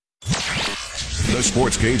The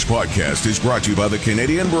Sports Cage podcast is brought to you by the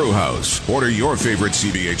Canadian Brew House. Order your favorite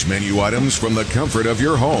CBH menu items from the comfort of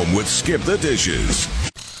your home with Skip the Dishes.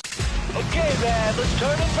 Okay, man, let's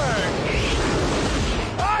turn and burn.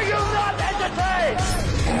 Are you not entertained?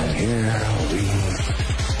 And here we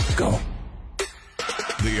go.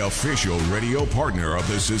 The official radio partner of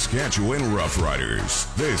the Saskatchewan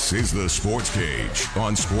Roughriders. This is the Sports Cage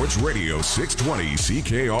on Sports Radio 620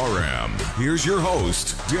 CKRM. Here's your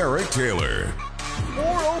host, Derek Taylor.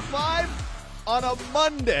 4:05 on a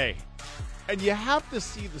Monday. And you have to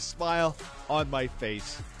see the smile on my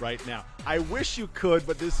face right now. I wish you could,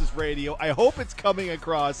 but this is radio. I hope it's coming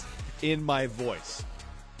across in my voice.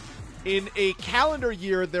 In a calendar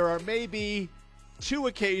year, there are maybe 2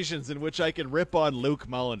 occasions in which I can rip on Luke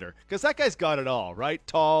Mullender. Because that guy's got it all, right?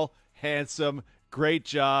 Tall, handsome, great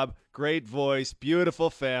job, great voice, beautiful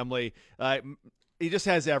family. He just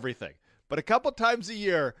has everything. But a couple times a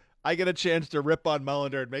year, I get a chance to rip on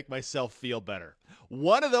Mullender and make myself feel better.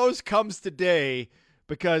 One of those comes today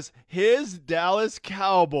because his Dallas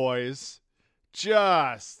Cowboys,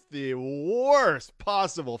 just the worst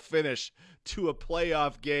possible finish to a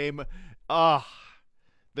playoff game. The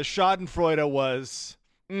schadenfreude was,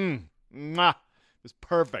 it was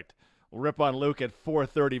perfect. We'll rip on Luke at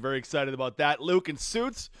 4:30. Very excited about that. Luke and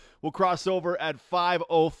Suits will cross over at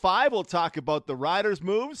 5:05. We'll talk about the Riders'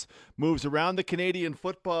 moves around the Canadian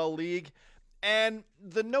Football League, and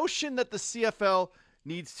the notion that the CFL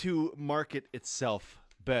needs to market itself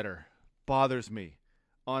better bothers me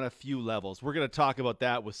on a few levels. We're going to talk about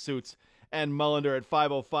that with Suits and Mullender at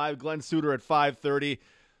 5:05. Glenn Suter at 5:30.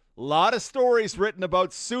 A lot of stories written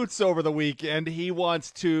about Suits over the weekend. He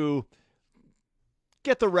wants to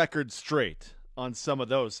get the record straight on some of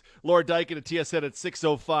those. Laura Dyken at TSN at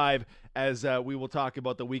 6:05 as we will talk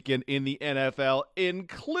about the weekend in the NFL,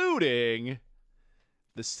 including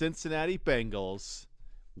the Cincinnati Bengals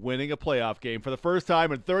winning a playoff game for the first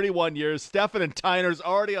time in 31 years. Stefan and Tyner's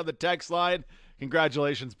already on the text line.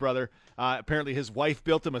 Congratulations, brother. Apparently his wife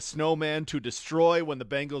built him a snowman to destroy when the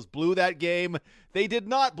Bengals blew that game. They did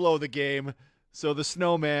not blow the game, so the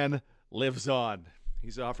snowman lives on.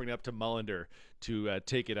 He's offering up to Mullender to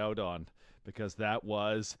take it out on because that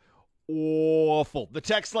was awful. The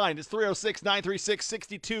text line is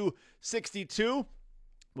 306-936-6262.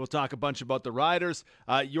 We'll talk a bunch about the Riders.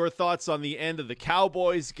 Your thoughts on the end of the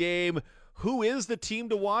Cowboys game. Who is the team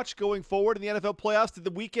to watch going forward in the NFL playoffs? Did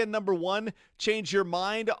the weekend number 1 change your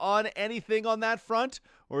mind on anything on that front?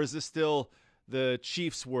 Or is this still the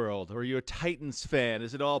Chiefs world? Or are you a Titans fan?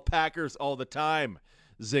 Is it all Packers all the time?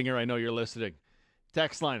 Zinger, I know you're listening.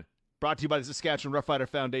 Text line brought to you by the Saskatchewan Roughrider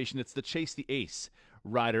Foundation. It's the Chase the Ace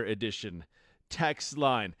Rider Edition text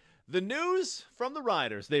line. The news from the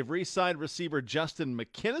Riders. They've re-signed receiver Justin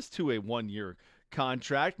McInnis to a 1-year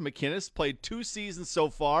contract. McInnis played 2 seasons so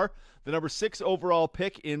far. The number 6 overall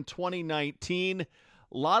pick in 2019. A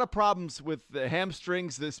lot of problems with the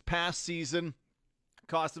hamstrings this past season.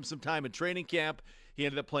 Cost him some time in training camp. He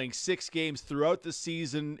ended up playing 6 games throughout the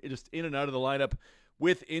season, just in and out of the lineup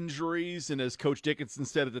with injuries. And as Coach Dickinson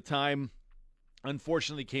said at the time,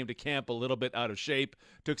 unfortunately came to camp a little bit out of shape.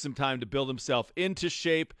 Took some time to build himself into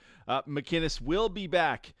shape. McInnis will be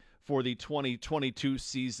back for the 2022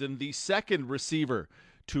 season, the second receiver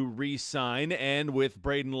to re-sign, and with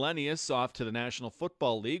Braden Lenius off to the National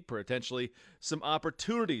Football League, potentially some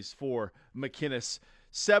opportunities for McInnis.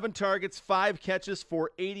 7 targets, 5 catches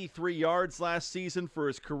for 83 yards last season for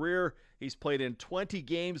his career. He's played in 20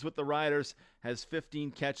 games with the Riders, has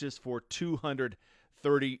 15 catches for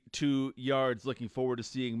 232 yards. Looking forward to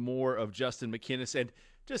seeing more of Justin McInnis and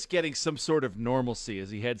just getting some sort of normalcy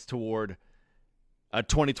as he heads toward a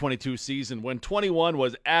 2022 season when 21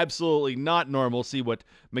 was absolutely not normal. See what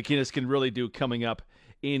McInnis can really do coming up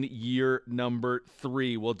in year number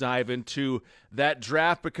 3. We'll dive into that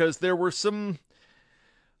draft because there were some,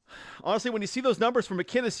 honestly, when you see those numbers for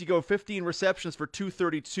McInnis, you go 15 receptions for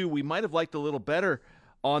 232. We might have liked a little better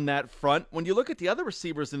on that front. When you look at the other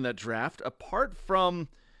receivers in that draft, apart from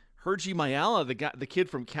Hergy Mayala, the kid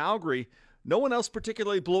from Calgary, no one else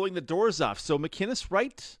particularly blowing the doors off. So McInnis,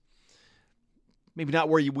 right? Maybe not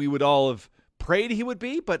where we would all have prayed he would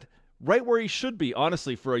be, but right where he should be,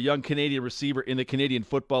 honestly, for a young Canadian receiver in the Canadian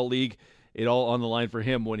Football League. It all on the line for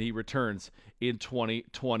him when he returns in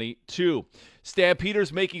 2022.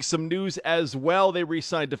 Stampeders making some news as well. They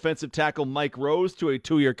re-signed defensive tackle Mike Rose to a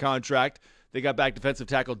 2-year contract. They got back defensive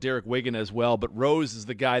tackle Derek Wigan as well, but Rose is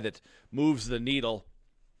the guy that moves the needle.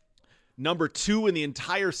 Number 2 in the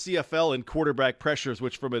entire CFL in quarterback pressures,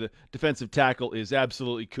 which from a defensive tackle is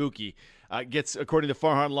absolutely kooky. Gets, according to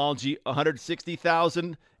Farhan Lalji,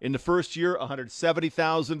 $160,000 in the first year,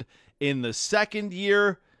 $170,000 in the second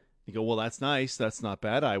year. You go, well, that's nice. That's not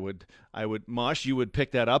bad. I would, Mosh, you would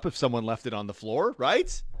pick that up if someone left it on the floor,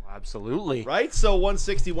 right? Absolutely. Right? So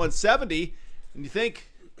 160, 170, and you think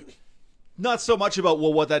not so much about,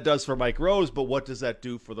 well, what that does for Mike Rose, but what does that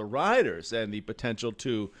do for the Riders and the potential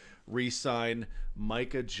to re-sign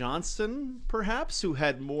Micah Johnson, perhaps, who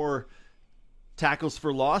had more tackles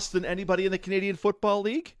for loss than anybody in the Canadian Football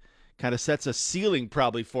League. Kind of sets a ceiling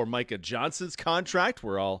probably for Micah Johnson's contract.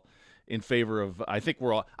 We're all in favor of, I think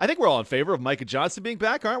we're all in favor of Micah Johnson being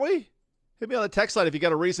back, aren't we? Hit me on the text line if you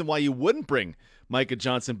got a reason why you wouldn't bring Micah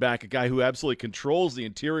Johnson back, a guy who absolutely controls the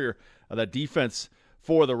interior of that defense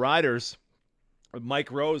for the Riders.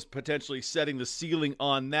 Mike Rose potentially setting the ceiling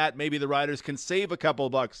on that. Maybe the Riders can save a couple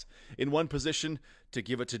of bucks in one position to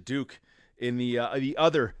give it to Duke in the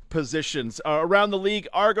other positions. Around the league,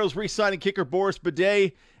 Argos re-signing kicker Boris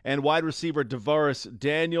Bidet and wide receiver Davaris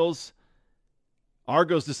Daniels.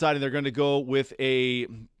 Argos deciding they're going to go with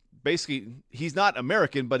basically, he's not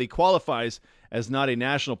American, but he qualifies as not a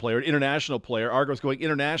national player, an international player. Argos going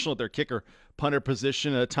international at their kicker punter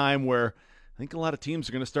position at a time where I think a lot of teams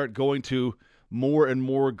are going to start going to more and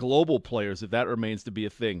more global players, if that remains to be a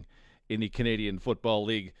thing in the Canadian Football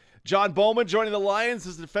League. John Bowman joining the Lions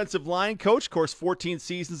as the defensive line coach. Of course, 14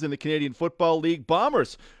 seasons in the Canadian Football League.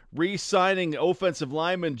 Bombers re-signing offensive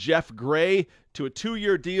lineman Jeff Gray to a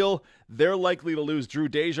 2-year deal. They're likely to lose Drew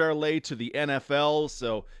Desjardins to the NFL,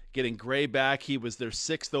 so getting Gray back, he was their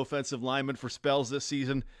 6th offensive lineman for spells this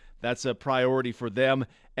season. That's a priority for them.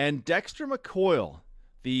 And Dexter McCoyle,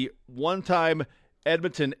 the one-time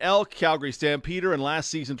Edmonton Elk, Calgary Stampeder, and last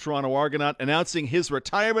season Toronto Argonaut, announcing his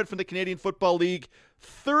retirement from the Canadian Football League,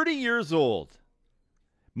 30 years old.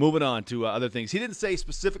 Moving on to other things. He didn't say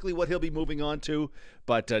specifically what he'll be moving on to,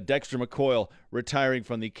 but Dexter McCoyle retiring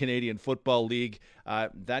from the Canadian Football League.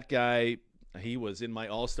 That guy, he was in my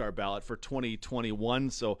All-Star ballot for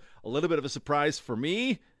 2021, so a little bit of a surprise for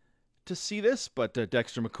me to see this, but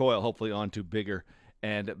Dexter McCoyle hopefully on to bigger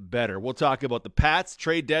and better. We'll talk about the Pats.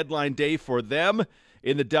 Trade deadline day for them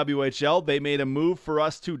in the WHL. They made a move for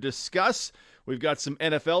us to discuss. We've got some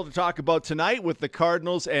NFL to talk about tonight with the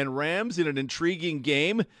Cardinals and Rams in an intriguing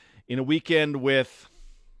game in a weekend with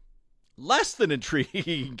less than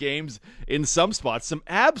intriguing games in some spots. Some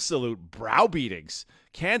absolute browbeatings.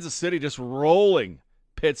 Kansas City just rolling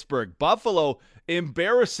Pittsburgh. Buffalo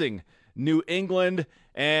embarrassing New England.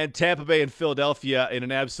 And Tampa Bay and Philadelphia in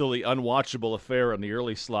an absolutely unwatchable affair on the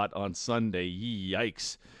early slot on Sunday.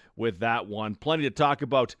 Yikes with that one. Plenty to talk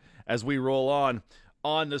about as we roll on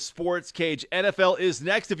the Sports Cage. NFL is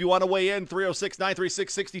next. If you want to weigh in,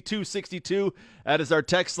 306-936-6262. That is our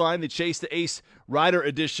text line, the Chase the Ace Rider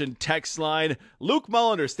Edition text line. Luke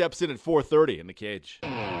Mullender steps in at 4:30 in the Cage.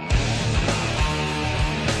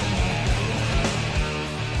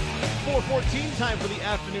 4:14, time for the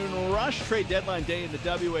afternoon rush. Trade deadline day in the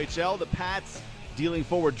WHL. The Pats dealing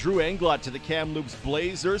forward Drew Englot to the Kamloops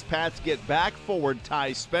Blazers. Pats get back forward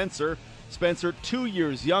Ty Spencer. Spencer, 2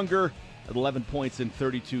 years younger, at 11 points in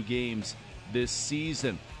 32 games this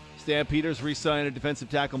season. Stampeders re-signed a defensive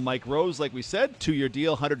tackle Mike Rose, like we said, 2-year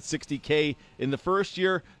deal, $160K in the first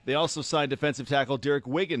year. They also signed defensive tackle Derek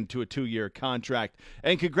Wigan to a 2-year contract.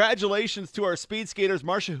 And congratulations to our speed skaters,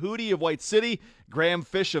 Marcia Hootie of White City, Graham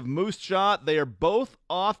Fish of Moose Jaw. They are both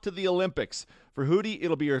off to the Olympics. For Hootie,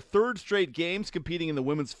 it'll be her 3rd straight games competing in the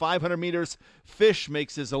women's 500 meters. Fish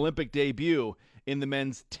makes his Olympic debut in the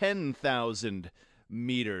men's 10,000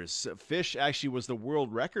 meters. Fish actually was the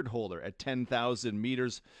world record holder at 10,000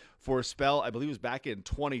 meters for a spell. I believe it was back in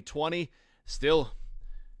 2020. Still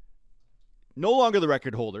no longer the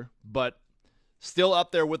record holder, but still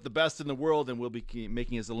up there with the best in the world, and will be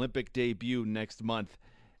making his Olympic debut next month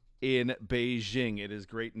in Beijing. It is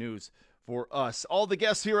great news for us. All the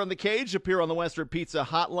guests here on the Cage appear on the Western Pizza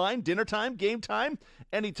hotline. Dinner time, game time,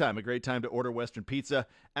 anytime. A great time to order Western Pizza.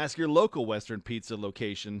 Ask your local Western Pizza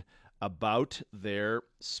location about their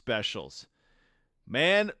specials.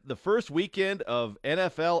 Man, the first weekend of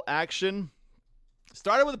NFL action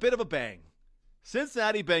started with a bit of a bang.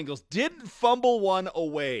 Cincinnati Bengals didn't fumble one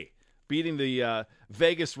away, beating the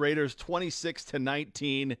Vegas Raiders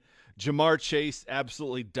 26-19. Jamar Chase,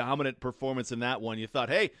 absolutely dominant performance in that one. You thought,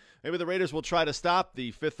 hey, maybe the Raiders will try to stop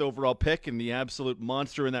the 5th overall pick and the absolute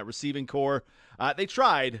monster in that receiving core. They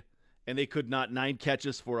tried, and they could not. 9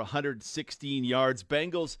 catches for 116 yards.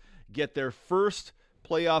 Bengals get their first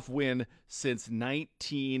playoff win since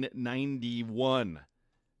 1991.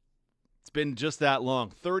 It's been just that long,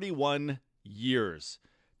 31 years,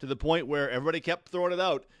 to the point where everybody kept throwing it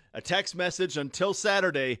out. A text message until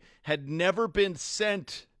Saturday had never been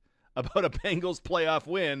sent about a Bengals playoff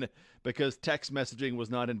win because text messaging was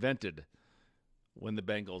not invented when the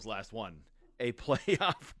Bengals last won a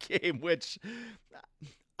playoff game, which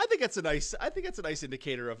I think it's a nice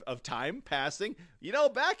indicator of time passing. You know,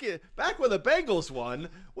 back when the Bengals won,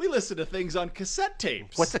 we listened to things on cassette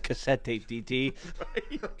tapes. What's a cassette tape, DT?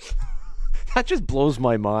 Right? That just blows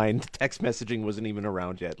my mind. Text messaging wasn't even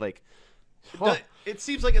around yet. Like, It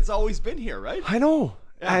seems like it's always been here, right? I know.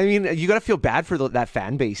 Yeah. I mean, you got to feel bad for that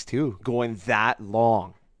fan base too, going that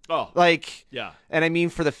long. Oh, Like, yeah. And I mean,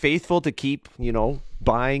 for the faithful to keep,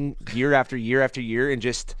 buying year after year after year, and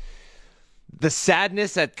just the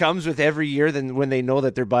sadness that comes with every year, then when they know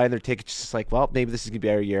that they're buying their tickets, just like, well, maybe this is gonna be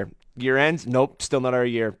our year. Year ends, nope, still not our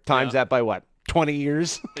year. Times that by what? 20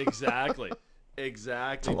 years. Exactly. It's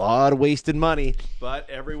a lot of wasted money. But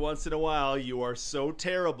every once in a while, you are so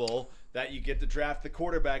terrible that you get to draft the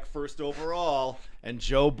quarterback first overall, and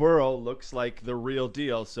Joe Burrow looks like the real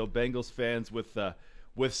deal. So Bengals fans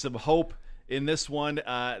with some hope in this one.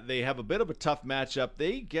 They have a bit of a tough matchup.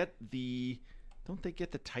 Don't they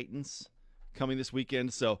get the Titans coming this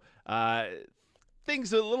weekend? So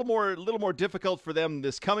things are a little more difficult for them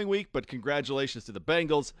this coming week. But congratulations to the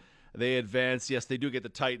Bengals. They advance. Yes, they do get the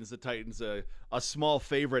Titans. The Titans, a small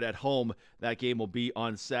favorite at home. That game will be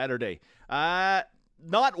on Saturday.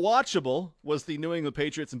 Not watchable was the New England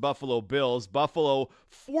Patriots and Buffalo Bills. Buffalo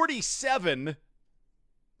 47,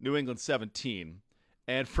 New England 17.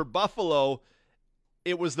 And for Buffalo,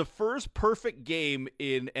 it was the first perfect game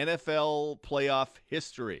in NFL playoff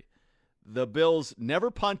history. The Bills never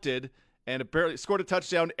punted and apparently scored a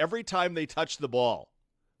touchdown every time they touched the ball,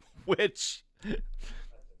 which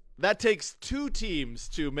that takes two teams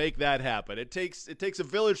to make that happen. It takes a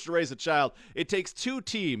village to raise a child. It takes two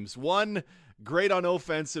teams, one great on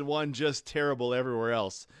offense and one just terrible everywhere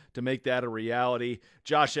else, to make that a reality.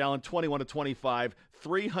 Josh Allen, 21-25,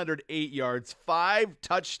 308 yards, 5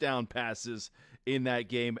 touchdown passes in that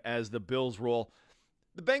game as the Bills roll.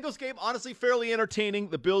 The Bengals game, honestly, fairly entertaining.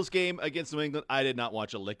 The Bills game against New England, I did not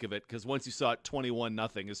watch a lick of it because once you saw it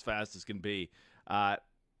 21-0 as fast as can be,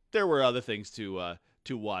 there were other things to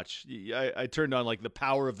watch. I turned on like The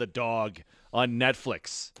Power of the Dog on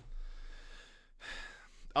Netflix.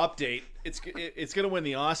 Update: It's going to win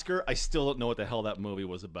the Oscar. I still don't know what the hell that movie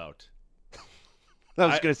was about. I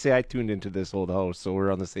was going to say I tuned into this old house, so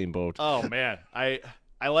we're on the same boat. Oh man, I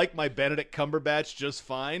like my Benedict Cumberbatch just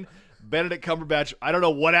fine. Benedict Cumberbatch, I don't know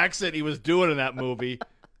what accent he was doing in that movie,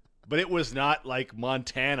 but it was not like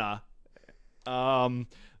Montana.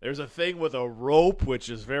 There's a thing with a rope, which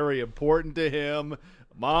is very important to him.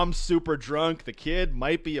 Mom's super drunk. The kid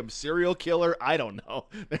might be a serial killer. I don't know.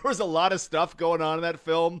 There was a lot of stuff going on in that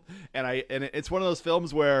film, and it's one of those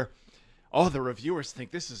films where, the reviewers think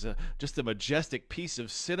this is just a majestic piece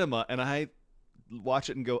of cinema, and I watch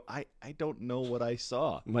it and go, I don't know what I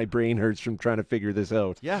saw. My brain hurts from trying to figure this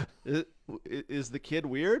out. Yeah. Is the kid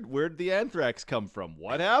weird? Where did the anthrax come from?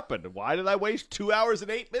 What happened? Why did I waste 2 hours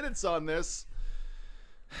and 8 minutes on this?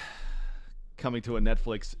 Coming to a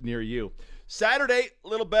Netflix near you. Saturday, a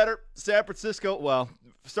little better. San Francisco,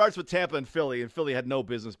 starts with Tampa and Philly had no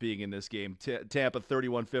business being in this game. Tampa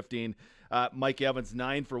 31-15. Mike Evans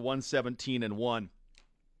 9 for 117 and 1.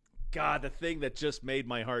 God, the thing that just made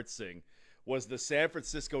my heart sing was the San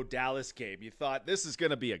Francisco-Dallas game. You thought this is going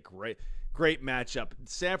to be a great matchup.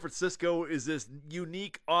 San Francisco is this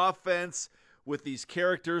unique offense with these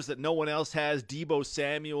characters that no one else has. Deebo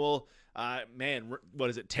Samuel,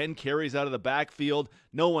 10 carries out of the backfield.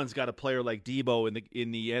 No one's got a player like Deebo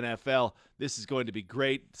in the NFL. This is going to be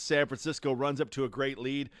great. San Francisco runs up to a great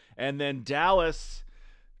lead, and then Dallas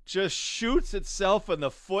just shoots itself in the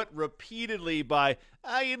foot repeatedly by,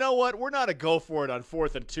 you know what? We're not a go for it on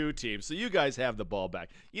 4th and 2 team, so you guys have the ball back.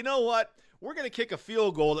 You know what? We're going to kick a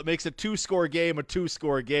field goal that makes a 2-score game a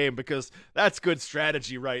 2-score game because that's good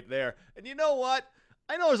strategy right there. And you know what?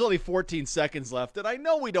 I know there's only 14 seconds left, and I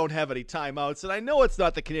know we don't have any timeouts, and I know it's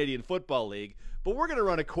not the Canadian Football League, but we're going to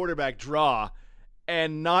run a quarterback draw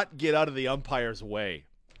and not get out of the umpire's way.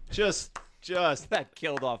 Just that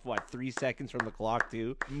killed off 3 seconds from the clock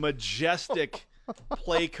too. Majestic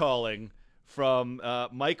play calling from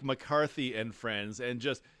Mike McCarthy and friends, and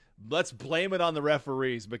just let's blame it on the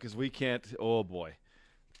referees because we can't. Oh boy,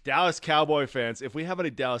 Dallas Cowboy fans! If we have any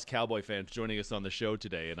Dallas Cowboy fans joining us on the show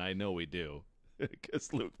today, and I know we do,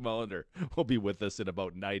 because Luke Mullender will be with us in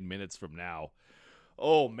about 9 minutes from now.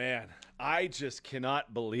 Oh man, I just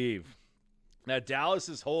cannot believe that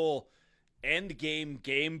Dallas's whole end game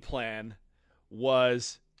plan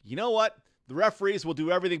was, you know what? The referees will do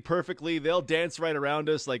everything perfectly. They'll dance right around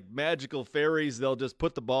us like magical fairies. They'll just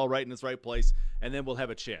put the ball right in its right place, and then we'll have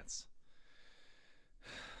a chance.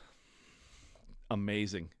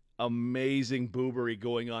 Amazing boobery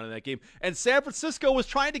going on in that game. And San Francisco was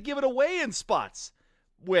trying to give it away in spots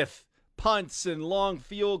with punts and long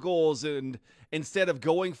field goals, and instead of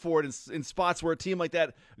going for it in spots where a team like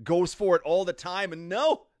that goes for it all the time. And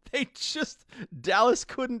no, Dallas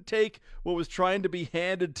couldn't take what was trying to be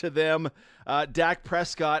handed to them. Dak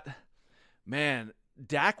Prescott, man,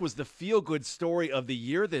 Dak was the feel-good story of the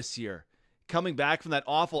year this year. Coming back from that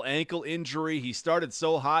awful ankle injury, he started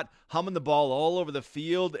so hot, humming the ball all over the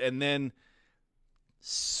field, and then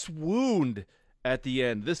swooned at the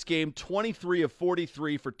end. This game, 23 of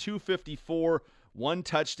 43 for 254, 1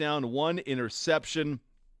 touchdown, 1 interception.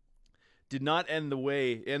 Did not end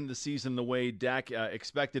the season the way Dak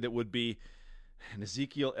expected it would be. And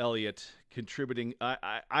Ezekiel Elliott contributing.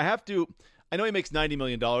 I know he makes $90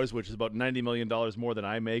 million, which is about $90 million more than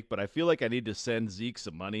I make, but I feel like I need to send Zeke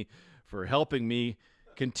some money for helping me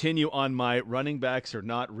continue on my running backs are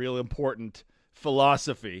not real important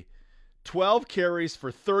philosophy. 12 carries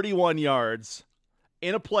for 31 yards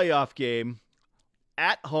in a playoff game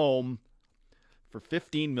at home for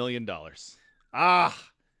 $15 million. It's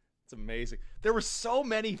amazing. There were so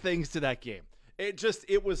many things to that game. It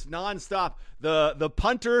was nonstop. The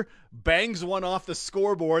punter bangs one off the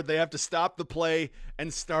scoreboard. They have to stop the play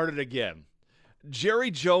and start it again. Jerry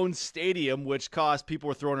Jones Stadium, which people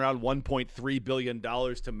were throwing around $1.3 billion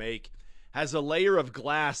to make, has a layer of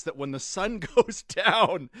glass that when the sun goes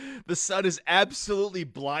down, the sun is absolutely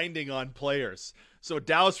blinding on players. So a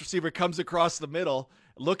Dallas receiver comes across the middle,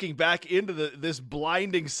 looking back into this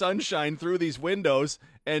blinding sunshine through these windows,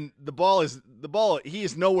 and he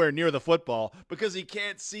is nowhere near the football because he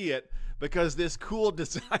can't see it, because this cool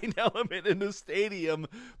design element in the stadium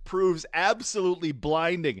proves absolutely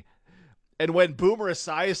blinding. And when Boomer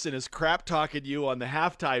Esiason is crap-talking you on the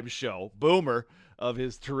halftime show, Boomer, of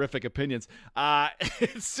his terrific opinions,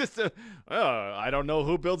 it's just I don't know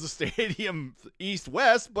who builds a stadium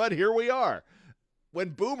east-west, but here we are. When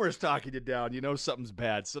Boomer's talking you down, you know something's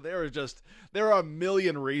bad. So there are a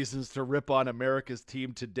million reasons to rip on America's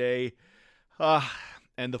team today.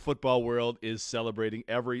 And the football world is celebrating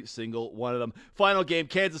every single one of them. Final game,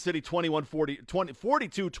 Kansas City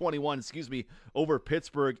 42-21, over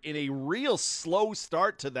Pittsburgh in a real slow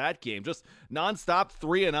start to that game. Just nonstop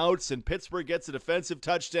 3-and-outs, and Pittsburgh gets a defensive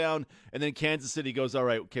touchdown, and then Kansas City goes, all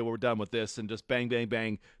right, okay, well, we're done with this, and just bang, bang,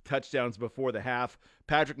 bang, touchdowns before the half.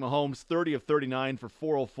 Patrick Mahomes, 30 of 39 for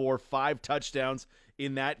 404, 5 touchdowns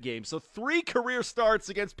in that game. So 3 career starts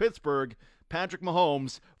against Pittsburgh. Patrick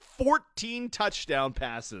Mahomes, 14 touchdown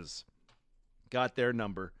passes. Got their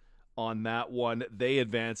number on that one. They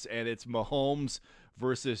advance, and it's Mahomes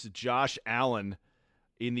versus Josh Allen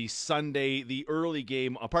in the late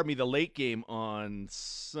game on, the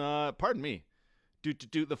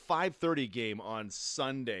 5:30 game on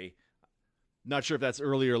Sunday. Not sure if that's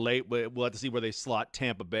early or late, but we'll have to see where they slot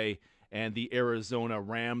Tampa Bay and the Arizona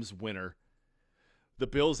Rams winner. The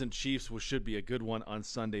Bills and Chiefs should be a good one on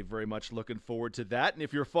Sunday. Very much looking forward to that. And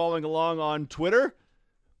if you're following along on Twitter,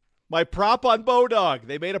 my prop on Bodog.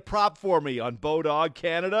 They made a prop for me on Bodog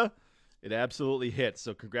Canada. It absolutely hit.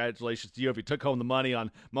 So congratulations to you if you took home the money on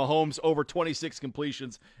Mahomes over 26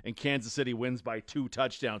 completions and Kansas City wins by 2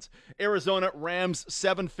 touchdowns. Arizona Rams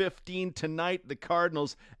 7:15 tonight. The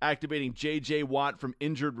Cardinals activating J.J. Watt from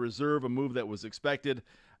injured reserve, a move that was expected.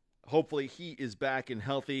 Hopefully he is back and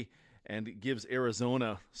healthy. And it gives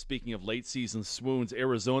Arizona, speaking of late season swoons,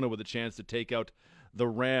 Arizona with a chance to take out the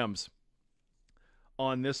Rams.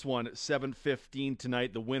 On this one, 7:15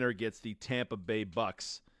 tonight, the winner gets the Tampa Bay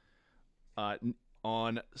Bucks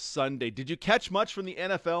on Sunday. Did you catch much from the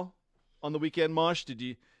NFL on the weekend, Mosh? Did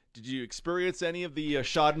you experience any of the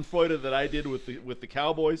schadenfreude that I did with the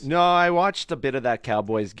Cowboys? No, I watched a bit of that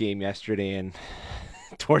Cowboys game yesterday, and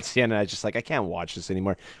towards the end, I was just like, I can't watch this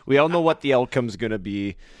anymore. We all know what the outcome's going to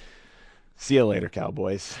be. See you later,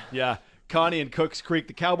 Cowboys. Yeah, Connie and Cooks Creek.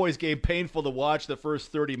 The Cowboys game, painful to watch the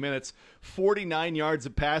first 30 minutes. 49 yards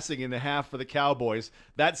of passing in the half for the Cowboys.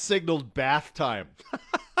 That signaled bath time.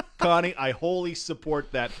 Connie, I wholly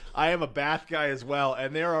support that. I am a bath guy as well,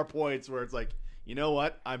 and there are points where it's like, you know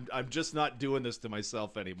what? I'm just not doing this to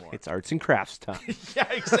myself anymore. It's arts and crafts time.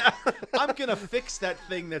 Yeah, exactly. I'm going to fix that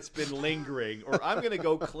thing that's been lingering, or I'm going to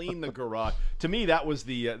go clean the garage. To me, that was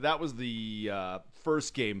the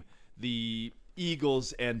first game, the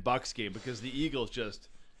Eagles and Bucks game, because the Eagles just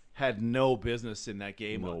had no business in that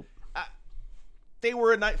game. Nope. They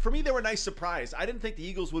were for me, they were a nice surprise. I didn't think the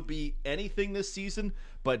Eagles would be anything this season,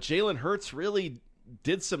 but Jalen Hurts really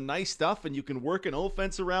did some nice stuff, and you can work an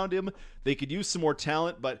offense around him. They could use some more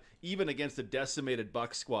talent, but even against a decimated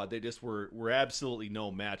Bucs squad, they just were absolutely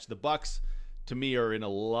no match. The Bucs, to me, are in a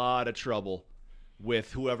lot of trouble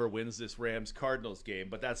with whoever wins this Rams-Cardinals game,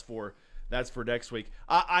 but that's for next week.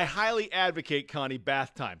 I highly advocate, Connie,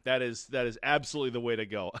 bath time. That is absolutely the way to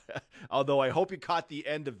go. Although I hope you caught the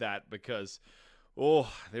end of that because,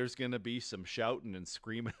 there's going to be some shouting and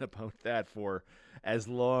screaming about that for as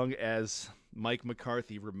long as Mike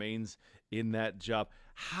McCarthy remains in that job.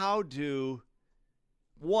 How do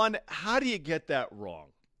you get that wrong?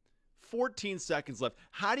 14 seconds left.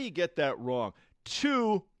 How do you get that wrong?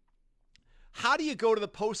 2, how do you go to the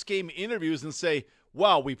post-game interviews and say,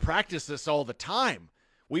 wow, we practice this all the time.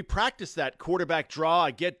 We practice that quarterback draw,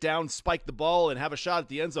 get down, spike the ball, and have a shot at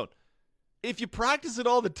the end zone. If you practice it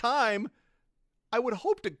all the time, I would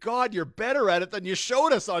hope to God you're better at it than you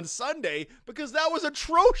showed us on Sunday because that was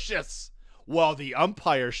atrocious. Well, the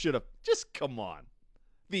umpire should have. Just come on.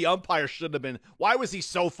 The umpire should have been. Why was he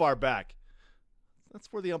so far back? That's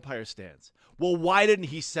where the umpire stands. Well, why didn't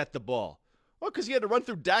he set the ball? Well, because he had to run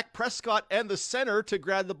through Dak Prescott and the center to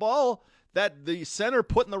grab the ball that the center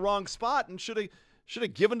put in the wrong spot and should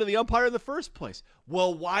have given to the umpire in the first place.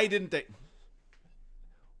 Well, why didn't they?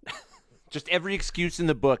 Just every excuse in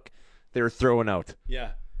the book they were throwing out.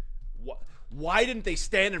 Yeah. Why didn't they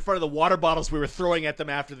stand in front of the water bottles we were throwing at them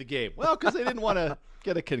after the game? Well, because they didn't want to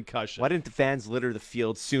get a concussion. Why didn't the fans litter the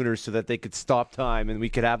field sooner so that they could stop time and we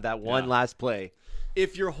could have that one last play?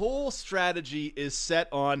 If your whole strategy is set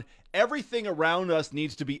on everything around us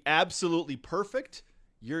needs to be absolutely perfect,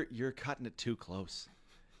 you're cutting it too close.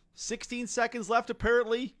 16 seconds left,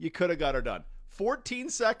 apparently. You could have got her done. 14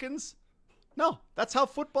 seconds? No, that's how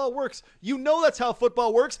football works. You know that's how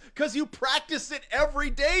football works because you practice it every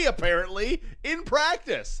day, apparently, in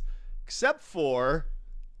practice. Except for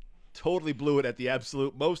totally blew it at the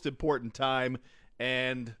absolute most important time,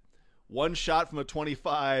 and one shot from a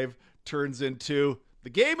 25 turns into the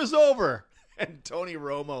game is over. And Tony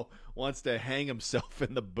Romo wants to hang himself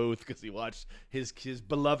in the booth because he watched his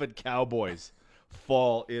beloved Cowboys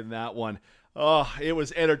fall in that one. Oh, it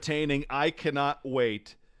was entertaining. I cannot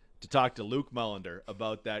wait to talk to Luke Mullender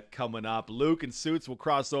about that coming up. Luke and Suits will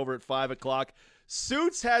cross over at 5 o'clock.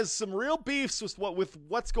 Suits has some real beefs with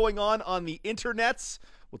what's going on the internets.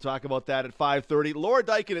 We'll talk about that at 5:30. Laura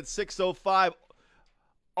Dykin at 6:05.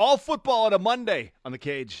 All football on a Monday on The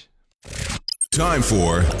Cage. Time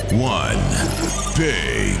for one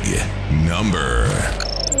big number.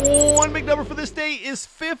 One big number for this day is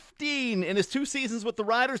 15. In his 2 seasons with the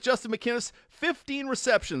Riders, Justin McInnis, 15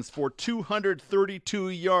 receptions for 232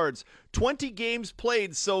 yards. 20 games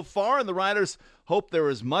played so far, and the Riders hope there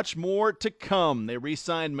is much more to come. They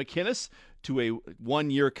re-signed McInnis to a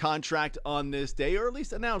 1-year contract on this day, or at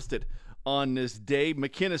least announced it on this day.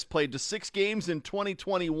 McInnis played just 6 games in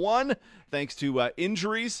 2021 thanks to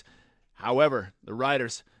injuries. However, the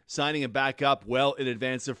Riders signing him back up well in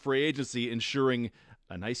advance of free agency, ensuring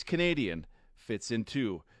a nice Canadian fits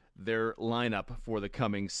into their lineup for the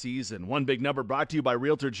coming season. One big number brought to you by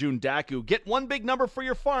Realtor June Daku. Get one big number for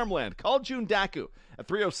your farmland. Call June Daku at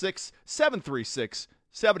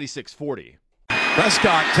 306-736-7640.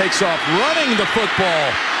 Prescott takes off running the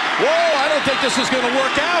football. Whoa, I don't think this is going to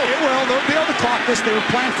work out. It will. They'll be able to clock this. They were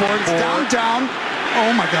planned for it. It's down.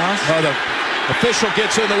 Oh, my gosh. Oh, the official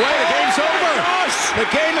gets in the way. The game's over. Gosh. The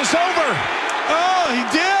game is over. Oh, he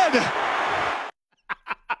did.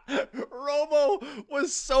 Romo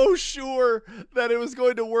was so sure that it was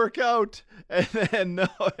going to work out, and then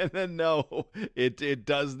no, it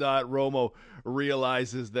does not. Romo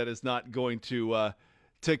realizes that it's not going to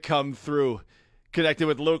come through. Connected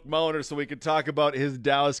with Luke Mullender so we can talk about his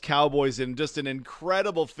Dallas Cowboys and just an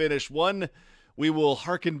incredible finish. One we will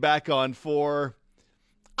harken back on for,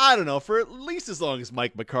 I don't know, for at least as long as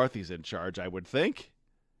Mike McCarthy's in charge, I would think.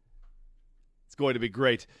 It's going to be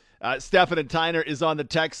great. Stefan and Tyner is on the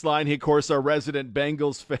text line. He, of course, our resident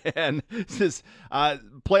Bengals fan. Says,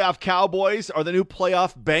 playoff Cowboys are the new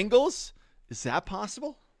playoff Bengals? Is that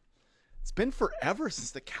possible? It's been forever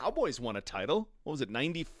since the Cowboys won a title. What was it,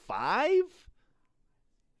 95?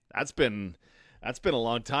 That's been a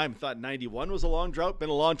long time. Thought 91 was a long drought. Been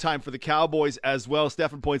a long time for the Cowboys as well.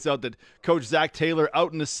 Stefan points out that Coach Zach Taylor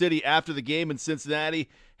out in the city after the game in Cincinnati,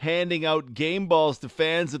 handing out game balls to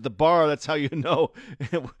fans at the bar. That's how you know.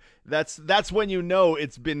 That's when you know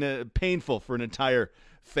it's been painful for an entire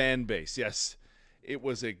fan base. Yes, it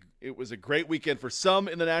was a great weekend for some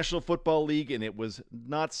in the National Football League, and it was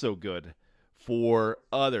not so good for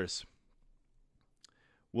others.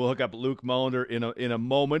 We'll hook up Luke Mullender in a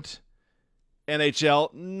moment.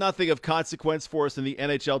 NHL, nothing of consequence for us in the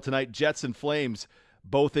NHL tonight. Jets and Flames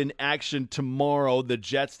both in action tomorrow. The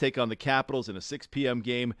Jets take on the Capitals in a 6 p.m.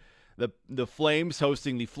 game. The Flames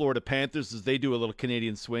hosting the Florida Panthers as they do a little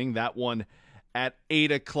Canadian swing. That one at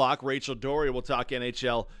 8 o'clock. Rachel Doria will talk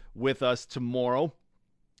NHL with us tomorrow.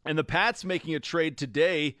 And the Pats making a trade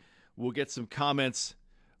today. We'll get some comments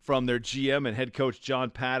from their GM and head coach John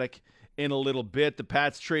Paddock in a little bit. The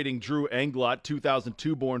Pats trading Drew Englot,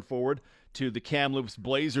 2002-born forward, to the Kamloops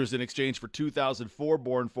Blazers in exchange for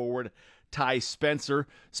 2004-born forward Ty Spencer.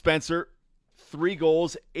 Spencer, 3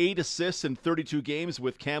 goals, 8 assists in 32 games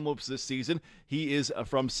with Kamloops this season. He is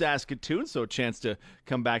from Saskatoon, so a chance to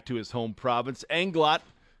come back to his home province. Englot,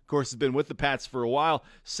 of course, has been with the Pats for a while.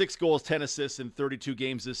 6 goals, 10 assists in 32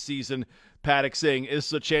 games this season. Paddock saying this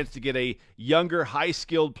is a chance to get a younger,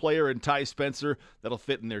 high-skilled player in Ty Spencer that'll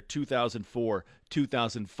fit in their 2004,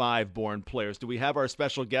 2005-born players. Do we have our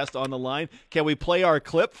special guest on the line? Can we play our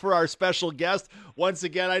clip for our special guest? Once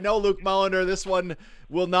again, I know, Luke Mulliner, this one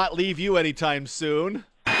will not leave you anytime soon.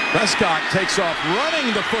 Prescott takes off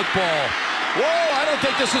running the football. Whoa, I don't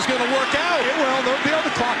think this is going to work out. It will. They'll be able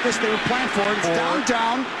to clock this. They were playing for it. It's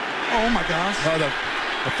down. Oh, my gosh. Oh, the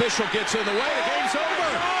official gets in the way. The game's over.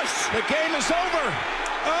 The game is over.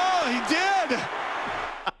 Oh, he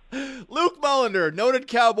did. Luke Mulliner, noted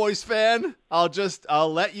Cowboys fan.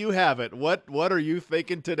 I'll let you have it. What are you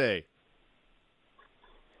thinking today?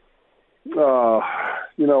 You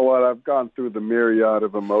know what? I've gone through the myriad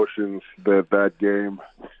of emotions that game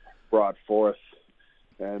brought forth,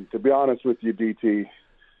 and to be honest with you, DT,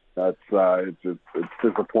 that's it's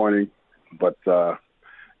disappointing. But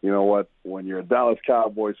you know what? When you're a Dallas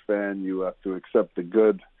Cowboys fan, you have to accept the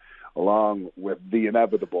good along with the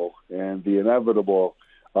inevitable, and the inevitable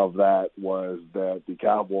of that was that the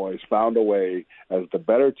Cowboys found a way as the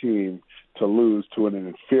better team to lose to an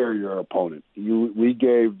inferior opponent. We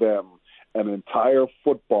gave them an entire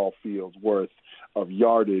football field's worth of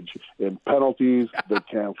yardage in penalties. They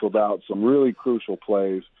canceled out some really crucial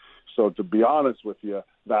plays. So to be honest with you,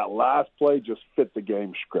 that last play just fit the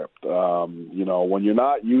game script. You know, when you're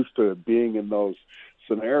not used to being in those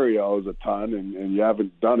scenarios a ton and you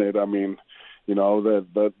haven't done it, I mean, you know,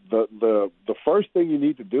 the first thing you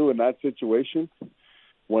need to do in that situation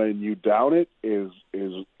when you down it is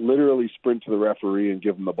literally sprint to the referee and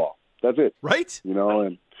give them the ball. That's it. Right? You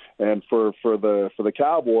know, and for the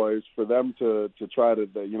Cowboys, for them to try to,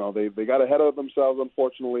 you know, they got ahead of themselves,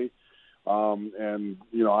 unfortunately. And,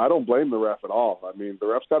 you know, I don't blame the ref at all. I mean, the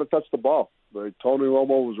ref's got to touch the ball. Tony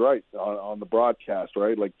Romo was right on the broadcast,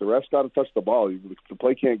 right? Like, the ref's got to touch the ball. The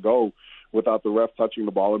play can't go without the ref touching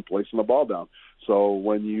the ball and placing the ball down. So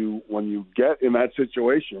when you get in that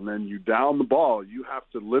situation and you down the ball, you have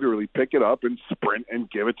to literally pick it up and sprint and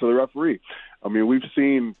give it to the referee. I mean, we've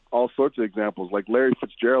seen all sorts of examples. Like Larry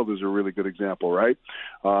Fitzgerald is a really good example, right?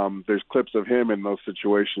 There's clips of him in those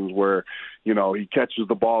situations where, you know, he catches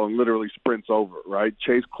the ball and literally sprints over, right?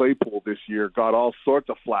 Chase Claypool this year got all sorts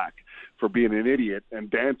of flack for being an idiot and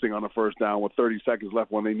dancing on a first down with 30 seconds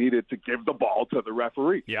left when they needed to give the ball to the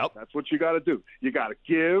referee. Yep. That's what you got to do. You got to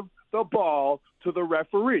give the ball to the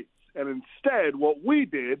referee. And instead, what we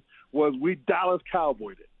did was we Dallas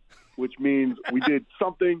Cowboyed it, which means we did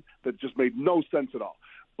something that just made no sense at all.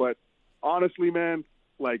 But honestly, man,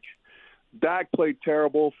 like, Dak played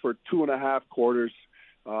terrible for 2.5 quarters.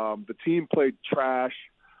 The team played trash.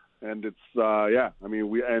 And it's I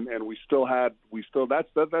mean, that's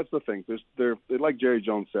the thing. There, like Jerry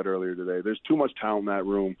Jones said earlier today, there's too much talent in that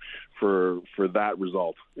room for that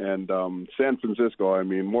result. And San Francisco, I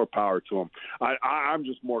mean, more power to them. I'm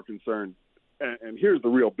just more concerned. And here's the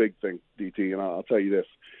real big thing, DT, and I'll tell you this.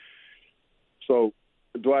 So,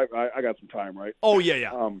 I got some time, right? Oh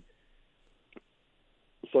yeah.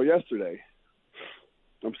 So yesterday,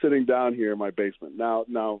 I'm sitting down here in my basement. Now,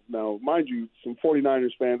 mind you, some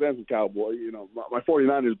 49ers fans and some Cowboys, you know, my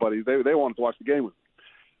 49ers buddies, they wanted to watch the game with me.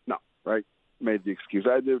 No, right? Made the excuse.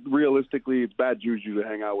 Realistically, it's bad juju to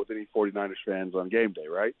hang out with any 49ers fans on game day,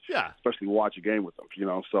 right? Yeah. Especially watch a game with them, you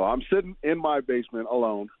know. So I'm sitting in my basement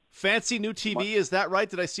alone. Fancy new TV, is that right?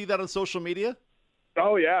 Did I see that on social media?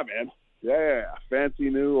 Oh, yeah, man. Yeah.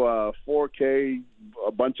 Fancy new 4K,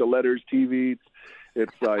 a bunch of letters TV. It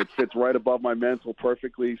fits right above my mantle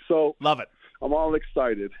perfectly. So love it. I'm all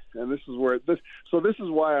excited, and this is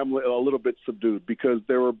why I'm a little bit subdued, because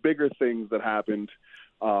there were bigger things that happened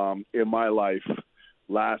in my life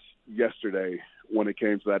yesterday when it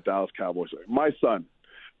came to that Dallas Cowboys. My son,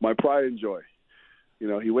 my pride and joy. You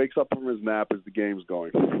know, he wakes up from his nap as the game's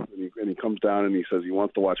going, and he comes down and he says he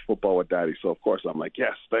wants to watch football with Daddy. So of course I'm like,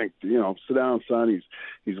 yes, thank you. You know, sit down, son.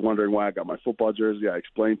 He's wondering why I got my football jersey. I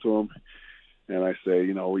explained to him. And I say,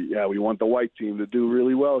 you know, we want the white team to do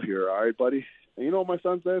really well here. All right, buddy? And you know what my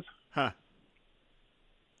son says? Huh.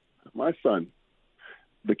 My son,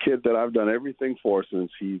 the kid that I've done everything for since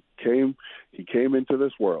he came into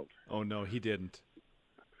this world, Oh no, he didn't.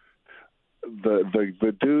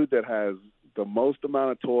 The dude that has the most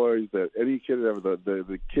amount of toys that any kid ever,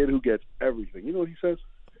 the kid who gets everything. You know what he says?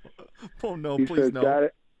 Oh no, he please says, no.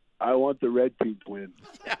 Dad, I want the red team to win.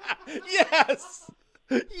 Yes.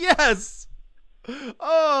 Yes.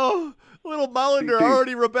 Oh, little Mullender DT.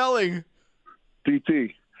 already rebelling.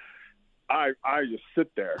 DT, I just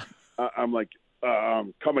sit there. I'm like,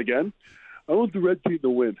 come again? I want the red team to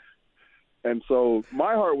win. And so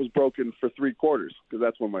my heart was broken for 3 quarters because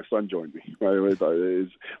that's when my son joined me. Right?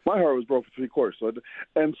 My heart was broken for 3 quarters.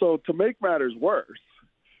 So to make matters worse,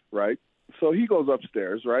 right? So he goes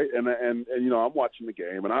upstairs, right? And I'm watching the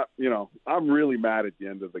game, and I'm really mad at the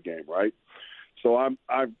end of the game, right? So I'm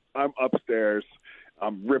upstairs.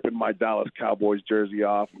 I'm ripping my Dallas Cowboys jersey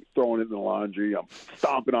off. I'm throwing it in the laundry. I'm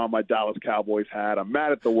stomping on my Dallas Cowboys hat. I'm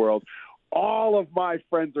mad at the world. All of my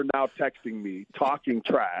friends are now texting me, talking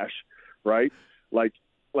trash, right? Like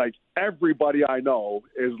everybody I know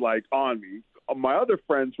is like on me. My other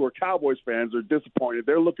friends who are Cowboys fans are disappointed.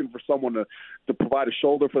 They're looking for someone to provide a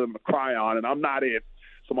shoulder for them to cry on, and I'm not it.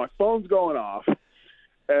 So my phone's going off,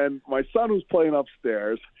 and my son who's playing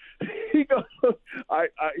upstairs, he goes,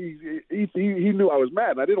 he knew I was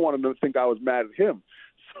mad, and I didn't want him to think I was mad at him.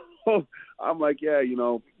 So I'm like, yeah,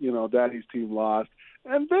 Daddy's team lost,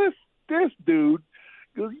 and this dude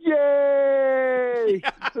goes, yay!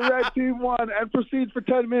 The red team won, and proceeds for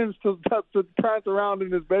 10 minutes to prance around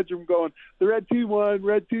in his bedroom going, the red team won,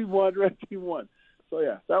 red team won, red team won. So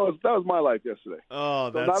yeah, that was my life yesterday.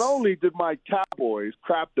 Oh, so not only did my Cowboys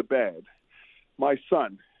crap the bed, my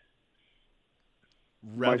son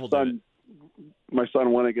reveled in it. My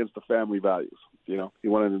son went against the family values. He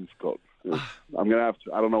went against the code. I'm gonna have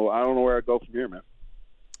to. I don't know where I go from here, man.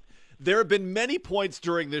 There have been many points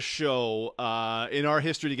during this show, in our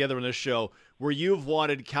history together on this show, where you've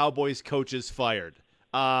wanted Cowboys coaches fired.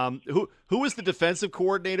 Who was the defensive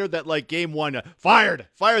coordinator that, game 1, fire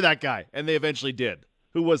that guy, and they eventually did?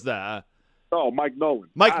 Who was that? Mike Nolan.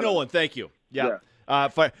 Mike Nolan, thank you. Yeah.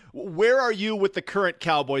 Where are you with the current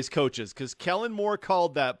Cowboys coaches? Because Kellen Moore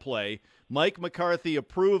called that play. Mike McCarthy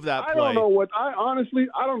approved that play. I don't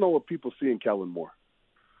know what people see in Kellen Moore.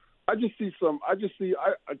 I just see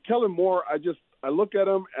Kellen Moore. I look at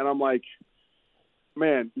him and I'm like,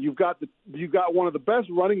 man, you've got one of the best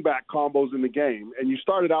running back combos in the game, and you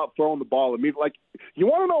started out throwing the ball. You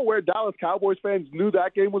want to know where Dallas Cowboys fans knew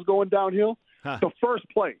that game was going downhill? Huh. The first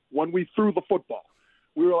play when we threw the football.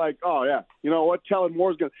 We were like, oh yeah, you know what? Kellen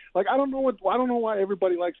Moore's gonna I don't know why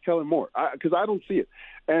everybody likes Kellen Moore, because I don't see it.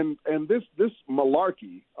 And this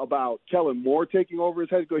malarkey about Kellen Moore taking over his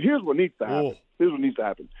head. Here's what needs to happen. Oh. Here's what needs to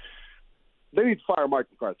happen. They need to fire Mike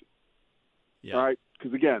McCarthy. Yeah. All right,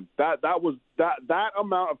 because again, that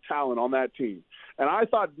amount of talent on that team, and I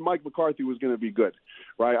thought Mike McCarthy was going to be good,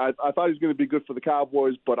 right? I thought he was going to be good for the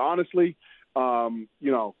Cowboys, but honestly, that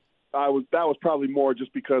was probably more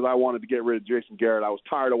just because I wanted to get rid of Jason Garrett. I was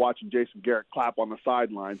tired of watching Jason Garrett clap on the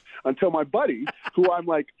sidelines until my buddy,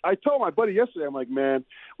 I told my buddy yesterday, I'm like, man,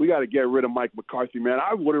 we got to get rid of Mike McCarthy, man.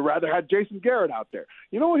 I would have rather had Jason Garrett out there.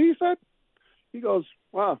 You know what he said? He goes,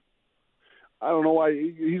 well, I don't know why.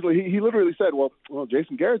 He literally said, well,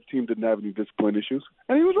 Jason Garrett's team didn't have any discipline issues.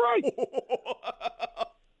 And he was right.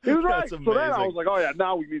 He was right. So then I was like, oh, yeah,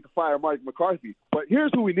 now we need to fire Mike McCarthy. But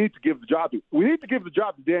here's who we need to give the job to. We need to give the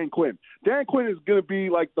job to Dan Quinn. Dan Quinn is going to be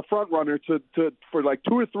like the front runner for like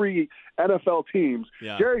 2 or 3 NFL teams.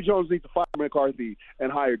 Yeah. Jerry Jones needs to fire McCarthy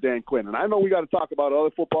and hire Dan Quinn. And I know we got to talk about other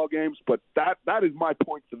football games, but that is my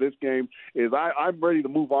point to this game. Is I'm ready to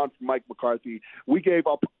move on from Mike McCarthy. We gave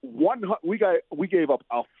up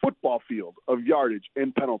a football field of yardage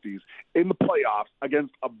in penalties in the playoffs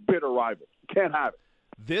against a bitter rival. Can't have it.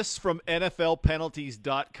 This from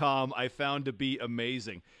NFLpenalties.com I found to be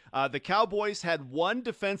amazing. The Cowboys had 1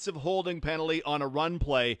 defensive holding penalty on a run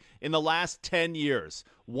play in the last 10 years.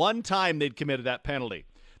 1 time they'd committed that penalty.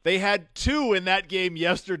 They had 2 in that game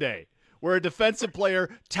yesterday, where a defensive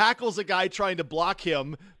player tackles a guy trying to block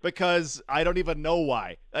him because I don't even know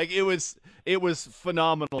why. It was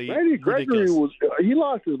phenomenally Randy Gregory ridiculous. He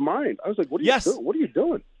lost his mind. I was like, what are you doing? What are you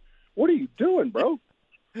doing? What are you doing, bro?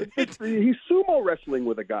 He's sumo wrestling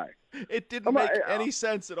with a guy. It didn't make any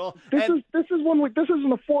sense at all. This is in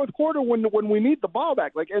the fourth quarter when we need the ball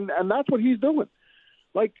back. And that's what he's doing.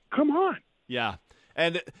 Come on. Yeah.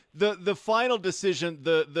 And the final decision,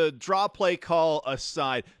 the draw play call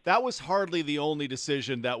aside, that was hardly the only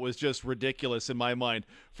decision that was just ridiculous in my mind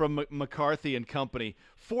from McCarthy and company.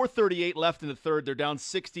 4:38 left in the third. They're down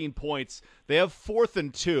 16 points. They have 4th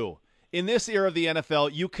and 2. in this era of the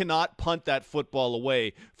NFL, you cannot punt that football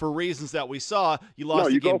away for reasons that we saw. You lost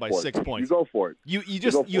the game by 6 points. You go for it.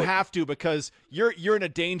 You have to, because you're in a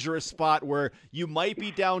dangerous spot where you might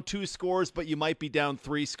be down 2 scores, but you might be down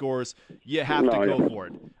 3 scores. You have to go for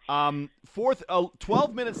it.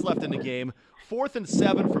 12 minutes left in the game. 4th and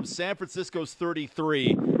 7 from San Francisco's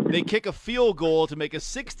 33. They kick a field goal to make a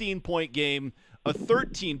 16-point game a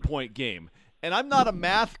 13-point game. And I'm not a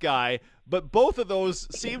math guy, but both of those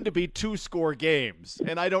seem to be 2-score games.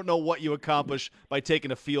 And I don't know what you accomplish by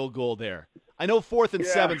taking a field goal there. I know 4th and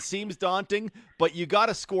 7 seems daunting, but you got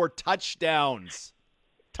to score touchdowns.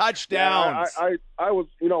 Touchdowns. Yeah, I was,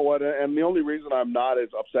 you know what, and the only reason I'm not as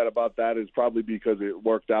upset about that is probably because it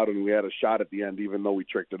worked out and we had a shot at the end, even though we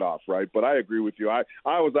tricked it off, right? But I agree with you. I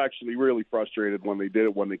was actually really frustrated when they did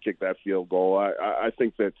it, when they kicked that field goal. I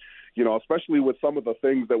think that, you know, especially with some of the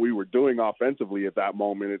things that we were doing offensively at that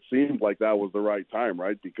moment, it seemed like that was the right time,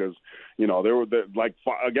 right? Because, you know, like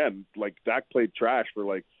Dak played trash for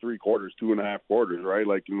like 3 quarters, 2.5 quarters, right?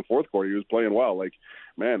 Like in the 4th quarter, he was playing well. Like,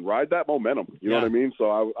 man, ride that momentum. You know what I mean? So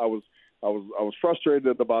I was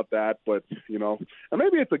frustrated about that, but, you know, and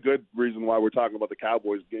maybe it's a good reason why we're talking about the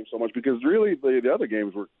Cowboys game so much, because really the other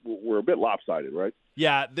games were a bit lopsided, right?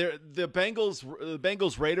 Yeah, the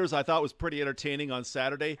Bengals Raiders I thought was pretty entertaining on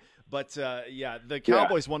Saturday, but the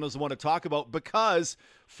Cowboys one was the one to talk about, because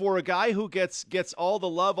for a guy who gets all the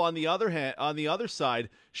love on the other side,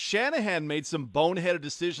 Shanahan made some boneheaded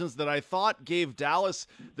decisions that I thought gave Dallas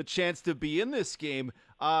the chance to be in this game.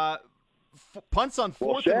 Punts on 4th.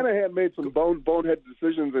 Well, Shanahan made some bonehead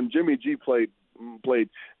decisions, and Jimmy G played.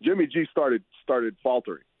 Jimmy G started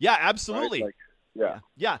faltering. Yeah, absolutely. Right?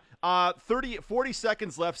 Like, 40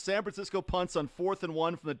 seconds left. San Francisco punts on 4th and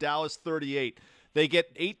 1 from the Dallas 38. They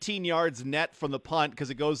get 18 yards net from the punt because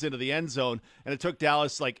it goes into the end zone, and it took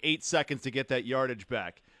Dallas like 8 seconds to get that yardage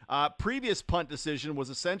back. Previous punt decision was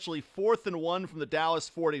essentially 4th and 1 from the Dallas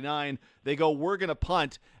 49. They go, we're going to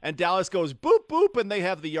punt, and Dallas goes boop, boop, and they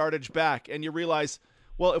have the yardage back. And you realize,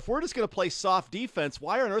 well, if we're just going to play soft defense,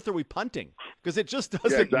 why on earth are we punting? Because it just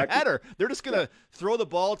doesn't matter. They're just going to throw the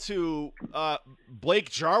ball to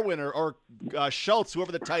Blake Jarwin or Schultz,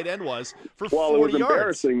 whoever the tight end was, for 40 yards. Well, it was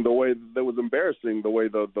embarrassing the way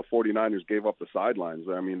the 49ers gave up the sidelines.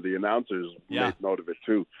 I mean, the announcers made note of it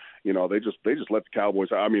too. You know, they just let the Cowboys.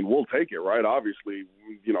 I mean, we'll take it, right? Obviously,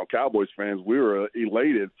 you know, Cowboys fans, we were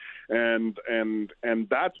elated, and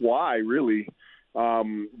that's why really.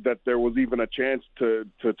 That there was even a chance to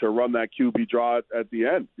run that QB draw at the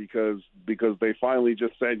end, because they finally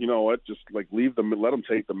just said, you know what, just like let them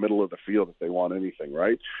take the middle of the field if they want anything,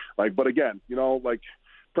 right? Like, but again, you know, like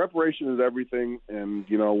preparation is everything, and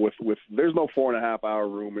you know, with there's no 4.5 hour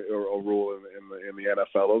rule in the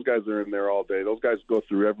NFL. Those guys are in there all day. Those guys go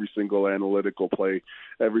through every single analytical play,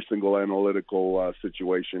 every single analytical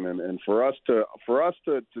situation, and for us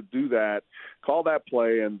to do that, call that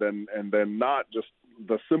play, and then not just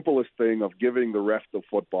the simplest thing of giving the ref the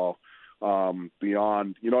football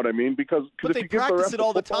beyond, you know what I mean? Because but they practice it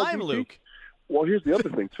all the time, Luke. Well, here's the other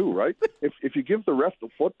thing too, right? If you give the ref the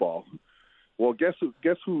football. Well, guess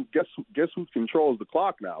who controls the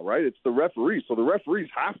clock now, right? It's the referee. So the referees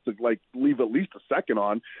have to like leave at least a second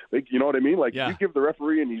on. You know what I mean? Like you give the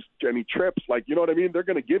referee and he trips, like, you know what I mean? They're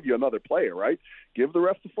going to give you another player, right? Give the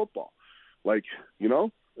ref the football. Like, you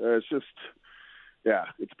know, it's just,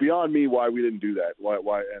 it's beyond me why we didn't do that.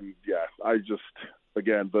 Why? And I just,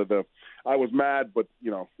 again, I was mad, but,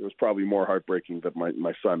 you know, it was probably more heartbreaking that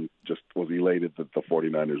my son just was elated that the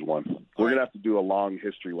 49ers won. We're going to have to do a long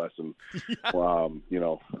history lesson, you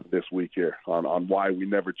know, this week here on why we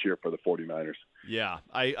never cheer for the 49ers. Yeah,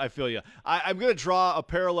 I feel you. I'm going to draw a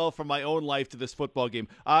parallel from my own life to this football game.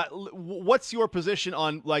 What's your position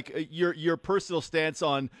on, like, your personal stance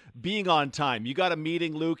on being on time? You got a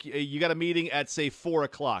meeting, Luke. You got a meeting at, say, 4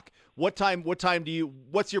 o'clock. What time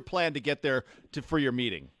what's your plan to get there for your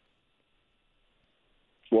meeting?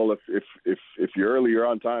 Well, if you're early, you're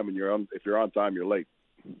on time, and if you're on time, you're late.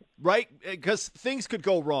 Right, because things could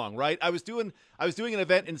go wrong, right? I was doing an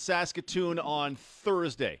event in Saskatoon on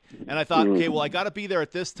Thursday, and I thought, okay, well, I got to be there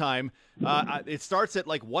at this time. It starts at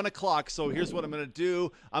like 1 o'clock, so here's what I'm going to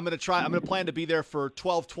do. I'm going to plan to be there for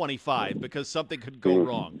 12:25 because something could go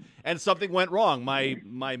wrong, and something went wrong.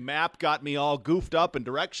 My map got me all goofed up in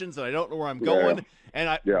directions, and I don't know where I'm going.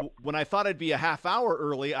 And when I thought I'd be a half hour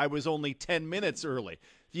early, I was only 10 minutes early.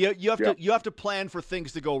 You have to plan for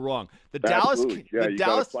things to go wrong. You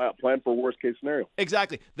gotta plan for worst case scenario.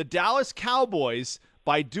 Exactly. The Dallas Cowboys,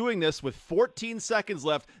 by doing this with 14 seconds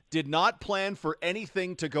left, did not plan for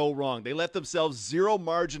anything to go wrong. They let themselves zero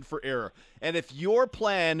margin for error. And if your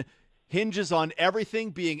plan hinges on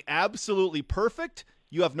everything being absolutely perfect,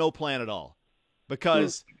 you have no plan at all.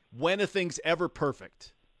 Because when are things ever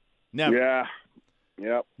perfect? Never. Yeah.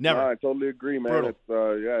 Yep. Never. No, I totally agree, man. Brutal. It's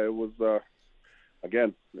it was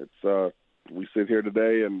again, it's we sit here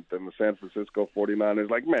today and the San Francisco 49ers,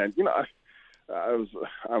 like, man, you know,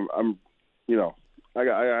 I'm you know, I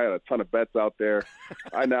had a ton of bets out there.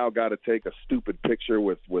 I now got to take a stupid picture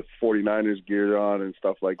with 49ers gear on and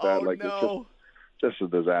stuff like that. No. It's just a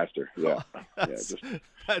disaster. Yeah. That's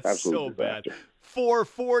absolute so disaster. bad.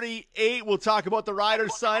 4:48. We'll talk about the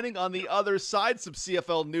Riders signing on the other side. Some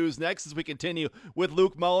CFL news next as we continue with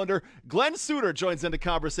Luke Mullender. Glenn Suter joins into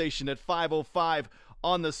conversation at 5:05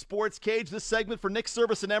 on the Sports Cage. This segment for Nick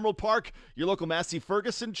Service in Emerald Park, your local Massey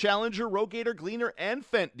Ferguson, Challenger, Rogator, Gleaner, and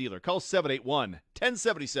Fent dealer. Call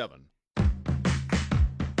 781-1077.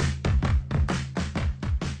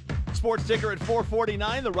 Sports Ticker at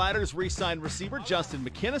 4:49. The Riders re-signed receiver Justin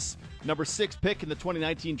McInnis, number 6 pick in the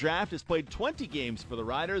 2019 draft, has played 20 games for the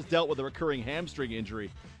Riders, dealt with a recurring hamstring injury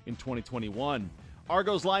in 2021.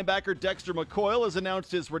 Argos linebacker Dexter McCoyle has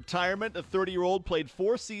announced his retirement. The 30-year-old played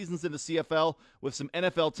 4 seasons in the CFL with some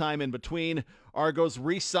NFL time in between. Argos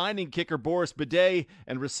re-signing kicker Boris Bidet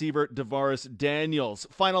and receiver DeVaris Daniels.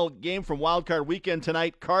 Final game from Wildcard Weekend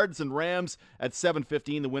tonight, Cards and Rams at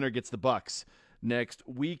 7:15. The winner gets the Bucks next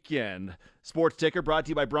weekend. Sports Ticker brought to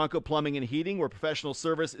you by Bronco Plumbing and Heating, where professional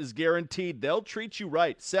service is guaranteed. They'll treat you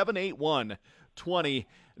right.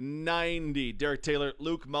 781-2090. Derek Taylor,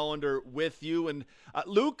 Luke Mullender with you. And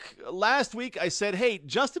Luke, last week I said, hey,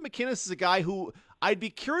 Justin McInnis is a guy who I'd be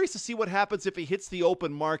curious to see what happens if he hits the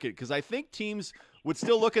open market, because I think teams would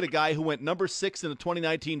still look at a guy who went number 6 in the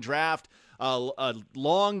 2019 draft, a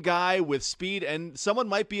long guy with speed, and someone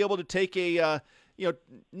might be able to take a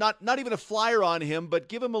not even a flyer on him, but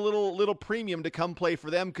give him a little premium to come play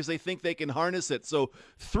for them because they think they can harness it. So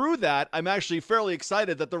through that, I'm actually fairly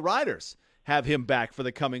excited that the Riders have him back for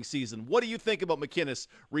the coming season. What do you think about McInnis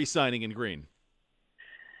re-signing in green?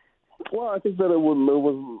 Well, I think that it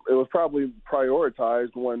was probably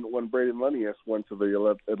prioritized when Braden Lenius went to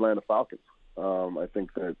the Atlanta Falcons. I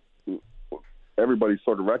think that everybody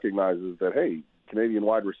sort of recognizes that, hey, Canadian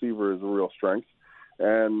wide receiver is a real strength.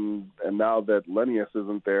 And now that Lenius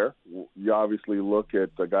isn't there, you obviously look at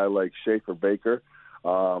a guy like Schaefer Baker,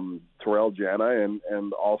 Terrell Jana,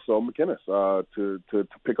 and also McInnis to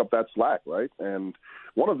pick up that slack, right? And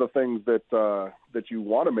one of the things that you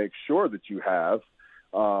want to make sure that you have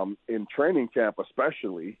in training camp,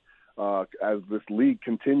 especially as this league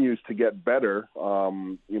continues to get better,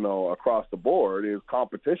 across the board, is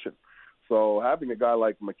competition. So having a guy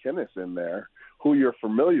like McInnis in there, who you're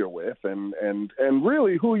familiar with, and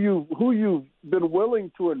really who you've been willing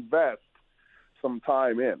to invest some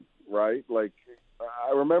time in, right? Like,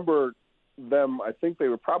 I remember them. I think they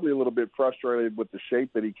were probably a little bit frustrated with the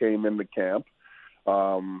shape that he came into camp,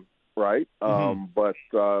 right? Mm-hmm. But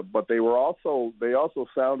they also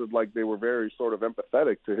sounded like they were very sort of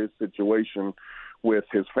empathetic to his situation with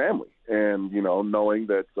his family, and knowing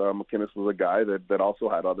that McInnis was a guy that also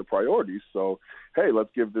had other priorities. So, hey,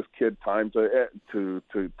 let's give this kid time to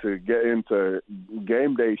get into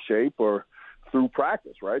game day shape or through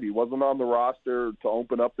practice, right? He wasn't on the roster to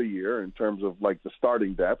open up the year in terms of like the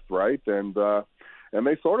starting depth, right? And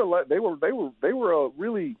they sort of they were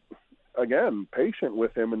really, again, patient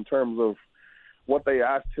with him in terms of what they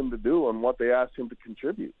asked him to do and what they asked him to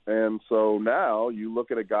contribute. And so now you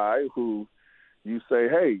look at a guy who you say,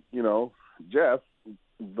 hey, Jeff,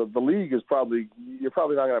 the league is you're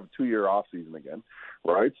probably not going to have a 2-year off season again,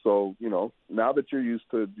 right? So, now that you're used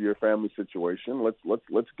to your family situation,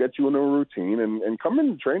 let's get you in a routine and come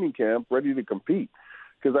into training camp ready to compete,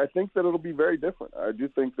 because I think that it'll be very different. I do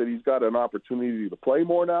think that he's got an opportunity to play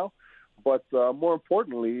more now, but more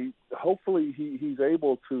importantly, hopefully he's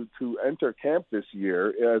able to enter camp this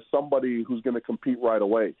year as somebody who's going to compete right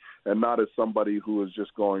away, and not as somebody who is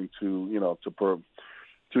just going to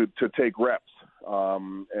take reps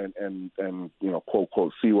and quote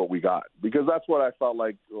quote see what we got, because that's what I felt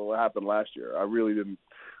like happened last year. I really didn't,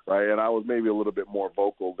 right, and I was maybe a little bit more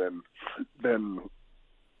vocal than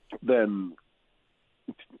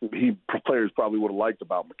players probably would have liked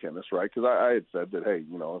about McInnis, right? Because I had said that, hey,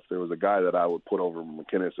 if there was a guy that I would put over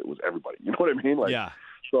McInnis, it was everybody. You know what I mean? Like, yeah.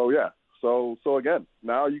 So again,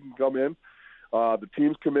 now you can come in. The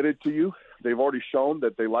team's committed to you. They've already shown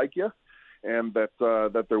that they like you, and that they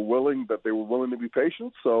were willing to be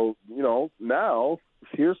patient. So now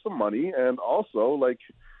here's some money, and also like,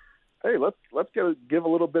 hey, let's give a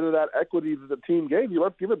little bit of that equity that the team gave you.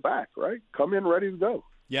 Let's give it back, right? Come in ready to go.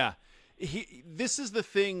 Yeah. This is the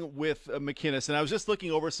thing with McInnis, and I was just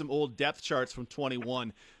looking over some old depth charts from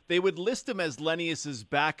 21. they would list him as Lennius's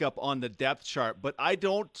backup on the depth chart, but I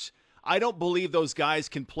don't believe those guys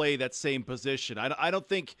can play that same position. I don't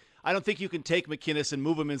think you can take McInnis and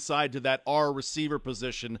move him inside to that R receiver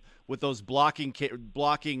position with those blocking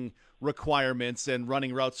requirements and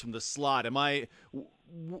running routes from the slot.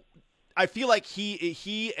 I feel like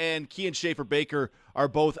he and Kian Schaffer-Baker are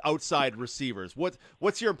both outside receivers.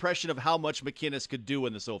 What's your impression of how much McInnis could do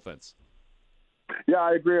in this offense? Yeah,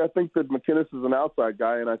 I agree. I think that McInnis is an outside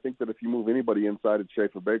guy, and I think that if you move anybody inside, it's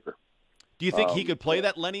Schaffer-Baker. Do you think he could play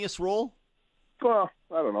that Lennius role? Well,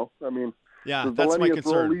 I don't know. I mean, yeah, that's my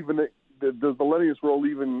concern. Does the Lennius role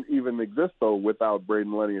even exist, though, without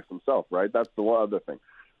Braden Lennius himself, right? That's the one other thing,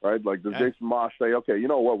 right? Like, does Jason Moss say, okay, you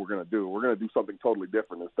know what we're going to do? We're going to do something totally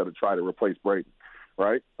different instead of try to replace Braden,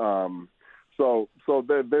 right? So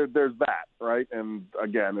there's that, right? And,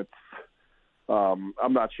 again, it's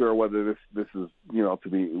I'm not sure whether this is,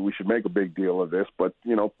 we should make a big deal of this, but,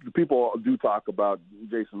 people do talk about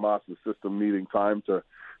Jason Moss's system needing time to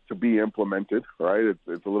be implemented, right?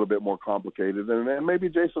 It's a little bit more complicated, and maybe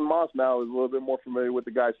Jason Moss now is a little bit more familiar with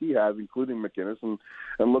the guys he has, including McInnis, and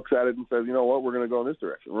looks at it and says, you know what, we're going to go in this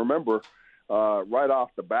direction. Remember, right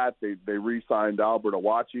off the bat, they re-signed Albert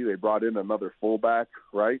Awachi. They brought in another fullback,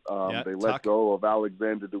 right? They let go of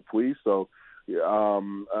Alexander Dupuis. So,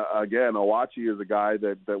 again, Awachi is a guy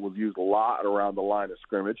that was used a lot around the line of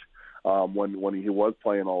scrimmage when he was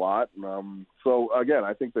playing a lot. So, again,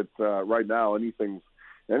 I think that right now anything's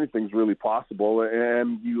really possible.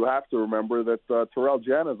 And you have to remember that Terrell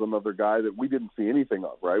Jana is another guy that we didn't see anything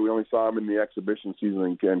of, right? We only saw him in the exhibition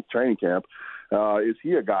season and training camp. Is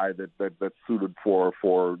he a guy that's suited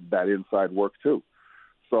for that inside work too?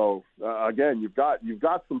 So again, you've got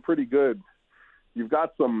some pretty good. You've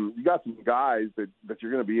got some guys that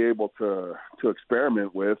you're going to be able to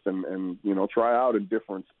experiment with and try out in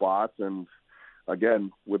different spots. And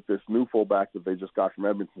again, with this new fullback that they just got from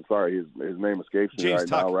Edmonton, sorry, his name escapes me right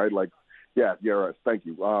now, right? Like, yeah, right. Thank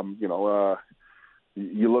you.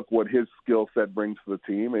 You look what his skill set brings to the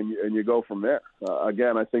team, and you go from there.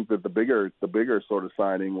 Again, I think that the bigger sort of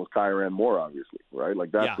signing was Kyran Moore, obviously, right?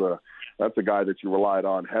 Like that's a guy that you relied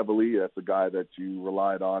on heavily. That's a guy that you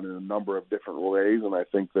relied on in a number of different ways, and I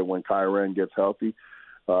think that when Kyran gets healthy,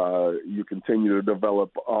 you continue to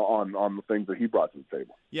develop on the things that he brought to the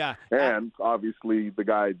table. Yeah, and obviously the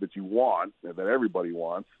guy that you want, that everybody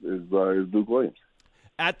wants, is Duke Williams.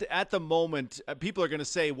 At the moment, people are going to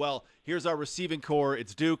say, well, here's our receiving core.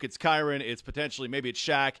 It's Duke, it's Kyran, it's potentially, maybe it's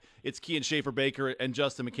Shaq, it's Kian Schaffer-Baker, and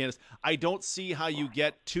Justin McInnis. I don't see how you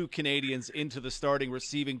get two Canadians into the starting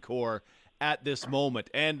receiving core at this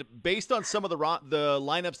moment. And based on some of the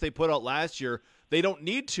lineups they put out last year, they don't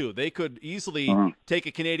need to. They could easily take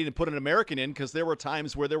a Canadian and put an American in, because there were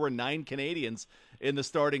times where there were 9 Canadians in the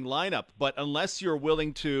starting lineup. But unless you're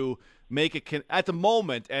willing to make at the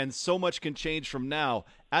moment, and so much can change from now,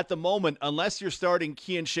 at the moment, unless you're starting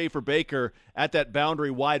Kian Schaffer-Baker at that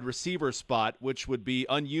boundary wide receiver spot, which would be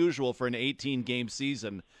unusual for an 18-game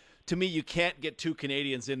season, to me, you can't get two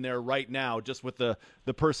Canadians in there right now just with the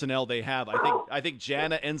personnel they have. I think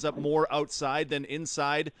Jana ends up more outside than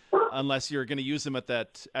inside, unless you're going to use him at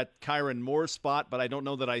Kyran Moore's spot, but I don't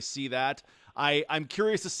know that I see that. I'm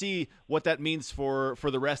curious to see what that means for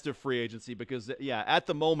the rest of free agency, because at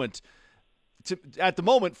the moment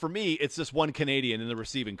for me, it's just one Canadian in the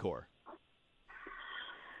receiving core.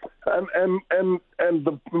 And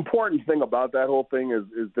the important thing about that whole thing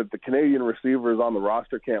is that the Canadian receivers on the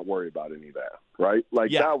roster can't worry about any of that, right?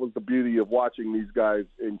 Like, that was the beauty of watching these guys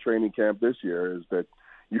in training camp this year, is that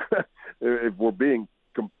if we're being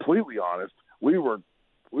completely honest, we were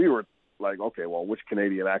like, okay, well, which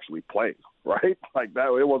Canadian actually plays, right? Like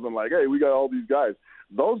that, it wasn't like, hey, we got all these guys.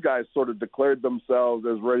 Those guys sort of declared themselves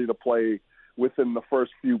as ready to play within the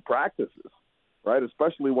first few practices, right?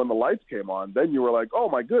 Especially when the lights came on, then you were like, oh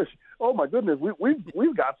my goodness,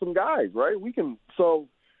 we've got some guys, right? We can. So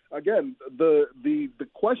again, the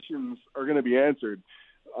questions are going to be answered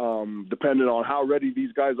depending on how ready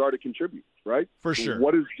these guys are to contribute, right? For sure. If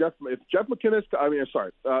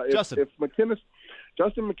McInnis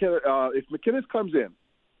comes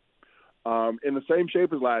in the same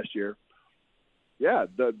shape as last year,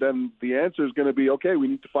 then the answer is going to be, okay, we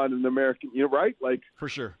need to find an American, right? Like, for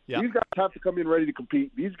sure. Yeah. These guys have to come in ready to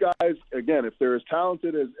compete. These guys, again, if they're as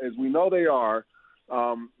talented as we know they are,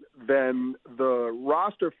 then the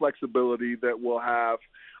roster flexibility that we'll have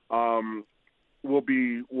will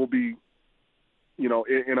be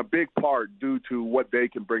in a big part due to what they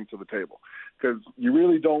can bring to the table. Because you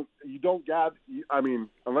really don't gather. I mean,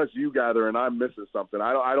 unless you gather and I'm missing something,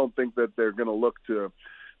 I don't think that they're going to look to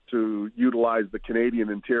to utilize the Canadian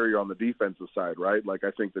interior on the defensive side, right? Like,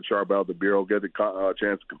 I think that Charbel DeBeer will get a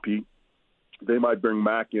chance to compete. They might bring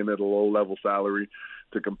Mack in at a low-level salary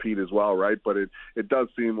to compete as well, right? But it does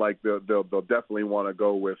seem like they'll definitely want to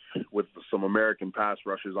go with some American pass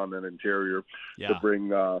rushers on that interior to bring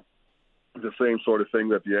the same sort of thing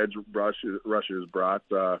that the edge rushers brought.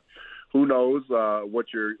 Who knows what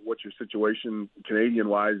your situation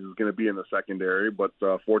Canadian-wise is going to be in the secondary, but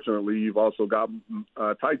fortunately you've also got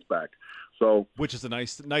Tights back. So, which is a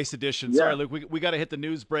nice addition. Yeah. Sorry, Luke, we got to hit the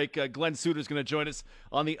news break. Glenn Suiter's going to join us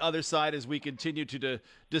on the other side as we continue to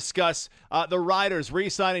discuss the Riders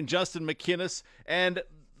re-signing Justin McInnis and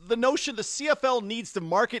the notion the CFL needs to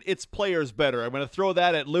market its players better. I'm going to throw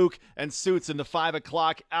that at Luke and Suits in the 5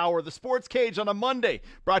 o'clock hour. The Sports Cage on a Monday,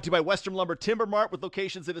 brought to you by Western Lumber Timber Mart with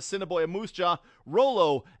locations in Assiniboia, Moose Jaw,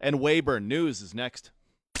 Rollo, and Weyburn. News is next.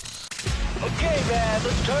 Okay, man,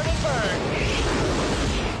 let's turn and burn.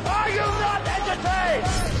 Are you not entertained?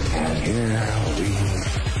 And here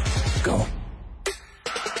we go.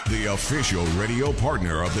 The official radio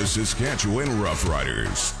partner of the Saskatchewan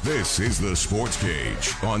Roughriders. This is the Sports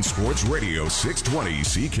Cage on Sports Radio 620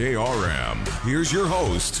 CKRM. Here's your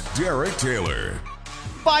host, Derek Taylor.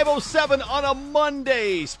 5:07 on a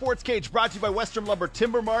Monday. Sports Cage brought to you by Western Lumber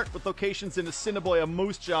Timber Mart with locations in Assiniboia,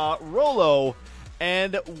 Moose Jaw, Rollo,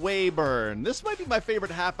 and Weyburn. This might be my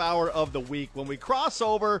favorite half hour of the week when we cross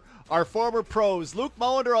over our former pros. Luke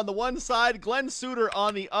Mullender on the one side, Glenn Suiter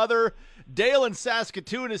on the other. Dale in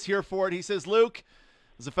Saskatoon is here for it. He says, Luke,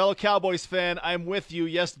 as a fellow Cowboys fan, I'm with you.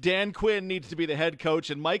 Yes, Dan Quinn needs to be the head coach,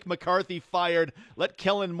 and Mike McCarthy fired. Let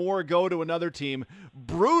Kellen Moore go to another team.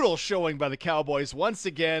 Brutal showing by the Cowboys. Once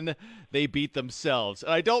again, they beat themselves.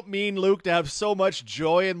 And I don't mean, Luke, to have so much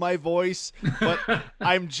joy in my voice, but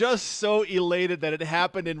I'm just so elated that it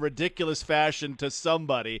happened in ridiculous fashion to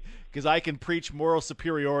somebody because I can preach moral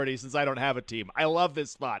superiority since I don't have a team. I love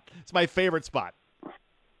this spot. It's my favorite spot.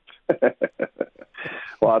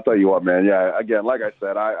 Well, I'll tell you what, man. Yeah, again, like I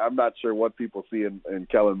said, I'm not sure what people see in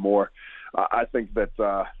Kellen Moore. I think that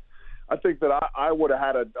I would have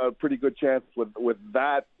had a pretty good chance with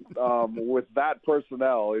that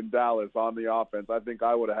personnel in Dallas on the offense. I think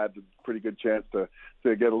I would have had a pretty good chance to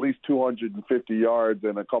get at least 250 yards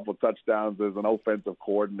and a couple of touchdowns as an offensive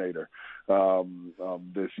coordinator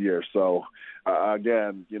this year. So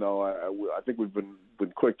again, I think we've been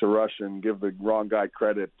quick to rush and give the wrong guy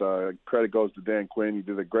credit. Credit goes to Dan Quinn. He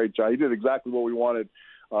did a great job. He did exactly what we wanted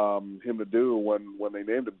him to do when they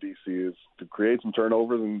named him DC, is to create some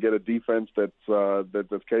turnovers and get a defense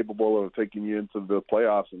that's capable of taking you into the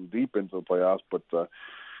playoffs and deep into the playoffs. But the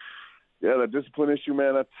discipline issue,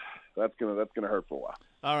 man, that's gonna hurt for a while.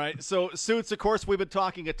 All right, so Suits, of course, we've been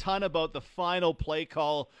talking a ton about the final play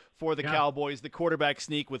call for the Cowboys, the quarterback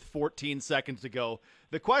sneak with 14 seconds to go.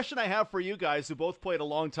 The question I have for you guys, who both played a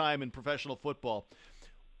long time in professional football,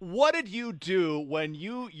 what did you do when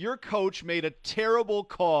your coach made a terrible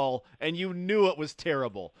call and you knew it was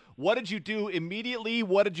terrible? What did you do immediately?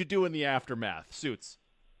 What did you do in the aftermath? Suits.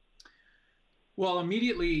 Well,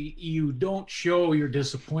 immediately you don't show your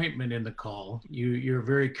disappointment in the call. You're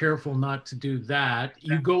very careful not to do that.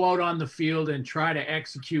 You go out on the field and try to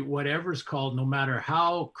execute whatever's called, no matter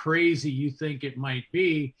how crazy you think it might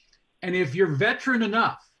be. And if you're veteran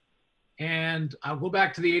enough, and I'll go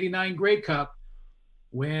back to the 89 Grey Cup,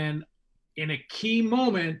 when in a key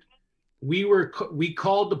moment we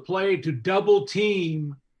called the play to double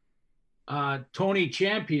team Tony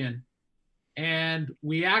Champion, and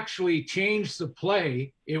we actually changed the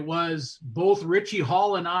play. It was both Richie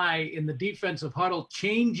Hall and I in the defensive huddle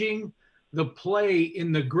changing the play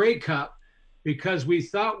in the Grey Cup because we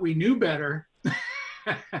thought we knew better.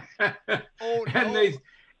 Oh, no.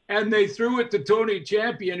 and they threw it to Tony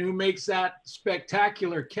Champion, who makes that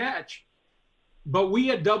spectacular catch. But we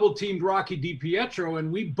had double teamed Rocky DiPietro,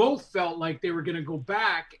 and we both felt like they were going to go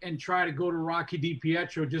back and try to go to Rocky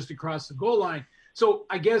DiPietro just across the goal line. So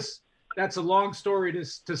I guess that's a long story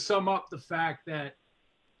to sum up the fact that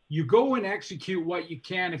you go and execute what you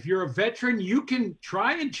can. If you're a veteran, you can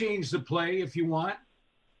try and change the play if you want,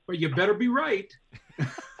 but you better be right.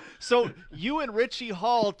 So you and Richie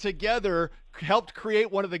Hall together helped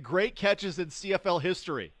create one of the great catches in CFL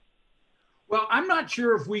history. Well, I'm not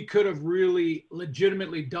sure if we could have really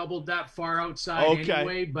legitimately doubled that far outside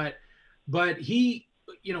anyway, but he,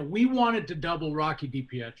 we wanted to double Rocky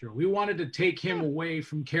DiPietro. We wanted to take him away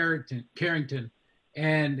from Carrington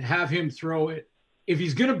and have him throw it. If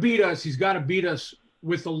he's going to beat us, he's got to beat us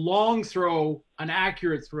with a long throw, an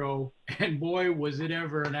accurate throw, and boy, was it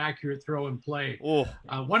ever an accurate throw and play. Oh,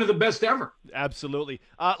 one of the best ever. Absolutely.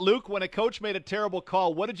 Luke, when a coach made a terrible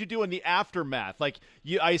call, what did you do in the aftermath? Like,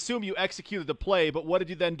 I assume you executed the play, but what did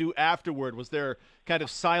you then do afterward? Was there kind of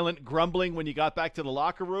silent grumbling when you got back to the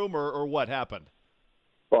locker room, or what happened?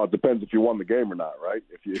 Well, it depends if you won the game or not, right?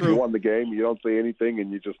 If you won the game, you don't say anything,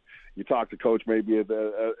 and you talk to coach maybe at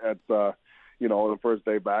the first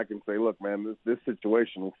day back and say, look, man, this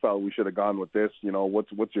situation, we felt we should have gone with this. You know,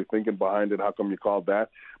 what's your thinking behind it? How come you called that?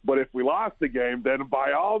 But if we lost the game, then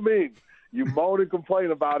by all means, you moan and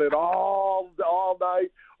complain about it all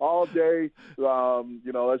night, all day.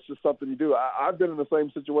 That's just something you do. I've been in the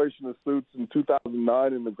same situation as Suits in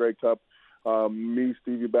 2009 in the Grey Cup. Me,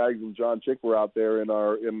 Stevie Baggs, and John Chick were out there in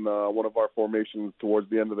one of our formations towards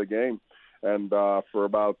the end of the game, and for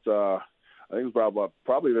about I think it was about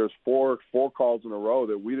probably there's four calls in a row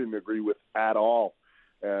that we didn't agree with at all,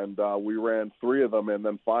 and we ran 3 of them, and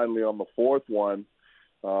then finally on the 4th one,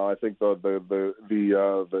 I think the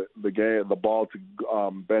ball to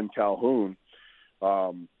Ben Calhoun,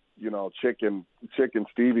 Chick and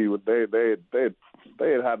Stevie, they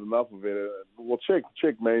had enough of it. Well,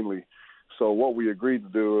 Chick mainly. So what we agreed to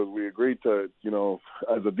do is we agreed to,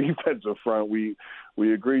 as a defensive front, we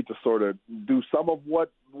agreed to sort of do some of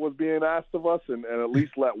what was being asked of us and at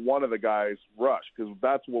least let one of the guys rush, because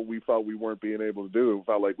that's what we felt we weren't being able to do. It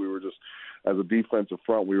felt like we were just, as a defensive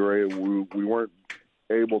front, we weren't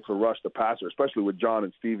able to rush the passer, especially with John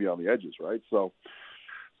and Stevie on the edges, right? So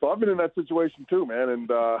I've been in that situation too, man, and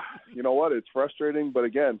you know what? It's frustrating, but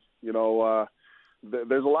again,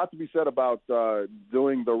 there's a lot to be said about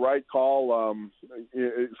doing the right call.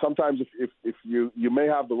 Sometimes if you may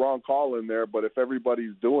have the wrong call in there, but if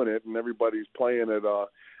everybody's doing it and everybody's playing it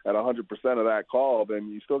at 100% of that call, then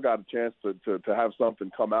you still got a chance to have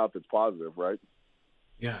something come out that's positive, right?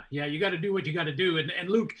 Yeah, you got to do what you got to do. And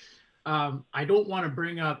Luke, I don't want to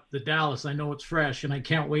bring up the Dallas. I know it's fresh, and I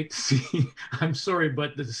can't wait to see. I'm sorry,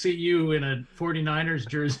 but to see you in a 49ers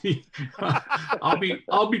jersey, I'll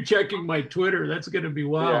be checking my Twitter. That's going to be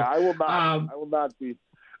wild. Yeah, I will not be.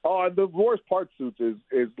 Oh, and the worst part, Suits,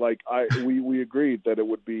 is like we agreed that it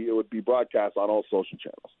would be broadcast on all social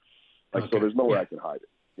channels. Like, okay. So there's no way I can hide it.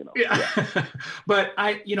 Yeah. But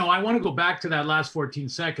I want to go back to that last 14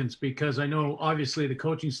 seconds because I know obviously the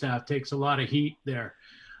coaching staff takes a lot of heat there.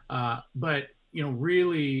 But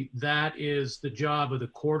really that is the job of the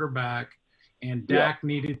quarterback, and Dak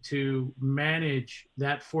needed to manage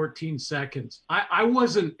that 14 seconds. I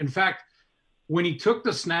wasn't, in fact, when he took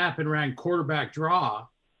the snap and ran quarterback draw,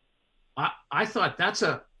 I thought that's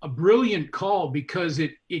a brilliant call because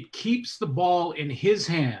it keeps the ball in his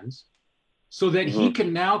hands so that he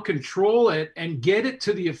can now control it and get it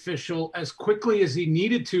to the official as quickly as he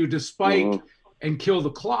needed to spike and kill the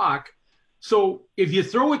clock. So if you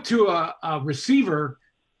throw it to a receiver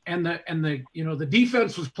and the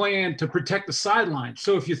defense was playing to protect the sideline.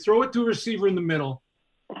 So if you throw it to a receiver in the middle,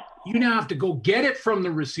 you now have to go get it from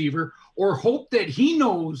the receiver or hope that he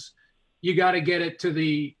knows you got to get it to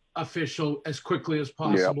the official as quickly as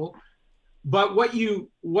possible. Yep. But what you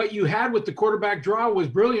had with the quarterback draw was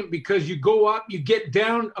brilliant because you go up, you get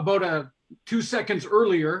down about 2 seconds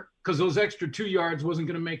earlier because those extra 2 yards wasn't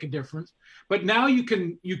going to make a difference. But now you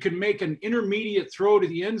can make an intermediate throw to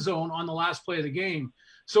the end zone on the last play of the game.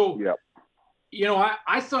 So,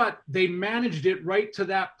 I thought they managed it right to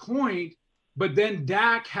that point, but then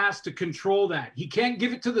Dak has to control that. He can't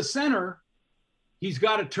give it to the center. He's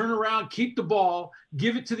got to turn around, keep the ball,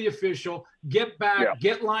 give it to the official, get back,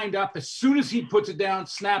 get lined up. As soon as he puts it down,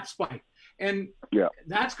 snap, spike. And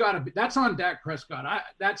that's on Dak Prescott.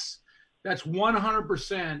 That's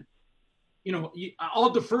 100%. I'll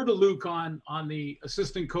defer to Luke on the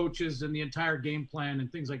assistant coaches and the entire game plan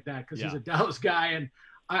and things like that because he's a Dallas guy, and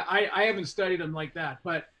I haven't studied him like that.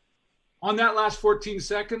 But on that last 14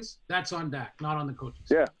 seconds, that's on Dak, not on the coaches.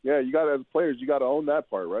 Yeah. You got to, as players, you got to own that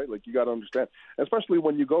part, right? Like you got to understand, especially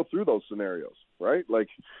when you go through those scenarios, right? Like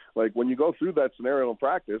when you go through that scenario in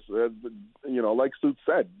practice, like Suits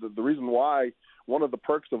said, the reason why. One of the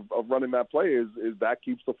perks of running that play is that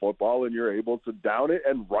keeps the football and you're able to down it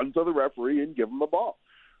and run to the referee and give him the ball,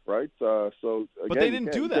 right? But they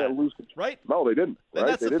didn't do that, right? No, they didn't. And right?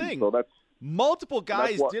 that's the thing. So multiple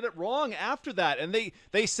guys did it wrong after that, and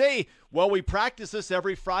they say, well, we practice this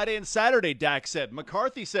every Friday and Saturday, Dak said.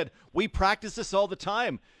 McCarthy said, we practice this all the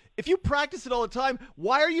time. If you practice it all the time,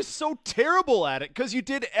 why are you so terrible at it? Because you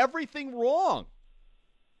did everything wrong.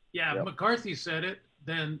 Yeah, yep. McCarthy said it,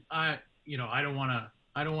 then I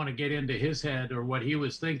don't want to get into his head or what he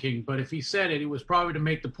was thinking, but if he said it, it was probably to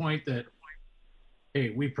make the point that, hey,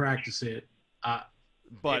 we practice it.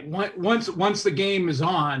 But once the game is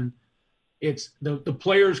on, it's the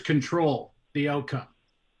players control the outcome.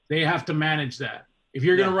 They have to manage that. If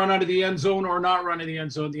you're going to run out of the end zone or not run in the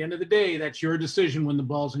end zone, at the end of the day, that's your decision when the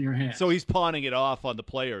ball's in your hands. So he's pawning it off on the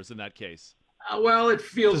players in that case. Well, it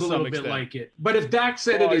feels a little bit like it. But if Dak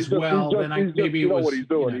said it as well, then maybe you it know was. What he's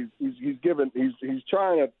doing? You know. He's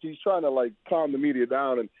trying to like calm the media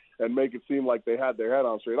down and make it seem like they had their head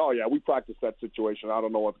on straight. Oh yeah, we practiced that situation. I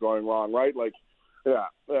don't know what's going wrong, right? Like, yeah,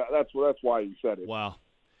 that's why he said it. Wow.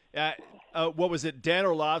 What was it? Dan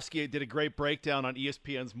Orlovsky did a great breakdown on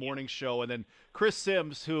ESPN's morning show, and then Chris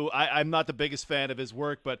Sims, who I'm not the biggest fan of his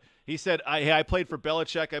work, but he said, I played for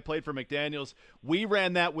Belichick, I played for McDaniels. We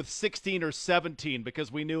ran that with 16 or 17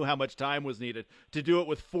 because we knew how much time was needed. To do it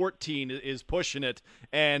with 14 is pushing it,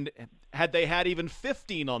 and had they had even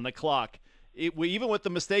 15 on the clock, even with the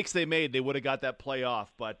mistakes they made, they would have got that play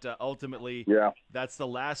off. But ultimately, that's the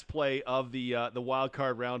last play of the wild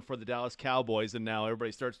card round for the Dallas Cowboys, and now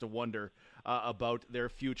everybody starts to wonder about their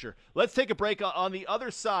future. Let's take a break. On the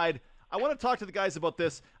other side, I want to talk to the guys about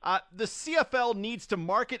this. The CFL needs to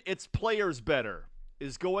market its players better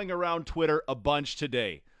is going around Twitter a bunch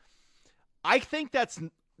today. I think that's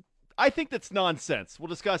nonsense. We'll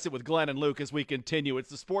discuss it with Glenn and Luke as we continue. It's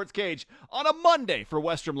the Sports Cage on a Monday for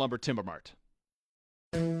Western Lumber Timber Mart.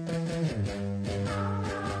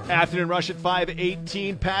 Afternoon rush at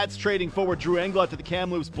 5:18. Pats trading forward Drew Englot to the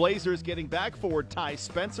Kamloops Blazers, getting back forward Ty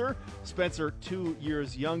Spencer. Spencer 2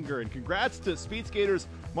 years younger. And congrats to speed skaters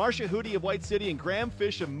Marcia Hootie of White City and Graham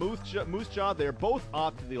Fish of Moose Jaw. They're both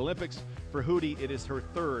off to the Olympics. For Hootie, it is her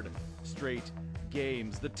third straight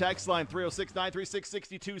games. The text line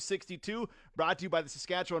 306-936-6262, brought to you by the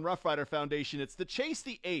Saskatchewan Roughrider Foundation. It's the Chase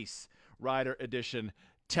the Ace Rider Edition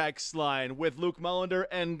text line with Luke Mullender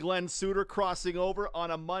and Glenn Suter crossing over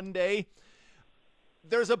on a Monday.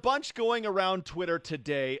 There's a bunch going around Twitter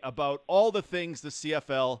today about all the things the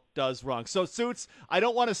CFL does wrong. So, Suits, I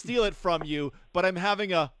don't want to steal it from you, but I'm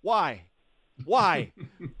having a why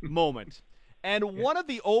moment. And one of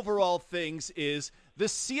the overall things is the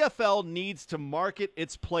CFL needs to market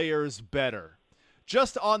its players better.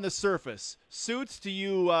 Just on the surface. Suits, do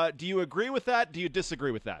you agree with that? Do you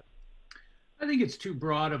disagree with that? I think it's too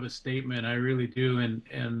broad of a statement. I really do.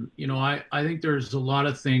 And you know, I think there's a lot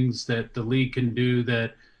of things that the league can do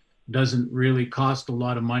that doesn't really cost a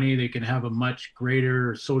lot of money. They can have a much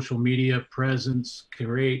greater social media presence,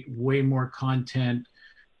 create way more content,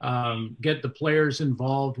 get the players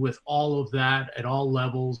involved with all of that at all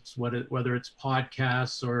levels, whether it's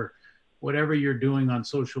podcasts or whatever you're doing on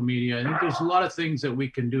social media. I think there's a lot of things that we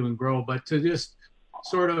can do and grow, but to just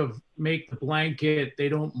sort of make the blanket, they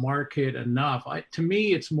don't market enough. To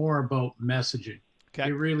me, it's more about messaging. Okay.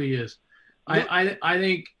 It really is. I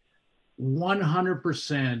think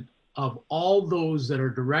 100% of all those that are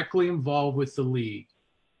directly involved with the league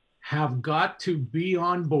have got to be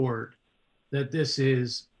on board that this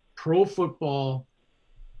is pro football.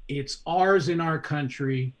 It's ours in our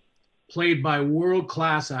country, played by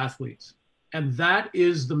world-class athletes. And that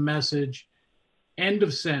is the message. End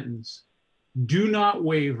of sentence. Do not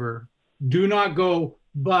waver. Do not go,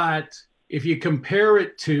 but if you compare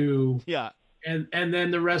it to, and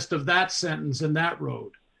then the rest of that sentence and that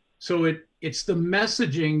road. So it's the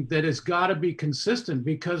messaging that has got to be consistent,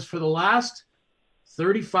 because for the last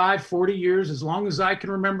 35, 40 years, as long as I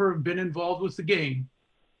can remember, have been involved with the game,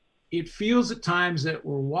 it feels at times that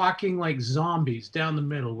we're walking like zombies down the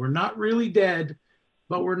middle. We're not really dead,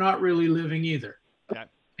 but we're not really living either. Okay.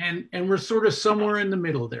 And we're sort of somewhere in the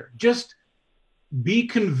middle there. Just be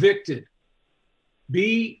convicted,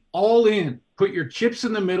 be all in, put your chips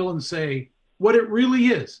in the middle and say what it really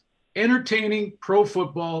is: entertaining pro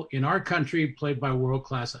football in our country played by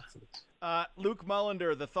world-class athletes. Luke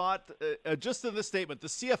Mullender, the thought, just in this statement, the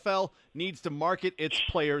CFL needs to market its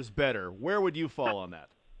players better. Where would you fall on that?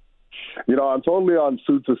 You know, I'm totally on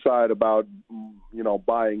Suits' side about, you know,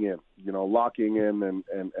 buying in, you know, locking in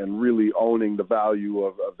and really owning the value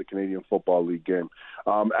of the Canadian Football League game.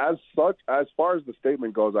 As far as the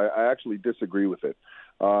statement goes, I actually disagree with it.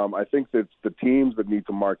 I think that it's the teams that need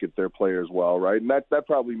to market their players well, right? And that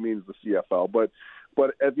probably means the CFL. But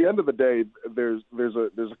at the end of the day, there's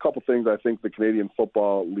a couple things I think the Canadian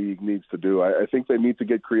Football League needs to do. I think they need to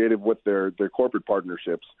get creative with their corporate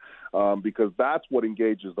partnerships, because that's what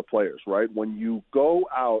engages the players, right? When you go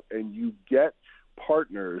out and you get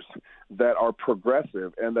partners that are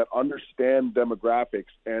progressive and that understand demographics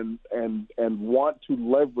and want to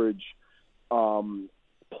leverage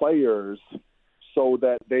players so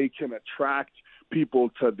that they can attract people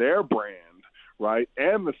to their brand, right,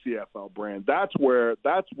 and the CFL brand, that's where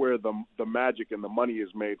the magic and the money is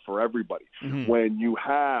made for everybody. When you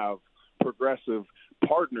have progressive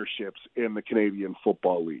partnerships in the Canadian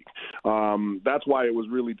Football League. That's why it was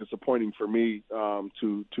really disappointing for me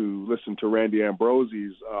to listen to Randy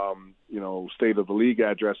Ambrosie's State of the League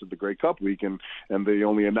address at the Grey Cup week, and they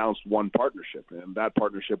only announced one partnership, and that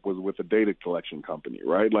partnership was with a data collection company,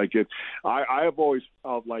 right? Like I have always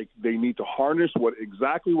felt like they need to harness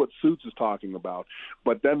exactly what Suits is talking about,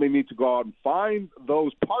 but then they need to go out and find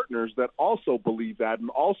those partners that also believe that and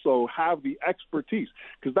also have the expertise,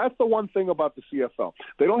 because that's the one thing about the CFL.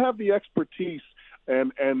 They don't have the expertise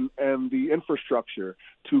and the infrastructure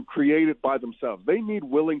to create it by themselves. They need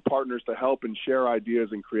willing partners to help and share ideas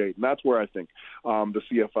and create, and that's where I think the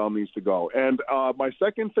CFL needs to go. And my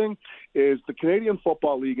second thing is the Canadian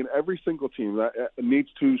Football League and every single team that needs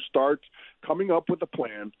to start coming up with a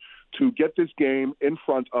plan to get this game in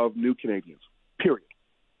front of new Canadians, period.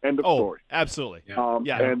 End of story. Absolutely.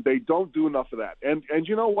 And they don't do enough of that. And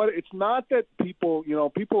you know what? It's not that people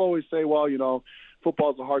always say, well,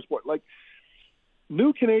 football is a hard sport. Like,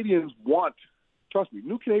 new Canadians want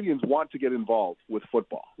to get involved with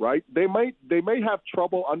football, right? They may have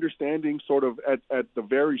trouble understanding sort of at the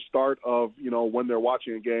very start of, when they're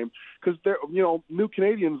watching a game, because they're, new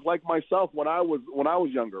Canadians like myself when I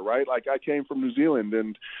was younger, right? Like, I came from New Zealand,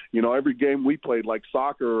 and, every game we played, like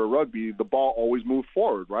soccer or rugby, the ball always moved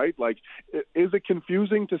forward, right? Like, is it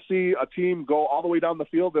confusing to see a team go all the way down the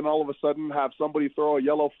field and all of a sudden have somebody throw a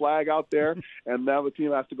yellow flag out there and now the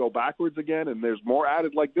team has to go backwards again, and there's more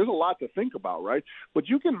added? Like, there's a lot to think about, right? But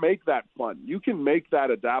you can make that fun. You can make that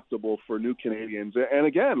adaptable for new Canadians. And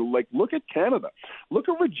again, like, look at Canada. Look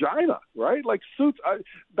at Regina, right? Like, Suits,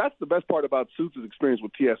 that's the best part about Suits' experience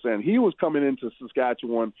with TSN. He was coming into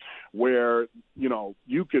Saskatchewan where,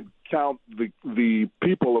 you could count the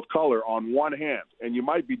people of color on one hand, and you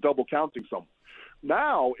might be double counting someone.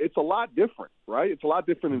 Now it's a lot different, right? It's a lot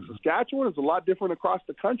different in Saskatchewan. It's a lot different across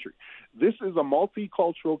the country. This is a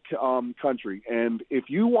multicultural country, and if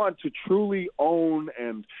you want to truly own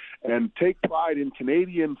and take pride in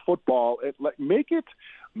Canadian football, make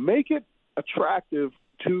it attractive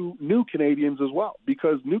to new Canadians as well.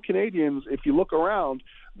 Because new Canadians, if you look around,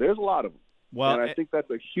 there's a lot of them. Well, and I think that's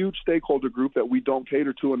a huge stakeholder group that we don't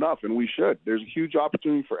cater to enough, and we should. There's a huge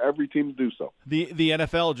opportunity for every team to do so. The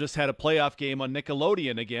NFL just had a playoff game on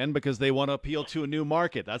Nickelodeon again because they want to appeal to a new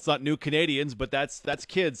market. That's not new Canadians, but that's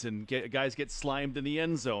kids, and guys get slimed in the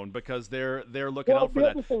end zone because they're looking out for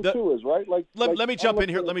that. The other thing too is, right? Let me jump in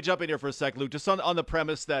here. Let me jump in here for a sec, Luke. Just on the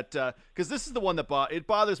premise that because this is the one that it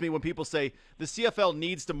bothers me when people say the CFL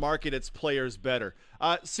needs to market its players better.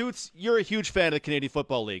 Suits, you're a huge fan of the Canadian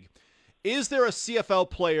Football League. Is there a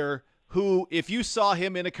CFL player who, if you saw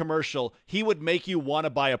him in a commercial, he would make you want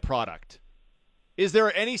to buy a product? Is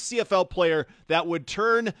there any CFL player that would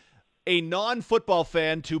turn a non-football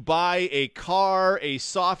fan to buy a car, a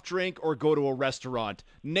soft drink, or go to a restaurant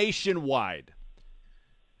nationwide?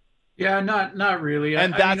 Yeah, not really.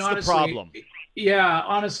 And that's honestly, the problem. Yeah,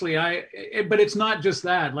 honestly, but it's not just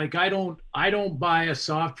that. Like, I don't buy a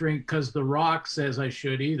soft drink because The Rock says I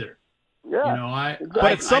should either. Yeah,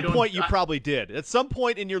 but at some point you probably did. At some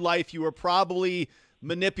point in your life, you were probably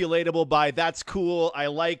manipulatable by that's cool, I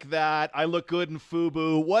like that, I look good in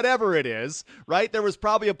FUBU, whatever it is, right? There was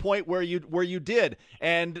probably a point where you did.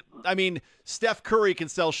 And I mean, Steph Curry can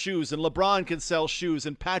sell shoes, and LeBron can sell shoes,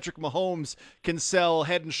 and Patrick Mahomes can sell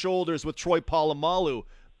Head and Shoulders with Troy Polamalu.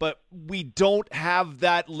 But we don't have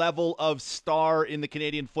that level of star in the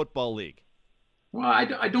Canadian Football League. Well,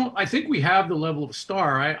 I think we have the level of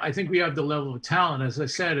star. I think we have the level of talent. As I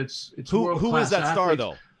said, it's who is that star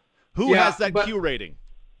though? Who has that Q rating?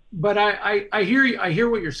 But I hear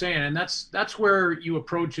what you're saying, and that's where you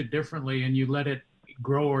approach it differently and you let it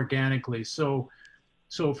grow organically. So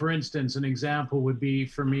for instance, an example would be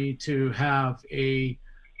for me to have a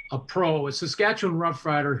Saskatchewan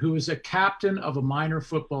Roughrider who is a captain of a minor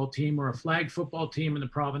football team or a flag football team in the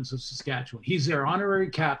province of Saskatchewan. He's their honorary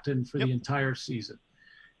captain for the entire season.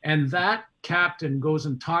 And that captain goes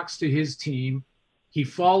and talks to his team. He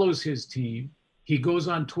follows his team. He goes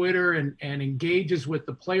on Twitter and engages with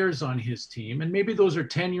the players on his team. And maybe those are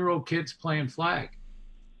 10-year-old kids playing flag.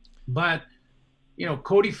 But,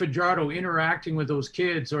 Cody Fajardo interacting with those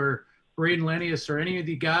kids, or Braden Lenius or any of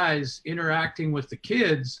the guys interacting with the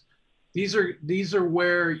kids, these are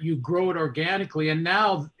where you grow it organically. And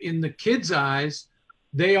now in the kids' eyes,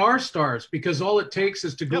 they are stars, because all it takes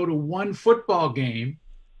is to go to one football game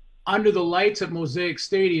under the lights at Mosaic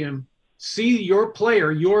Stadium, see your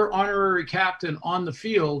player, your honorary captain on the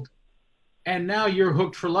field, and now you're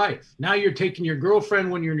hooked for life. Now you're taking your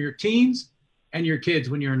girlfriend when you're in your teens, and your kids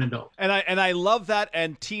when you're an adult. And I love that.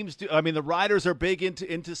 And teams do. I mean, the riders are big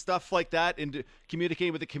into stuff like that, into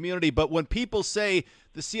communicating with the community. But when people say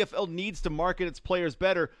the CFL needs to market its players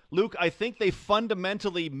better, Luke, I think they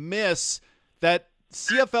fundamentally miss that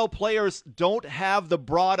CFL players don't have the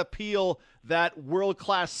broad appeal that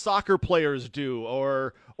world-class soccer players do,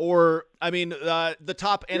 or I mean, the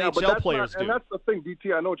top NHL players do. And that's the thing,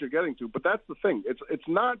 DT. I know what you're getting to, but that's the thing. It's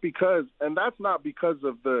not because, and that's not because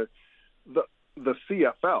of the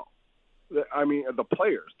CFL. I mean, the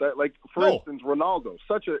players. That, like, for instance, Ronaldo,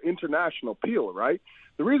 such an international appeal, right?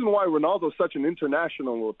 The reason why Ronaldo is such an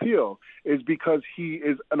international appeal is because he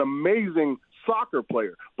is an amazing soccer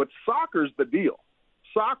player. But soccer's the deal.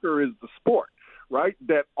 Soccer is the sport, right,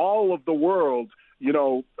 that all of the world,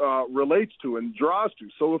 relates to and draws to.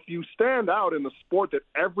 So if you stand out in the sport that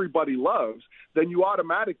everybody loves, then you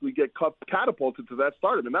automatically get catapulted to that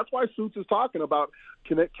stardom. And that's why Suits is talking about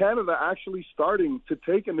Canada actually starting to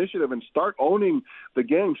take initiative and start owning the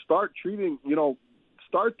game, start treating,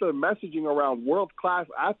 start the messaging around world-class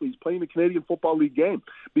athletes playing the Canadian Football League game.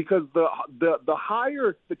 Because the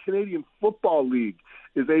higher the Canadian Football League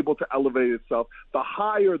is able to elevate itself, the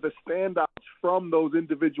higher the standouts from those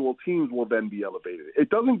individual teams will then be elevated. It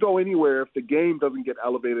doesn't go anywhere if the game doesn't get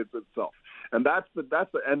elevated itself. And that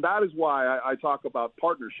is why I talk about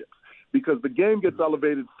partnerships, because the game gets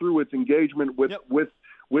elevated through its engagement with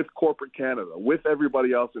corporate Canada, with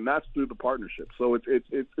everybody else, and that's through the partnership. So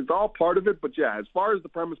it's all part of it. But yeah, as far as the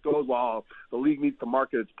premise goes, well, the league needs to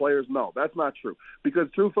market its players. No, that's not true. Because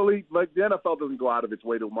truthfully, like, the NFL doesn't go out of its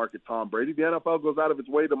way to market Tom Brady. The NFL goes out of its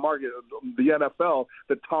way to market the NFL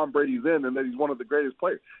that Tom Brady's in and that he's one of the greatest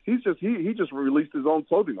players. He just released his own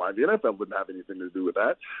clothing line. The NFL wouldn't have anything to do with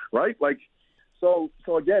that, right? Like, so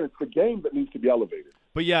again, it's the game that needs to be elevated.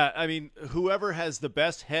 But yeah, I mean, whoever has the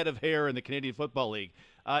best head of hair in the Canadian Football League,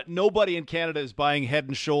 nobody in Canada is buying Head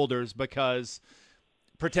and Shoulders because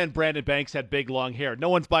pretend Brandon Banks had big, long hair. No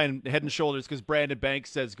one's buying Head and Shoulders because Brandon Banks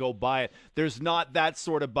says go buy it. There's not that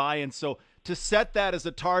sort of buy-in. So to set that as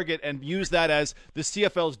a target and use that as the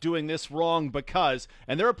CFL is doing this wrong because,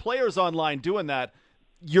 and there are players online doing that,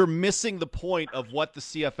 you're missing the point of what the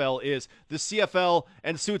CFL is. The CFL,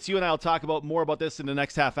 and Suits, you and I will talk about more about this in the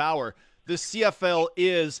next half hour, the CFL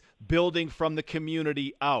is building from the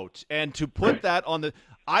community out. And to put that on the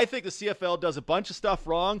 – I think the CFL does a bunch of stuff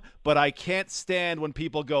wrong, but I can't stand when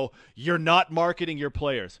people go, you're not marketing your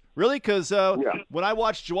players. Really? Because when I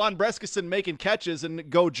watch Juwan Brescison making catches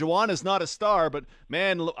and go, Juwan is not a star, but,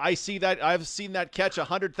 man, I see that – I've seen that catch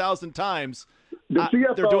 100,000 times. The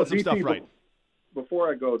CFL, they're doing some stuff right.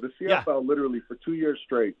 Before I go, the CFL literally for 2 years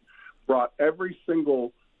straight brought every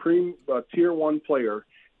single Tier 1 player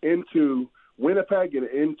into Winnipeg and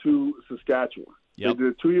into Saskatchewan. Yep. They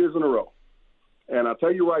did it 2 years in a row. And I'll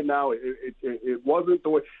tell you right now, it wasn't the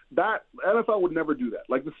way – that NFL would never do that.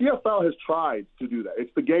 Like, the CFL has tried to do that.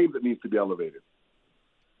 It's the game that needs to be elevated.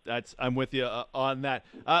 I'm with you on that.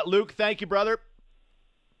 Luke, thank you, brother.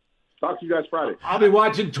 Talk to you guys Friday. I'll be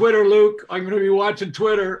watching Twitter, Luke. I'm going to be watching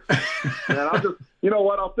Twitter. And I'll just, you know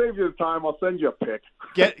what? I'll save you the time. I'll send you a pic.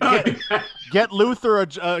 Get Luther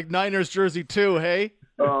a Niners jersey too, hey?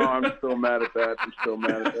 Oh, I'm still mad at that.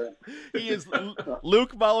 He is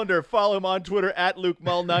Luke Mullender. Follow him on Twitter at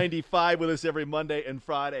LukeMull95 with us every Monday and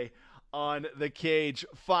Friday on The Cage.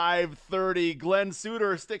 5:30. Glenn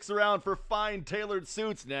Suter sticks around for fine tailored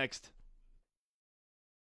suits next.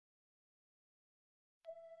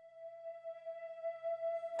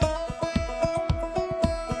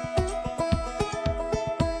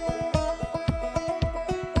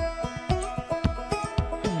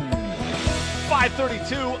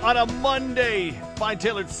 .532 on a Monday. Fine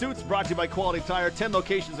tailored suits brought to you by Quality Tire. 10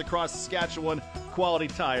 locations across Saskatchewan.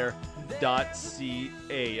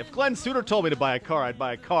 QualityTire.ca. If Glenn Suter told me to buy a car, I'd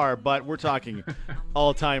buy a car, but we're talking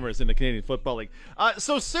all-timers in the Canadian Football League.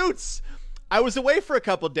 So Suits, I was away for a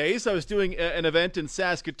couple of days. I was doing an event in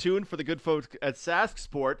Saskatoon for the good folks at Sask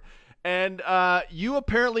Sport. And you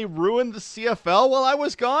apparently ruined the CFL while I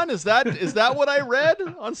was gone. Is that what I read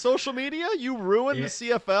on social media? You ruined the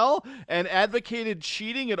CFL and advocated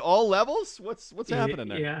cheating at all levels. What's happening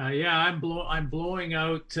there? Yeah. I'm blowing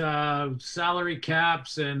out salary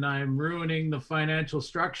caps and I'm ruining the financial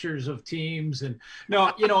structures of teams. And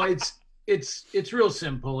no, it's real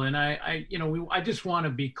simple. And I just want to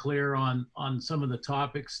be clear on some of the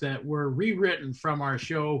topics that were rewritten from our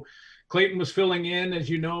show. Clayton was filling in, as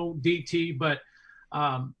you know, DT, but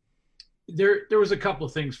there was a couple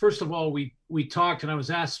of things. First of all, we talked, and I was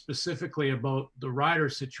asked specifically about the rider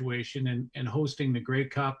situation and hosting the Grey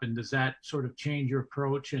Cup, and does that sort of change your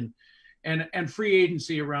approach and free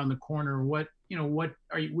agency around the corner? What what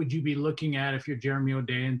would you be looking at if you're Jeremy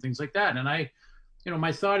O'Day and things like that. And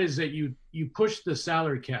my thought is that you push the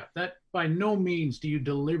salary cap. That by no means do you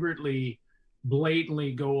deliberately,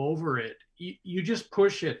 blatantly go over it. You just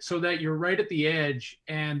push it so that you're right at the edge.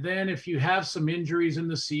 And then if you have some injuries in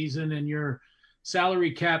the season and your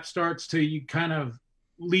salary cap starts to you kind of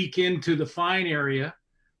leak into the fine area,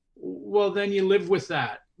 well, then you live with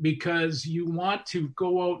that, because you want to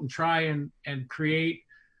go out and try and create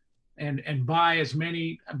and buy as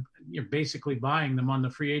many, you're basically buying them on the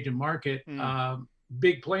free agent market,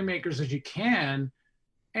 big playmakers as you can,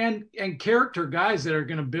 and character guys that are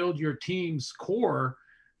going to build your team's core.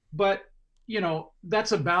 But,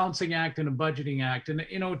 that's a balancing act and a budgeting act. And,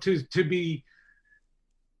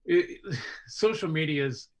 social media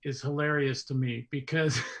is hilarious to me,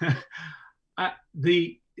 because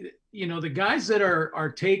the guys that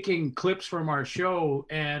are taking clips from our show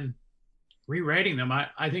and rewriting them,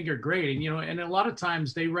 I think are great. And a lot of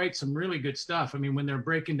times they write some really good stuff. I mean, when they're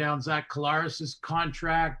breaking down Zach Collaros'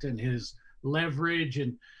 contract and his leverage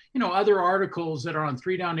and, other articles that are on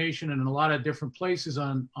 3 Down Nation and in a lot of different places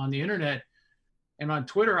on the internet and on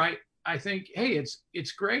Twitter, I think, hey,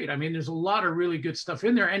 it's great. I mean, there's a lot of really good stuff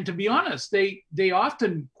in there. And to be honest, they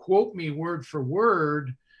often quote me word for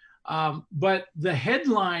word. But the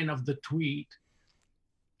headline of the tweet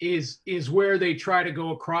is where they try to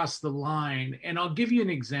go across the line. And I'll give you an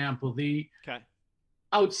example.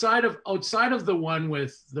 Outside of the one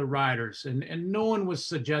with the Riders, and no one was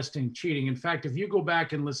suggesting cheating. In fact, if you go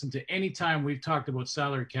back and listen to any time we've talked about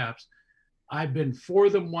salary caps, I've been for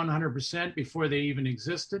them 100% before they even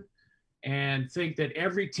existed, and think that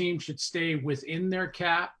every team should stay within their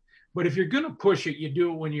cap. But if you're going to push it, you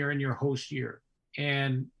do it when you're in your host year.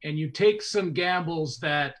 And you take some gambles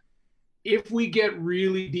that if we get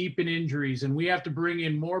really deep in injuries and we have to bring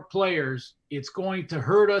in more players, it's going to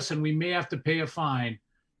hurt us and we may have to pay a fine.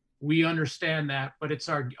 We understand that, but it's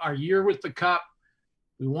our year with the Cup.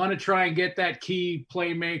 We want to try and get that key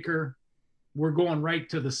playmaker. We're going right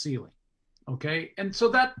to the ceiling. Okay. And so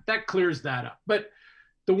that clears that up. But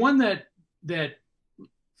the one that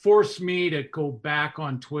forced me to go back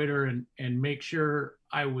on Twitter and make sure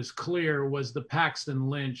I was clear was the Paxton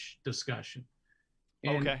Lynch discussion.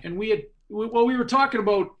 And we were talking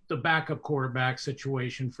about the backup quarterback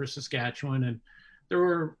situation for Saskatchewan, and there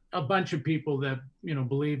were a bunch of people that,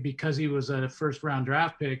 believe because he was a first round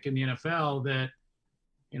draft pick in the NFL that,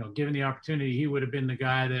 given the opportunity, he would have been the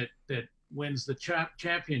guy that wins the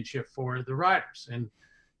championship for the Riders. And,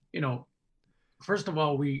 first of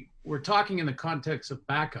all, we're talking in the context of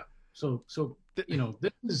backup. So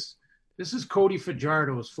this is Cody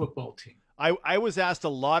Fajardo's football team. I was asked a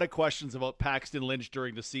lot of questions about Paxton Lynch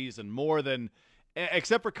during the season, more than,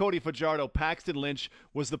 except for Cody Fajardo, Paxton Lynch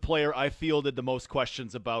was the player I fielded the most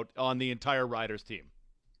questions about on the entire Riders team.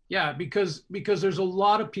 Yeah, because there's a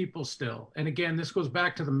lot of people still. And again, this goes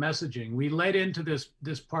back to the messaging. We led into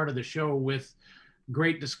this part of the show with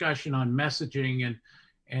great discussion on messaging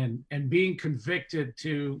and being convicted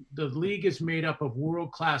to the league is made up of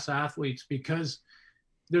world-class athletes, because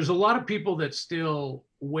there's a lot of people that still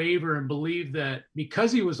waver and believe that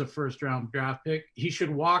because he was a first-round draft pick, he should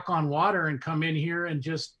walk on water and come in here and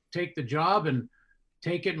just take the job and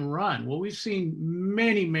take it and run. Well, we've seen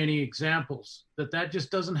many, many examples that just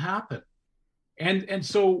doesn't happen. And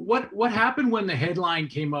so what happened when the headline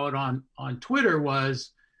came out on Twitter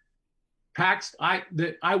was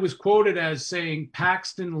I was quoted as saying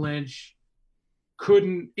Paxton Lynch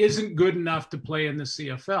isn't good enough to play in the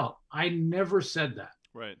CFL. I never said that.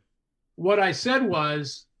 Right. What I said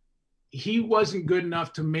was he wasn't good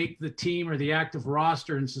enough to make the team or the active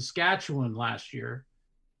roster in Saskatchewan last year.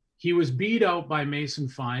 He was beat out by Mason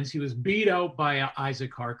Fines. He was beat out by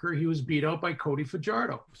Isaac Harker. He was beat out by Cody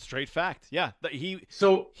Fajardo. Straight fact. Yeah. He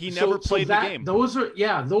never played the game. Those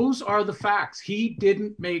are the facts. He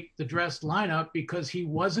didn't make the dressed lineup because he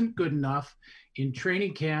wasn't good enough in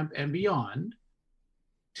training camp and beyond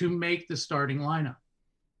to make the starting lineup.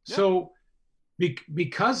 Yeah. So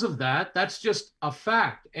because of that, that's just a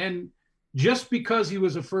fact. And just because he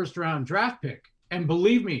was a first-round draft pick, and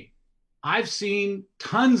believe me, I've seen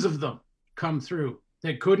tons of them come through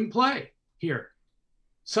that couldn't play here.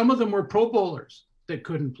 Some of them were Pro Bowlers that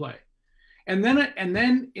couldn't play. And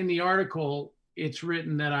then in the article, it's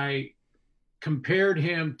written that I compared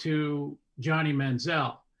him to Johnny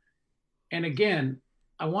Manziel. And again,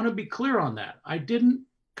 I want to be clear on that. I didn't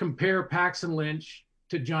compare Paxton Lynch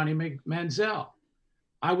to Johnny Manziel.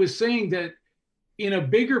 I was saying that in a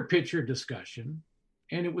bigger picture discussion,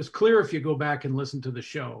 and it was clear if you go back and listen to the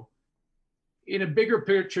show, in a bigger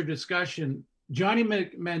picture discussion, Johnny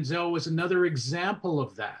Manziel was another example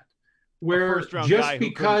of that. where first-round just guy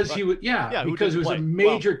because he was, because he was a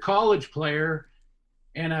major college player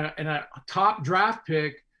and a top draft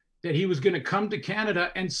pick, that he was going to come to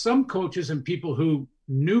Canada. And some coaches and people who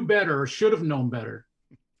knew better or should have known better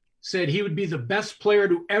said he would be the best player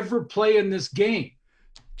to ever play in this game.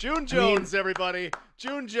 June Jones, everybody.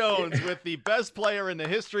 June Jones with the best player in the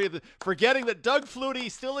history of forgetting that Doug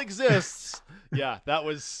Flutie still exists. Yeah, that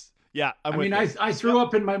was, I threw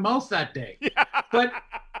up in my mouth that day. Yeah.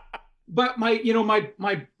 But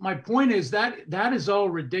my point is that is all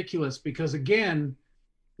ridiculous, because again,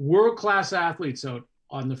 world-class athletes out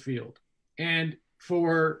on the field. And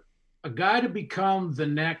for a guy to become the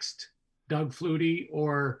next Doug Flutie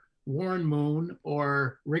or Warren Moon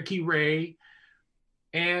or Ricky Ray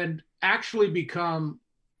and actually become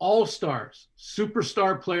all-stars,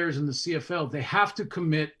 superstar players in the CFL, they have to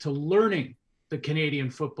commit to learning the Canadian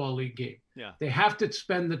Football League game. Yeah. They have to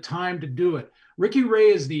spend the time to do it. Ricky Ray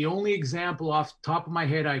is the only example off the top of my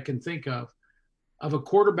head I can think of a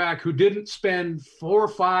quarterback who didn't spend 4,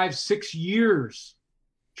 5, 6 years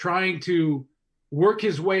trying to work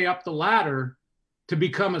his way up the ladder to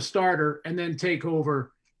become a starter and then take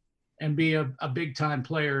over and be a big-time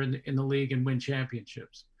player in the league and win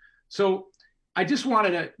championships. So I just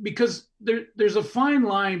wanted to, because there's a fine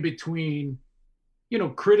line between,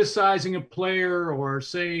 criticizing a player or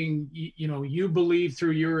saying, you believe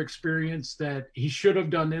through your experience that he should have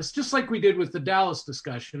done this, just like we did with the Dallas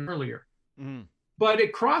discussion earlier. Mm-hmm. But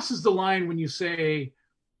it crosses the line when you say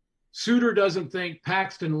Suter doesn't think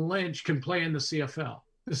Paxton Lynch can play in the CFL.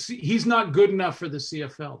 He's not good enough for the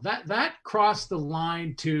CFL. That crossed the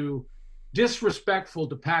line to disrespectful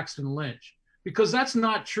to Paxton Lynch, because that's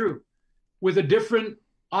not true. With a different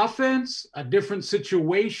offense, a different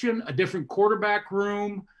situation, a different quarterback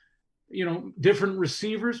room, different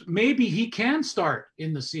receivers, maybe he can start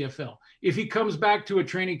in the CFL. If he comes back to a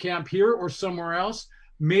training camp here or somewhere else,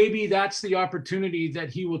 maybe that's the opportunity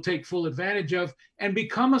that he will take full advantage of and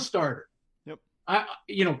become a starter.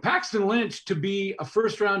 Yep. Paxton Lynch, to be a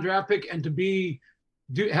first-round draft pick and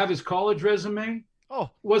to have his college resume,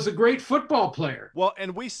 was a great football player. Well,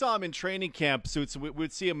 and we saw him in training camp, Suits. We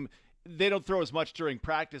would see him. They don't throw as much during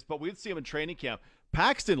practice, but we'd see him in training camp.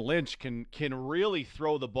 Paxton Lynch can really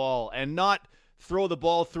throw the ball, and not throw the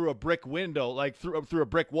ball through a brick window, like through a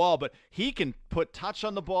brick wall, but he can put touch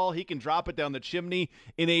on the ball. He can drop it down the chimney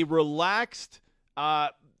in a relaxed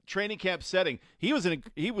training camp setting. He was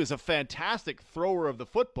a fantastic thrower of the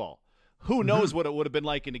football. Who knows what it would have been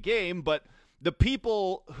like in a game, but the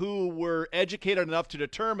people who were educated enough to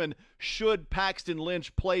determine should Paxton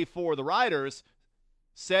Lynch play for the Riders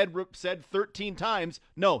said 13 times,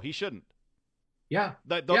 no, he shouldn't. Yeah.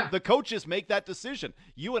 The coaches make that decision.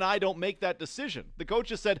 You and I don't make that decision. The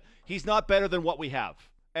coaches said he's not better than what we have.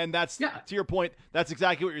 And that's, to your point, that's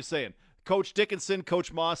exactly what you're saying. Coach Dickinson,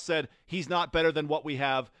 Coach Moss said he's not better than what we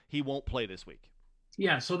have. He won't play this week.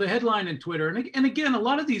 Yeah, so the headline in Twitter, and again, a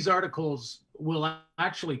lot of these articles will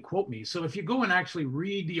actually quote me. So if you go and actually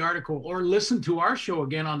read the article or listen to our show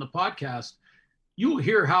again on the podcast, you'll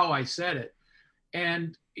hear how I said it.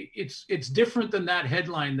 And it's different than that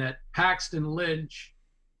headline that Paxton Lynch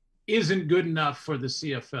isn't good enough for the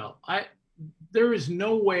CFL. There is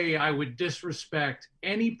no way I would disrespect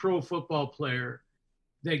any pro football player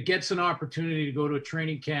that gets an opportunity to go to a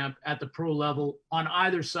training camp at the pro level on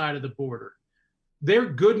either side of the border. They're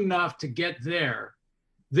good enough to get there.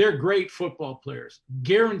 They're great football players,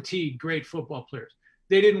 guaranteed great football players.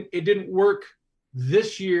 It didn't work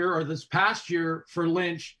this year or this past year for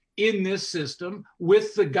Lynch in this system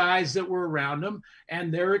with the guys that were around him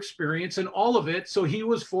and their experience and all of it. So he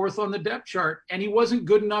was fourth on the depth chart, and he wasn't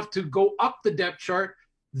good enough to go up the depth chart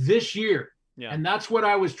this year. Yeah. And that's what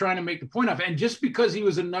I was trying to make the point of. And just because he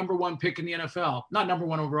was a number one pick in the NFL, not number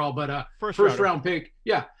one overall, but a first round pick,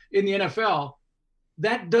 in the NFL,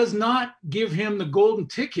 that does not give him the golden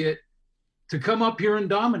ticket to come up here and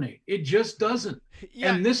dominate. It just doesn't.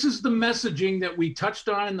 Yeah. And this is the messaging that we touched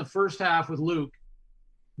on in the first half with Luke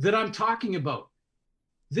that I'm talking about.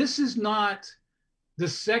 This is not the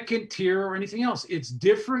second tier or anything else. It's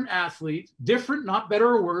different athletes, different, not better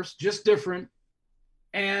or worse, just different,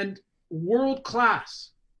 and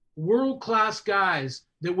world-class guys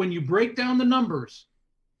that when you break down the numbers,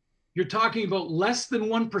 you're talking about less than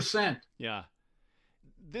 1%. Yeah.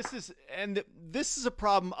 This is a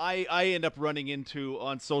problem I end up running into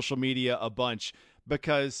on social media a bunch,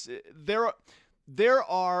 because there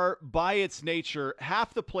are, by its nature,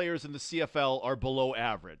 half the players in the CFL are below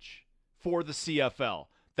average for the CFL.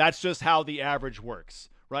 That's just how the average works,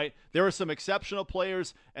 right? There are some exceptional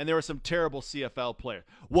players, and there are some terrible CFL players.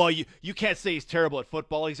 Well, you can't say he's terrible at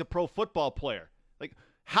football. He's a pro football player. Like,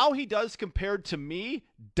 how he does compared to me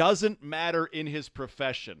doesn't matter in his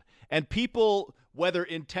profession. And people, whether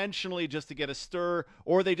intentionally just to get a stir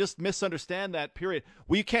or they just misunderstand that period,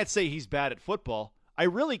 well, you can't say he's bad at football. I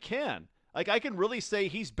really can. Like, I can really say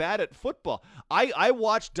he's bad at football. I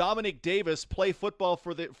watched Dominic Davis play football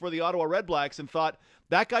for the Ottawa Redblacks and thought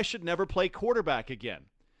that guy should never play quarterback again.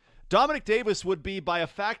 Dominic Davis would be, by a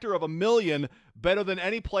factor of 1,000,000, better than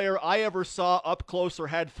any player I ever saw up close or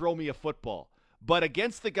had throw me a football. But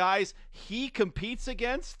against the guys he competes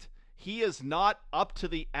against, he is not up to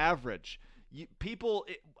the average. People,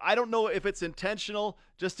 I don't know if it's intentional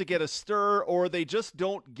just to get a stir or they just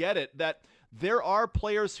don't get it that there are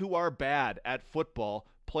players who are bad at football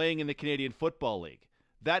playing in the Canadian Football League.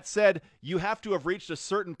 That said, you have to have reached a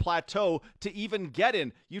certain plateau to even get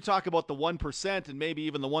in. You talk about the 1% and maybe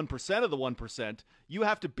even the 1% of the 1%. You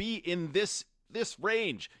have to be in this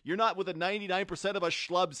range. You're not with the 99% of us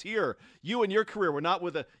schlubs here. You in your career were not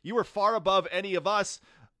you were far above any of us.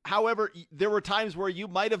 However, there were times where you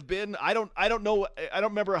might have been, I don't know, I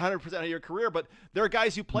don't remember 100% of your career, but there are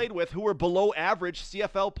guys you played with who were below average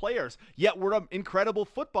CFL players, yet were incredible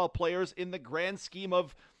football players in the grand scheme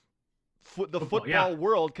of the football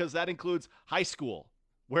world, because that includes high school,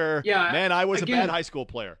 where, man, I was a bad high school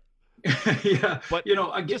player. Yeah, but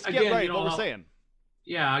just get right what we're saying.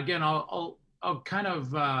 Yeah, again, I'll kind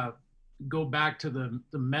of go back to the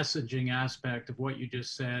messaging aspect of what you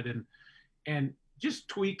just said and just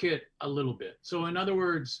tweak it a little bit. So in other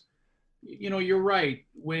words, you're right.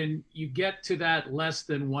 When you get to that less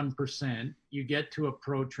than 1%, you get to a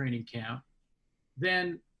pro training camp,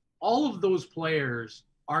 then all of those players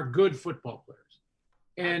are good football players.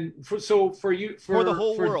 And for the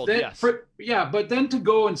whole world, yes. But then to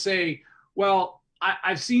go and say, well,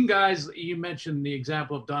 I've seen guys, you mentioned the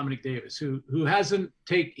example of Dominic Davis, who hasn't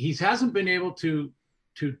been able to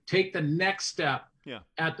take the next step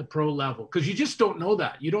at the pro level, because you just don't know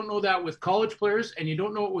that. You don't know that with college players, and you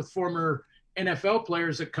don't know it with former NFL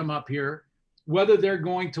players that come up here, whether they're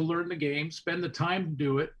going to learn the game, spend the time to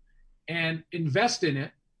do it, and invest in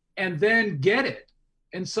it, and then get it.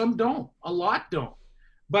 And some don't. A lot don't.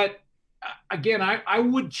 But again, I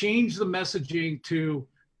would change the messaging to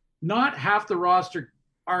not half the roster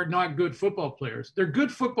are not good football players. They're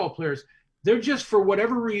good football players. They're just, for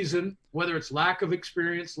whatever reason, whether it's lack of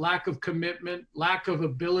experience, lack of commitment, lack of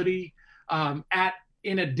ability,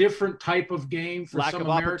 in a different type of game for lack some of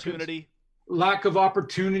Americans, opportunity, lack of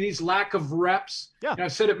opportunities, lack of reps. Yeah. And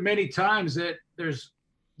I've said it many times that there's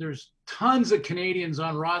tons of Canadians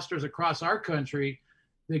on rosters across our country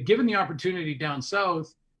that, given the opportunity down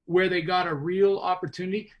south, where they got a real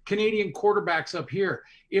opportunity, Canadian quarterbacks up here,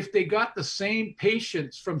 if they got the same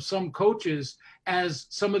patience from some coaches as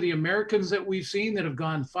some of the Americans that we've seen that have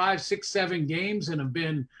gone 5, 6, 7 games and have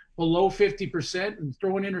been below 50% and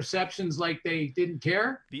throwing interceptions like they didn't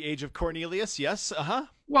care. The age of Cornelius, yes.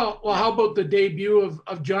 Well, how about the debut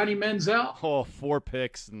of Johnny Manziel? Oh, 4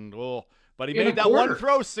 picks but he made that one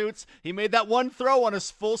throw, Suits. He made that one throw on his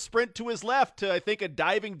full sprint to his left to, I think, a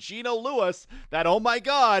diving Geno Lewis. That, oh my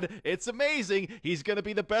God, it's amazing. He's going to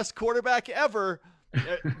be the best quarterback ever.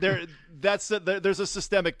 There's a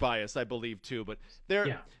systemic bias, I believe, too. But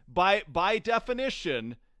by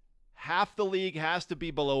definition, half the league has to be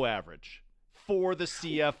below average for the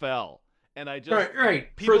CFL. And I just right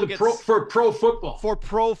for pro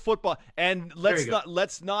football, and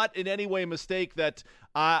let's not in any way mistake that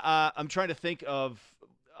I'm trying to think of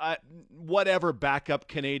whatever backup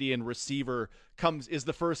Canadian receiver is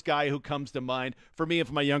the first guy who comes to mind for me. And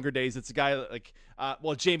from my younger days, it's a guy like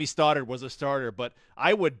Jamie Stoddard was a starter, but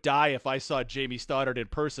I would die if I saw Jamie Stoddard in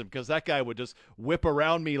person, because that guy would just whip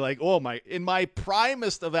around me like, in my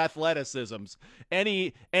primest of athleticisms,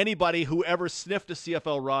 anybody who ever sniffed a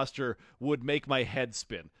CFL roster would make my head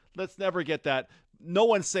spin. Let's never get that. No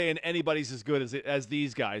one's saying anybody's as good as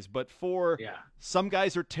these guys, but some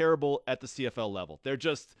guys are terrible at the CFL level. They're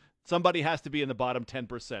just, somebody has to be in the bottom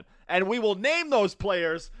 10%. And we will name those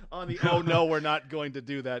players on the, no, we're not going to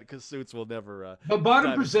do that, because Suits will never. But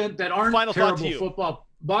bottom percent that aren't terrible football,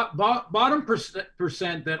 bottom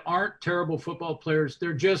percent that aren't terrible football players,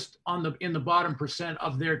 they're just in the bottom percent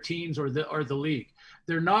of their teams or the league.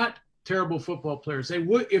 They're not terrible football players.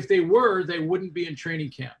 If they were, they wouldn't be in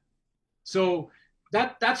training camp. So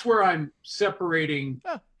that's where I'm separating.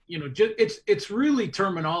 It's really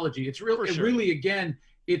terminology. It's really, again,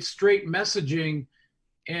 it's straight messaging,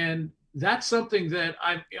 and that's something that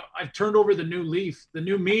I've turned over the new leaf. The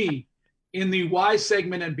new me in the why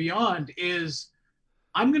segment and beyond is,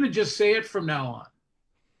 I'm going to just say it from now on.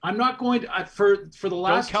 I'm not going to for the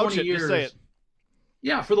last 20 years. Say it.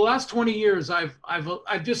 Yeah, for the last 20 years, I've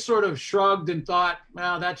just sort of shrugged and thought,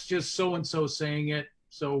 well, that's just so and so saying it,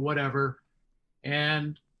 so whatever.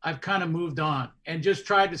 And I've kind of moved on and just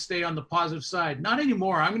tried to stay on the positive side. Not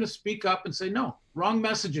anymore. I'm going to speak up and say, no, wrong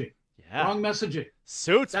messaging. Yeah. Wrong messaging.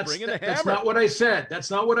 Suits, bringing the hammer. That's not what I said. That's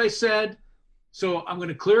not what I said. So I'm going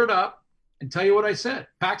to clear it up and tell you what I said.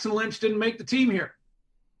 Paxton Lynch didn't make the team here,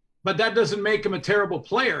 but that doesn't make him a terrible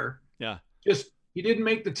player. Yeah. Just he didn't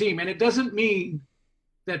make the team. And it doesn't mean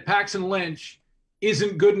that Paxton Lynch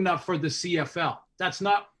isn't good enough for the CFL. That's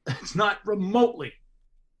not remotely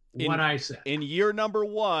what I said. In year number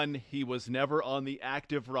 1, he was never on the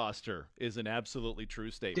active roster, is an absolutely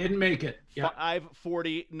true statement. Didn't make it. Yep.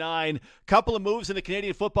 5:49. Couple of moves in the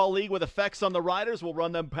Canadian Football League with effects on the Riders. We'll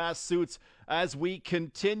run them past Suits as we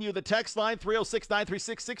continue. The text line,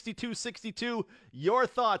 306-936-6262. Your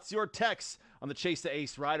thoughts, your texts on the Chase to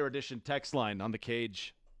Ace Rider Edition text line on the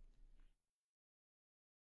Cage.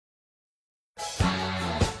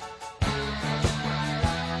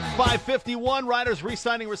 5:51. Riders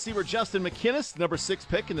re-signing receiver Justin McInnis, number 6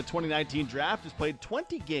 pick in the 2019 draft, has played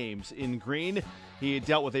 20 games in green. He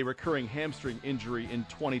dealt with a recurring hamstring injury in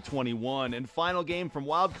 2021. And final game from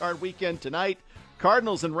Wild Card Weekend tonight,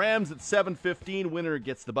 Cardinals and Rams at 7:15. Winner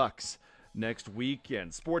gets the Bucks next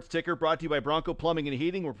weekend. Sports Ticker brought to you by Bronco Plumbing and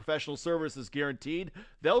Heating, where professional service is guaranteed.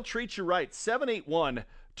 They'll treat you right.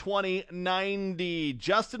 781-2090.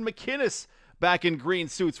 Justin McInnis back in green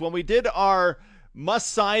suits. When we did our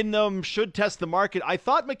must sign them, should test the market, I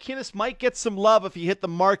thought McInnis might get some love if he hit the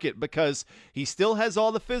market because he still has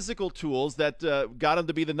all the physical tools that got him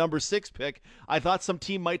to be the number 6 pick. I thought some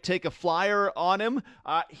team might take a flyer on him.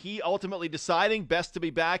 He ultimately deciding best to be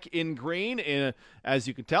back in green. As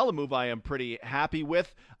you can tell, a move I am pretty happy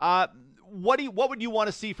with. What would you want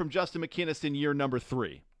to see from Justin McInnis in year number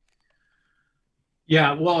 3?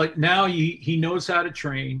 Yeah, well, now he knows how to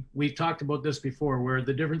train. We've talked about this before, where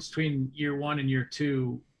the difference between year 1 and year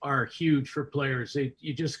 2 are huge for players.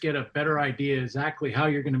 You just get a better idea exactly how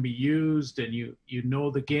you're going to be used, and you know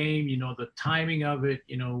the game, you know the timing of it,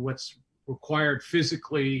 you know what's required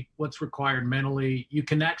physically, what's required mentally. You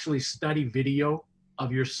can actually study video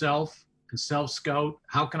of yourself and self-scout.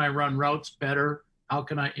 How can I run routes better? How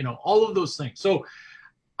can I, all of those things. So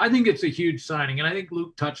I think it's a huge signing, and I think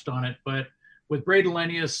Luke touched on it, but with Braden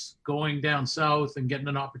Lenius going down south and getting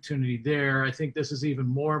an opportunity there, I think this is even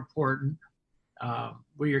more important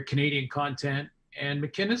with your Canadian content. And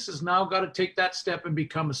McInnis has now got to take that step and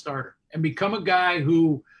become a starter and become a guy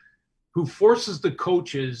who forces the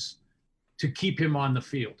coaches to keep him on the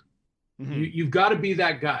field. Mm-hmm. You've got to be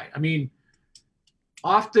that guy. I mean,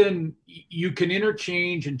 often you can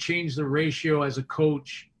interchange and change the ratio as a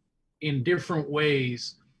coach in different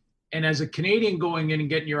ways. And as a Canadian going in and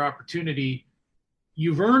getting your opportunity,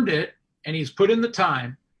 you've earned it, and he's put in the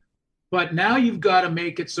time, but now you've got to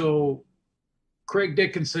make it so Craig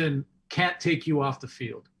Dickinson can't take you off the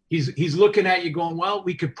field. He's looking at you going, well,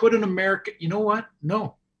 we could put an American, you know what?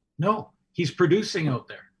 No, he's producing out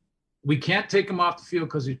there. We can't take him off the field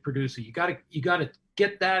because he's producing. You got to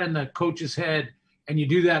get that in the coach's head, and you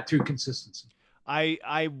do that through consistency.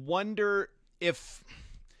 I wonder if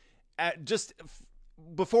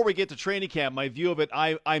before we get to training camp, my view of it,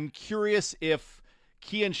 I'm curious if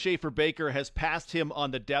Kian Schaefer-Baker has passed him on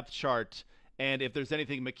the depth chart, and if there's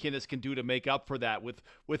anything McInnis can do to make up for that with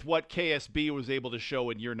what KSB was able to show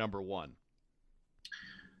in year number 1.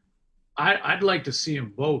 I'd like to see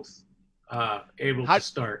them both able to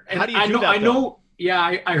start. And how do you do that? I know.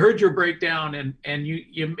 Yeah, I heard your breakdown, and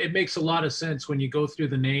it makes a lot of sense when you go through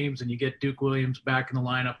the names and you get Duke Williams back in the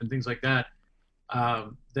lineup and things like that.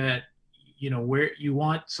 That where you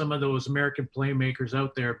want some of those American playmakers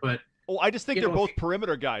out there, but. Oh, I just think they're both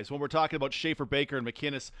perimeter guys. When we're talking about Schaefer-Baker and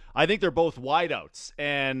McInnis, I think they're both wideouts.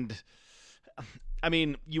 And I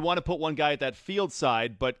mean, you want to put one guy at that field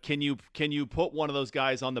side, but can you put one of those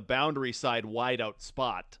guys on the boundary side wideout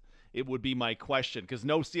spot? It would be my question, because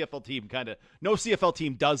no CFL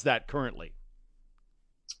team does that currently.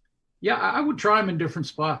 Yeah, I would try him in different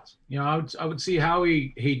spots. I would see how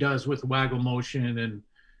he does with waggle motion, and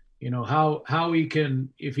how he can,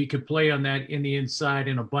 if he could play on that in the inside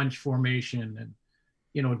in a bunch formation, and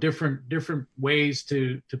different ways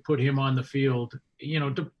to put him on the field,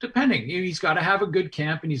 depending. He's got to have a good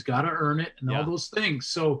camp, and he's got to earn it, and all those things.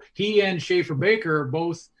 So he and Schaefer-Baker are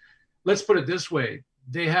both, let's put it this way,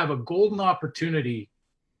 they have a golden opportunity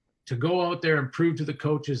to go out there and prove to the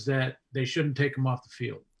coaches that they shouldn't take him off the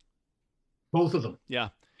field. Both of them. Yeah.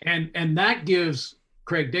 And that gives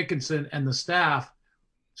Craig Dickinson and the staff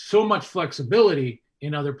so much flexibility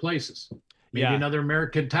in other places. Maybe another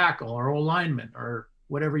American tackle or O-lineman or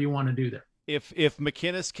whatever you want to do there. if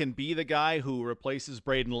McInnes can be the guy who replaces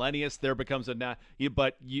Braden Lenius, there becomes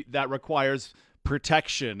that requires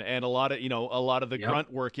protection and a lot of the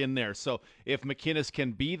grunt work in there. So if McInnes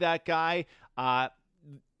can be that guy,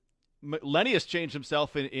 Lenius changed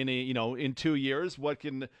himself in 2 years. What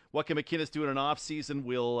can McInnes do in an off season?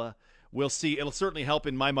 We'll see. It'll certainly help,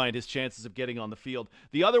 in my mind, his chances of getting on the field.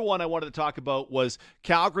 The other one I wanted to talk about was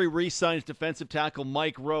Calgary re-signs defensive tackle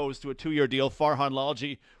Mike Rose to a 2-year deal. Farhan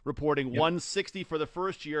Lalji reporting $160 for the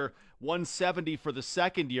first year, $170 for the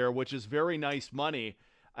second year, which is very nice money.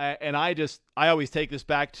 And I always take this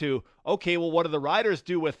back to, okay, well, what do the Riders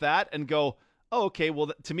do with that? And go, oh, okay,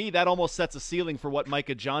 well, to me, that almost sets a ceiling for what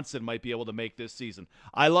Micah Johnson might be able to make this season.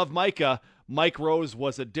 I love Micah. Mike Rose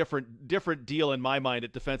was a different deal in my mind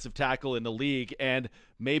at defensive tackle in the league, and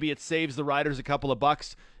maybe it saves the Riders a couple of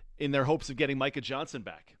bucks in their hopes of getting Micah Johnson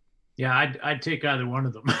back. Yeah, I'd take either one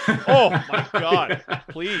of them. Oh, my God.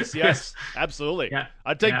 Please. Yes, absolutely. Yeah.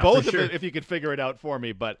 I'd take both of them if you could figure it out for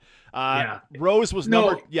me. But Rose was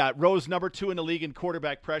Rose number 2 in the league in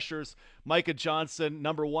quarterback pressures. Micah Johnson,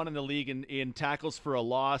 number 1 in the league in tackles for a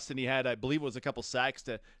loss. And he had, I believe it was a couple sacks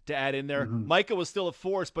to add in there. Mm-hmm. Micah was still a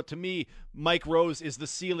force, but to me, Mike Rose is the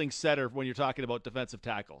ceiling setter when you're talking about defensive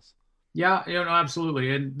tackles. Yeah,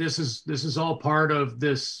 absolutely. And this is all part of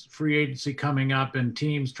this free agency coming up and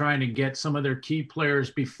teams trying to get some of their key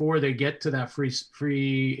players before they get to that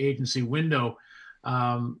free agency window.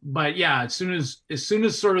 But yeah, as soon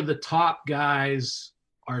as sort of the top guys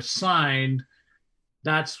are signed,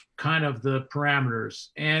 that's kind of the parameters.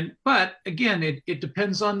 But again, it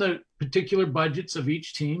depends on the particular budgets of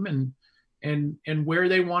each team and where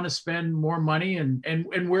they want to spend more money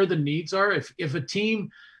and where the needs are. If a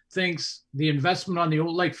team thinks the investment on the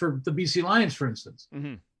like for the BC Lions, for instance,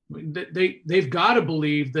 they've got to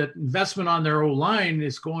believe that investment on their O-line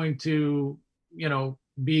is going to,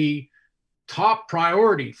 be top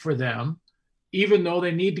priority for them, even though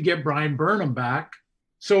they need to get Brian Burnham back.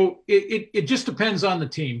 So it just depends on the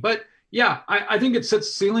team. But yeah, I think it sets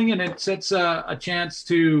a ceiling and it sets a chance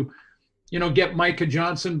to, get Micah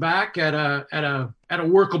Johnson back at a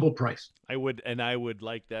workable price. I would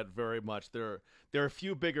like that very much. There are a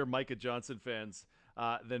few bigger Micah Johnson fans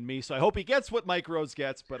than me, so I hope he gets what Mike Rose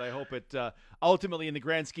gets, but I hope it ultimately, in the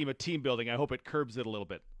grand scheme of team building, I hope it curbs it a little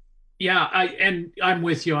bit. Yeah, I'm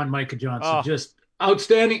with you on Micah Johnson. Just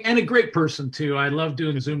outstanding and a great person, too. I love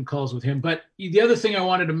doing Zoom calls with him. But the other thing I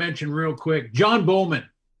wanted to mention real quick, John Bowman,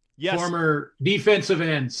 former defensive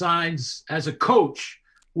end, signs as a coach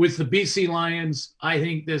with the BC Lions. I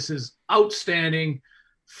think this is outstanding.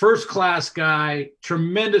 First-class guy,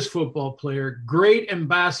 tremendous football player, great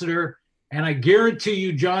ambassador, and I guarantee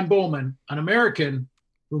you John Bowman, an American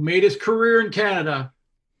who made his career in Canada,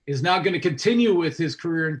 is now going to continue with his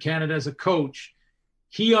career in Canada as a coach.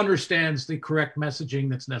 He understands the correct messaging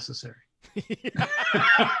that's necessary.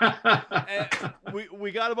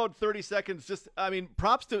 we got about 30 seconds.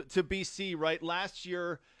 Props to BC, right? Last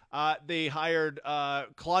year, they hired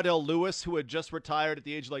Claudel Lewis, who had just retired at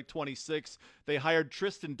the age of 26. They hired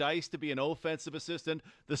Tristan Dice to be an offensive assistant,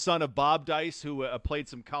 the son of Bob Dice, who played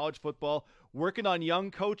some college football, working on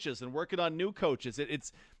young coaches and working on new coaches.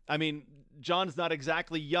 John's not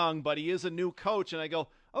exactly young, but he is a new coach. And I go,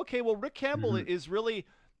 okay, well, Rick Campbell is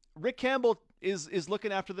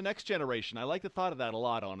looking after the next generation. I like the thought of that a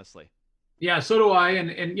lot, honestly. Yeah, so do I.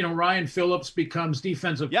 And Ryan Phillips becomes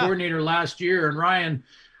defensive coordinator last year. And Ryan,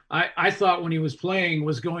 I thought when he was playing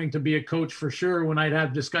was going to be a coach for sure when I'd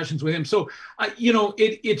have discussions with him. So,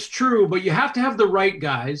 it's true, but you have to have the right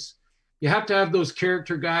guys. You have to have those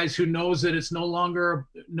character guys who know that it's no longer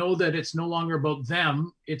about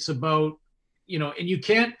them. It's about, and you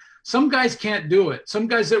can't, some guys can't do it. Some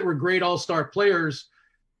guys that were great all-star players,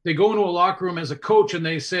 they go into a locker room as a coach and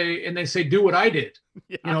they say, do what I did.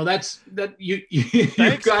 Yeah.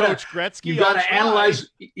 You've got to analyze.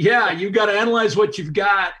 Yeah. You've got to analyze what you've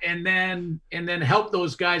got and then help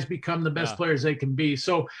those guys become the best players they can be.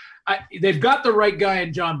 So they've got the right guy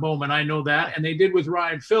in John Bowman. I know that. And they did with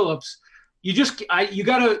Ryan Phillips.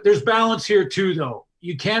 There's balance here too, though.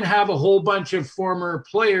 You can't have a whole bunch of former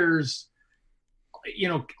players,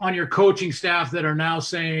 on your coaching staff that are now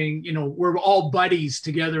saying, we're all buddies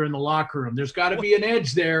together in the locker room. There's got to be an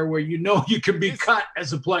edge there where you can be cut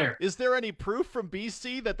as a player. Is there any proof from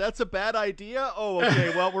BC that that's a bad idea? Oh,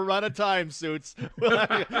 okay. Well, we're out of time, Suits.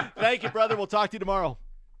 Thank you, brother. We'll talk to you tomorrow.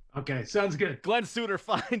 Okay, sounds good. Glenn Suter,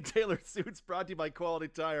 fine tailored suits, brought to you by Quality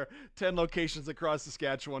Tire. 10 locations across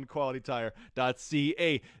Saskatchewan,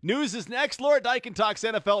 qualitytire.ca. News is next. Laura Dyken talks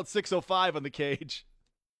NFL at 6:05 on The Cage.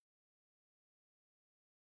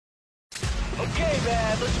 Okay,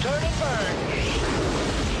 man, let's turn and burn.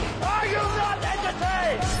 Are you not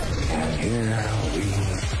entertained? And here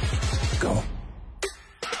we go.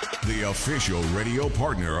 The official radio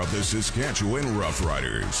partner of the Saskatchewan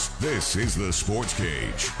Roughriders. This is the Sports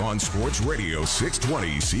Cage on Sports Radio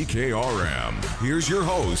 620 CKRM. Here's your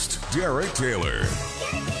host, Derek Taylor.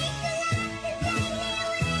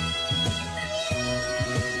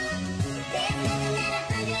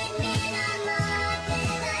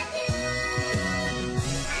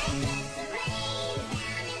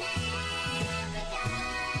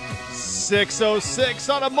 6:06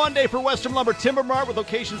 on a Monday for Western Lumber Timber Mart with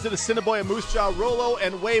locations in Assiniboia, Moose Jaw, Rollo,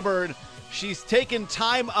 and Weyburn. She's taken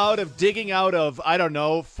time out of digging out of,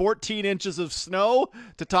 14 inches of snow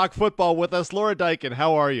to talk football with us. Laura Dyken,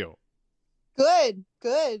 how are you? Good.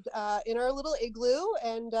 In our little igloo,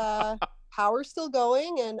 and power's still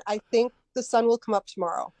going, and I think the sun will come up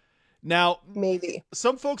tomorrow. Now, maybe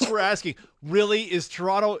some folks were asking, really, is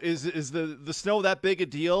Toronto, is the snow that big a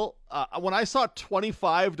deal? When I saw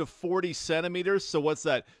 25 to 40 centimeters, so what's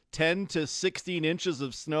that, 10 to 16 inches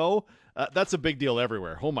of snow? That's a big deal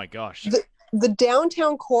everywhere. Oh my gosh. The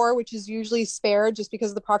downtown core, which is usually spared just because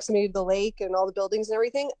of the proximity to the lake and all the buildings and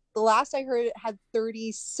everything, the last I heard it had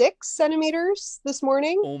 36 centimeters this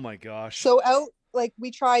morning. Oh my gosh. So we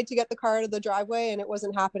tried to get the car out of the driveway and it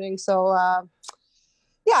wasn't happening. So,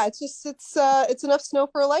 yeah, it's enough snow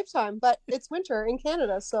for a lifetime, but it's winter in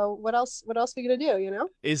Canada. So what else are you going to do? You know,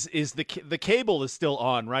 is the cable is still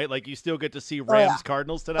on, right? Like you still get to see Rams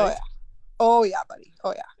Cardinals tonight. Oh yeah, buddy.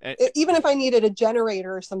 Oh yeah. Even if I needed a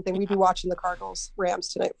generator or something, we'd be watching the Cardinals Rams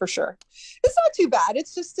tonight for sure. It's not too bad.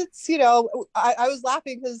 It's I was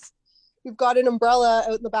laughing because we've got an umbrella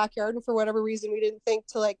out in the backyard, and for whatever reason, we didn't think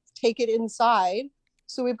to take it inside.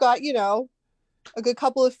 So we've got, a good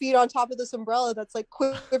couple of feet on top of this umbrella that's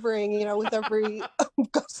quivering, with every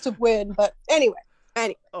gust of wind. But anyway.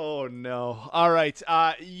 Oh no. All right.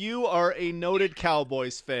 You are a noted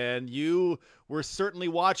Cowboys fan. You were certainly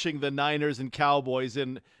watching the Niners and Cowboys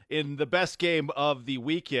in the best game of the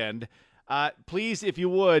weekend. Please, if you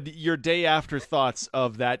would, your day after thoughts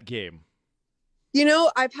of that game.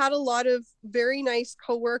 I've had a lot of very nice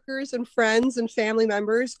coworkers and friends and family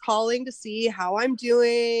members calling to see how I'm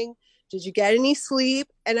doing. Did you get any sleep?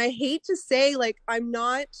 And I hate to say,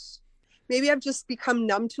 maybe I've just become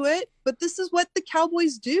numb to it, but this is what the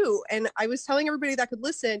Cowboys do. And I was telling everybody that could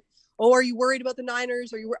listen, are you worried about the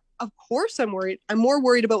Niners? Of course I'm worried. I'm more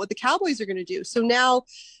worried about what the Cowboys are going to do. So now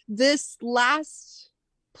this last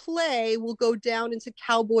play will go down into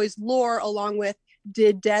Cowboys lore along with,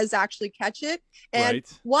 did Dez actually catch it? And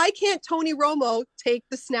why can't Tony Romo take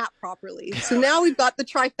the snap properly? So now we've got the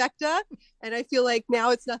trifecta, and I feel like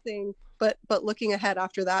now it's nothing but looking ahead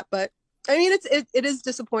after that. But I mean, it is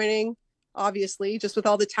disappointing, obviously, just with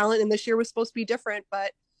all the talent, and this year was supposed to be different.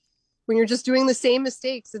 But when you're just doing the same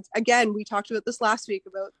mistakes, again, we talked about this last week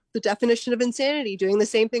about the definition of insanity, doing the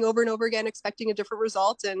same thing over and over again, expecting a different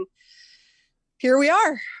result. And here we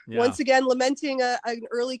are once again, lamenting an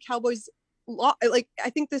early Cowboys. I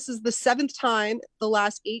think this is the 7th time the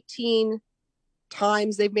last 18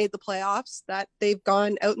 times they've made the playoffs that they've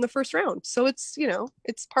gone out in the first round. So it's,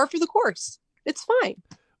 it's par for the course. It's fine.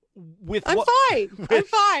 I'm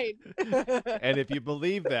fine. And if you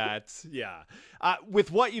believe that,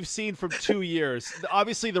 with what you've seen from 2 years,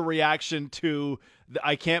 obviously the reaction to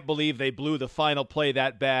I can't believe they blew the final play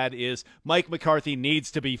that bad is Mike McCarthy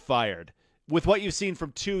needs to be fired. With what you've seen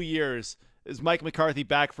from 2 years, is Mike McCarthy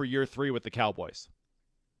back for year 3 with the Cowboys?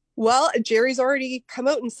 Well, Jerry's already come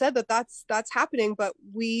out and said that that's happening, but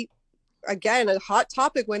again, a hot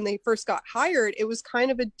topic when they first got hired, it was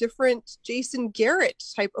kind of a different Jason Garrett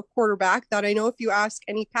type of quarterback that I know if you ask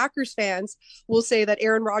any Packers fans will say that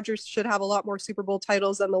Aaron Rodgers should have a lot more Super Bowl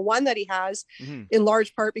titles than the one that he has, in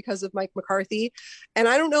large part because of Mike McCarthy. And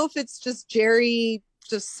I don't know if it's just Jerry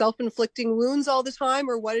just self-inflicting wounds all the time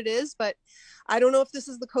or what it is, but I don't know if this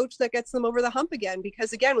is the coach that gets them over the hump again,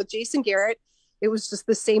 because again, with Jason Garrett, it was just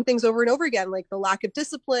the same things over and over again, like the lack of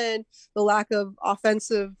discipline, the lack of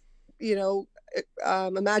offensive,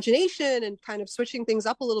 imagination, and kind of switching things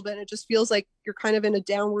up a little bit. It just feels like you're kind of in a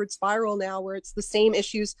downward spiral now where it's the same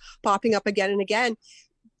issues popping up again and again.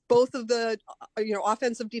 Both of the,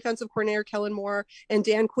 offensive defensive coordinator Kellen Moore and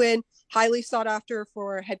Dan Quinn, highly sought after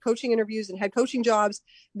for head coaching interviews and head coaching jobs.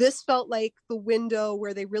 This felt like the window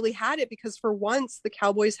where they really had it, because for once the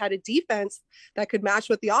Cowboys had a defense that could match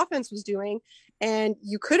what the offense was doing. And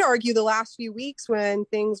you could argue the last few weeks when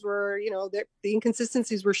things were, the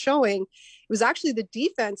inconsistencies were showing, it was actually the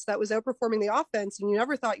defense that was outperforming the offense. And you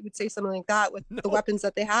never thought you would say something like that with the weapons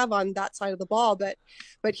that they have on that side of the ball. But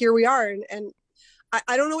here we are. And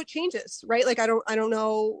I don't know what changes, right? I don't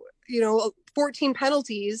know 14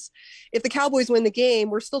 penalties. If the Cowboys win the game,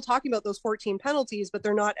 we're still talking about those 14 penalties, but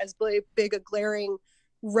they're not as big a glaring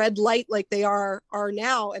red light like they are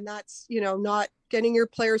now. And that's, not getting your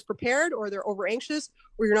players prepared, or they're over anxious,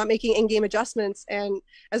 or you're not making in-game adjustments. And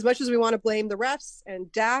as much as we want to blame the refs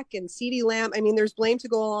and Dak and CeeDee Lamb, there's blame to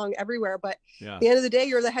go along everywhere. But at the end of the day,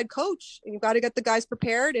 you're the head coach and you've got to get the guys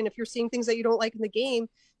prepared. And if you're seeing things that you don't like in the game,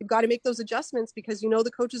 you've got to make those adjustments, because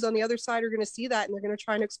the coaches on the other side are going to see that and they're going to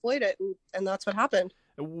try and exploit it. And that's what happened.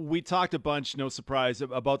 We talked a bunch, no surprise,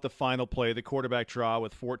 about the final play, the quarterback draw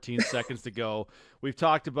with 14 seconds to go. We've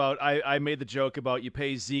talked about, I made the joke about you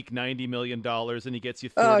pay Zeke $90 million and he gets you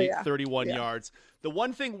 31 yards. The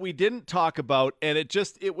one thing we didn't talk about, and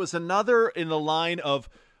it was another in the line of,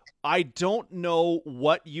 I don't know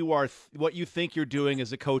what you think you're doing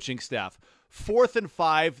as a coaching staff. 4th and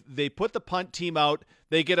 5, they put the punt team out.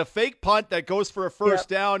 They get a fake punt that goes for a first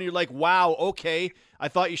down. You're like, wow, okay. I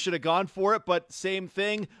thought you should have gone for it, but same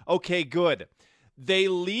thing. Okay, good. They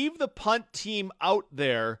leave the punt team out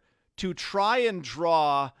there to try and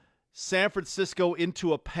draw San Francisco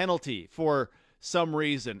into a penalty for some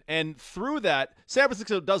reason. And through that, San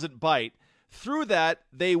Francisco doesn't bite. Through that,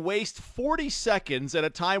 they waste 40 seconds at a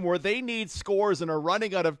time where they need scores and are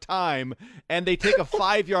running out of time, and they take a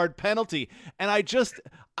 5-yard penalty. And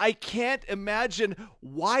I can't imagine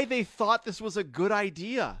why they thought this was a good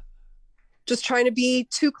idea. Just trying to be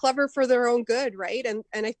too clever for their own good, right? And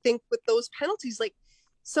I think with those penalties, like,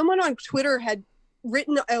 someone on Twitter had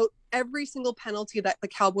written out every single penalty that the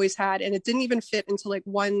Cowboys had, and it didn't even fit into like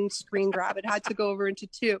one screen grab. It had to go over into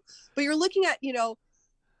two. But you're looking at,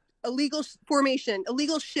 illegal formation,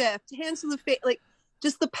 illegal shift, hands to the face, like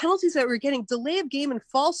just the penalties that we're getting, delay of game and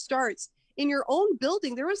false starts in your own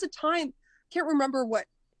building. There was a time, can't remember what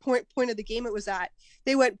point of the game it was at.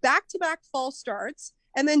 They went back-to-back false starts,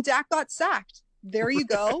 and then Dak got sacked. There you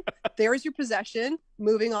go. There's your possession.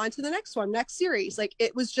 Moving on to the next one, next series. Like,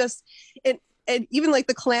 it was just, and even like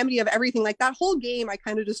the calamity of everything, like that whole game, I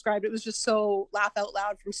kind of described, it was just so laugh out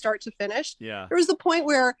loud from start to finish. Yeah. There was the point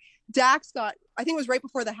where Dak's got, I think it was right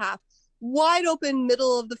before the half, wide open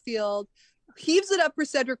middle of the field, heaves it up for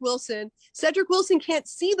Cedric Wilson. Cedric Wilson can't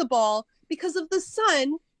see the ball because of the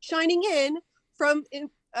sun shining in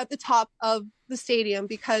at the top of the stadium,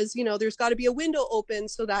 because, there's got to be a window open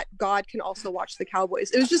so that God can also watch the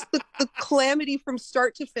Cowboys. It was just the calamity from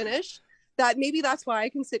start to finish, that maybe that's why I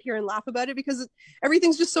can sit here and laugh about it, because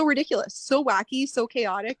everything's just so ridiculous, so wacky, so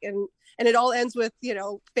chaotic. And it all ends with,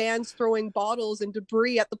 fans throwing bottles and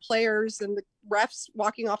debris at the players and the refs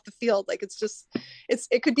walking off the field. Like,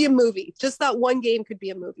 it could be a movie. Just that one game could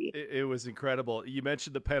be a movie. It was incredible. You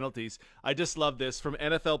mentioned the penalties. I just love this from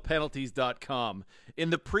NFLpenalties.com. In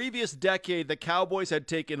the previous decade, the Cowboys had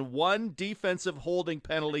taken one defensive holding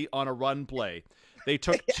penalty on a run play. They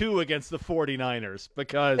took 2 against the 49ers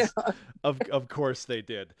because, of course, they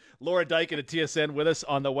did. Laura Dykin at TSN with us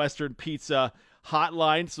on the Western Pizza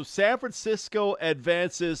Hotline. So San Francisco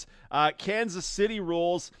advances. Kansas City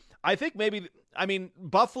rolls. I think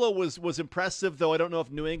Buffalo was impressive, though I don't know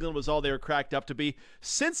if New England was all they were cracked up to be.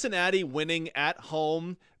 Cincinnati winning at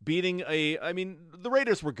home, beating the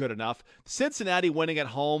Raiders were good enough. Cincinnati winning at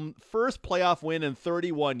home, first playoff win in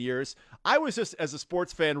 31 years. I was just, as a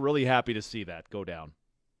sports fan, really happy to see that go down.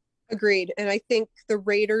 Agreed. And I think the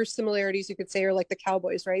Raiders similarities, you could say, are like the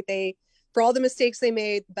Cowboys, right? For all the mistakes they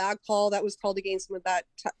made, the bad call that was called against them with that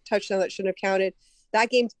touchdown that shouldn't have counted,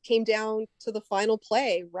 that game came down to the final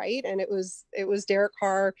play, right? And it was Derek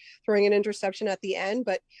Carr throwing an interception at the end.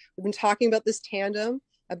 But we've been talking about this tandem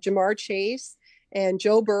of Jamar Chase and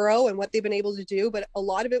Joe Burrow and what they've been able to do. But a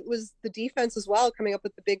lot of it was the defense as well, coming up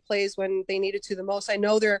with the big plays when they needed to the most. I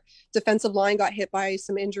know their defensive line got hit by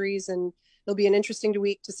some injuries, and it'll be an interesting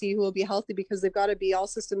week to see who will be healthy, because they've got to be all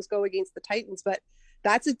systems go against the Titans. But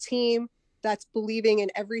that's a team that's believing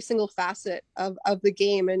in every single facet of the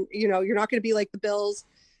game. And, you're not going to be like the Bills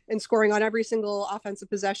and scoring on every single offensive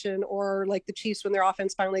possession, or like the Chiefs when their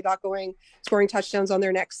offense finally got going, scoring touchdowns on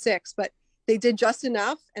their next 6. But they did just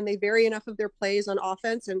enough, and they vary enough of their plays on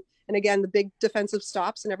offense. And again, the big defensive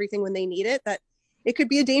stops and everything when they need it, that it could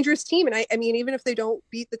be a dangerous team. And I mean, even if they don't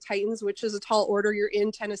beat the Titans, which is a tall order, you're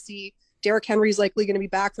in Tennessee. Derrick Henry's likely going to be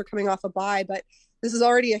back. They're coming off a bye, but this is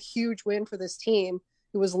already a huge win for this team,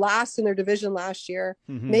 who was last in their division last year,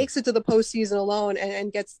 makes it to the postseason alone,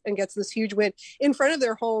 and gets this huge win in front of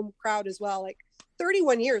their home crowd as well. Like,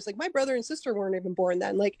 31 years, like my brother and sister weren't even born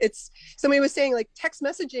then. Like, somebody was saying like text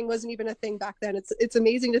messaging wasn't even a thing back then. It's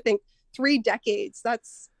amazing to think 3 decades.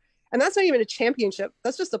 That's not even a championship.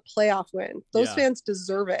 That's just a playoff win. Those fans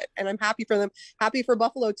deserve it. And I'm happy for them. Happy for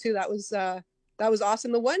Buffalo too. That was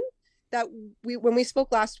awesome. The one that when we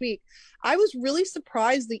spoke last week, I was really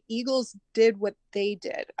surprised the Eagles did what they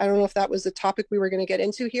did. I don't know if that was a topic we were going to get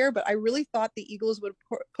into here, but I really thought the Eagles would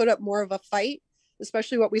put up more of a fight,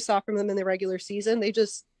 especially what we saw from them in the regular season.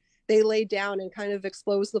 They laid down and kind of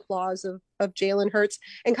exposed the flaws of Jalen Hurts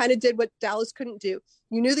and kind of did what Dallas couldn't do.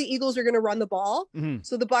 You knew the Eagles were going to run the ball,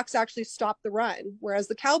 so the Bucs actually stopped the run, whereas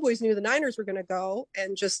the Cowboys knew the Niners were going to go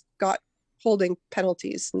and just got holding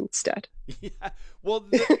penalties instead. Yeah. Well,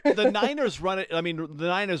 the Niners run it. I mean, the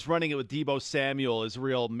Niners running it with Deebo Samuel is a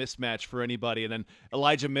real mismatch for anybody. And then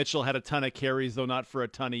Elijah Mitchell had a ton of carries, though not for a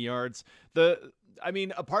ton of yards.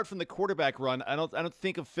 Apart from the quarterback run, I don't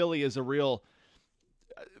think of Philly as a real,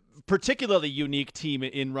 particularly unique team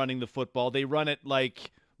in running the football. They run it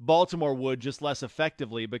like Baltimore would, just less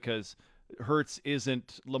effectively because Hurts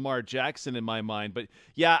isn't Lamar Jackson in my mind. But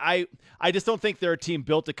yeah, I just don't think they're a team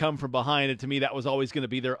built to come from behind, and to me that was always going to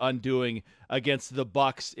be their undoing against the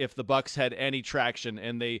Bucs if the Bucs had any traction,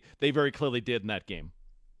 and they very clearly did in that game.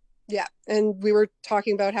 Yeah, and we were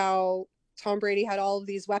talking about how Tom Brady had all of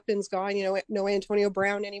these weapons gone, no Antonio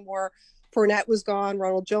Brown anymore, Fournette was gone,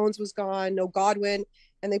 Ronald Jones was gone, no Godwin,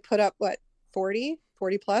 and they put up 40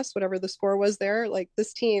 plus, whatever the score was there. Like,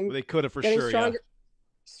 this team, they could have for sure,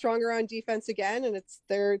 stronger on defense again, and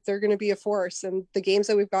they're going to be a force. And the games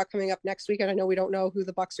that we've got coming up next week, and I know we don't know who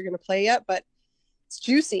the Bucs are going to play yet, but it's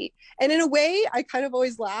juicy. And in a way, I kind of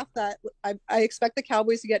always laugh that I expect the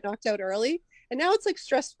Cowboys to get knocked out early, and now it's like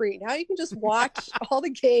stress-free. Now you can just watch all the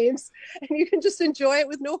games and you can just enjoy it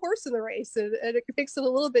with no horse in the race, and it makes it a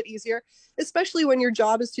little bit easier, especially when your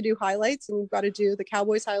job is to do highlights and you've got to do the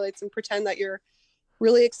Cowboys highlights and pretend that you're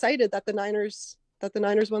really excited that the Niners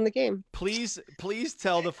won the game. Please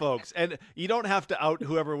tell the folks, and you don't have to out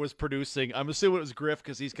whoever was producing. I'm assuming it was Griff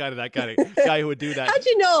because he's kind of that kind of guy who would do that. How'd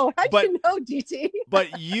you know, DT?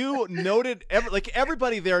 But you noted,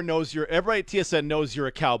 everybody there knows everybody at TSN knows you're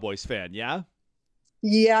a Cowboys fan, yeah?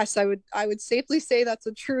 Yes, I would safely say that's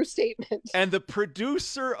a true statement. And the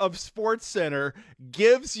producer of SportsCenter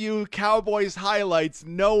gives you Cowboys highlights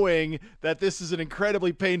knowing that this is an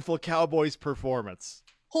incredibly painful Cowboys performance.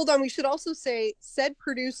 Hold on, we should also say said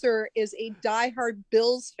producer is a diehard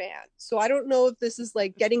Bills fan. So I don't know if this is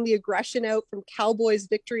like getting the aggression out from Cowboys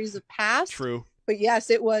victories of past. True. But yes,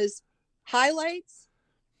 it was highlights,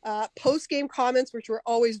 post-game comments, which were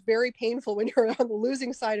always very painful when you're on the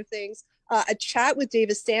losing side of things, a chat with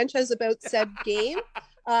Davis Sanchez about said game,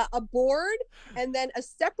 a board, and then a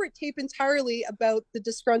separate tape entirely about the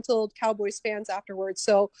disgruntled Cowboys fans afterwards.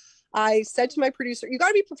 So I said to my producer, you got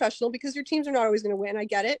to be professional because your teams are not always going to win. I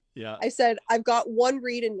get it. Yeah. I said, I've got one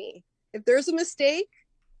read in me. If there's a mistake,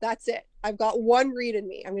 that's it. I've got one read in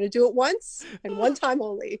me. I'm going to do it once and one time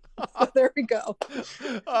only. So there we go.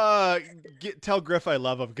 Tell Griff I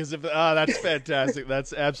love him because that's fantastic.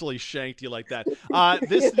 That's absolutely shanked you like that.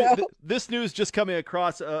 This news just coming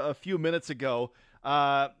across a few minutes ago.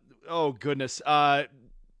 Oh goodness.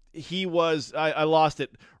 He was, I lost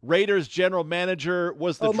it. Raiders general manager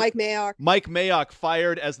was Mike Mayock. Mike Mayock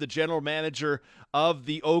fired as the general manager of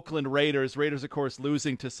the Oakland Raiders. Raiders, of course,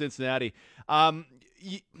 losing to Cincinnati.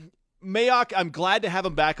 Mayock, I'm glad to have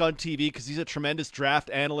him back on TV because he's a tremendous draft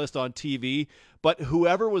analyst on TV. But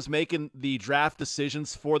whoever was making the draft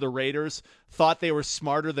decisions for the Raiders thought they were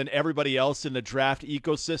smarter than everybody else in the draft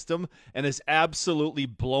ecosystem and has absolutely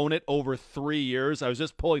blown it over 3 years. I was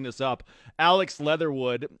just pulling this up. Alex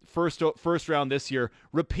Leatherwood, first round this year,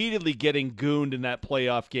 repeatedly getting gooned in that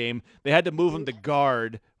playoff game. They had to move him to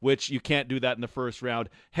guard, which you can't do that in the first round.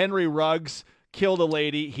 Henry Ruggs killed a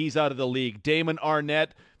lady. He's out of the league. Damon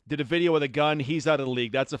Arnett did a video with a gun. He's out of the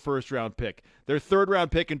league. That's a first-round pick. Their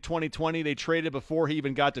third-round pick in 2020, they traded before he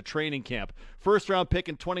even got to training camp. First-round pick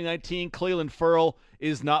in 2019, Cleveland Ferrell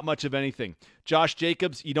is not much of anything. Josh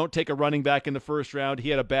Jacobs, you don't take a running back in the first round. He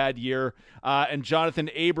had a bad year. And Jonathan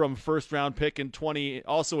Abram, first-round pick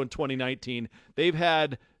also in 2019. They've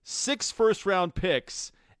had 6 first-round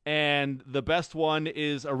picks, and the best one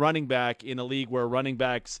is a running back in a league where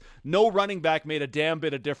no running back made a damn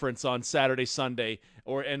bit of difference on Saturday, Sunday,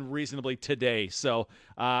 and reasonably today. So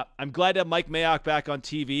I'm glad to have Mike Mayock back on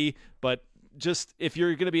TV, but just if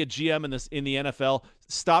you're going to be a GM in the NFL,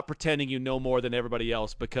 stop pretending you know more than everybody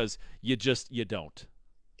else because you don't.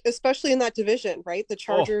 Especially in that division, right? The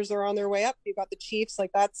Chargers are on their way up. You got the Chiefs.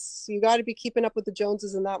 You got to be keeping up with the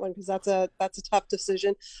Joneses in that one because that's a tough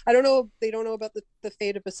decision. I don't know. They don't know about the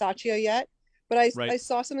fate of Bisaccia yet, but I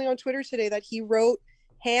saw something on Twitter today that he wrote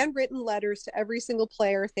handwritten letters to every single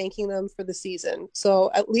player thanking them for the season.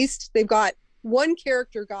 So at least they've got one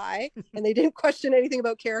character guy, and they didn't question anything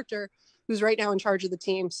about character, who's right now in charge of the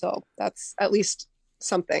team. So that's at least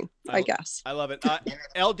something, I guess. I love it.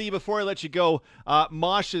 LD, before I let you go,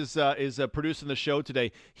 Mosh is producing the show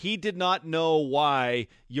today. He did not know why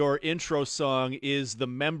your intro song is the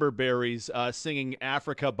Member Berries singing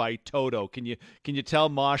Africa by Toto. Can you tell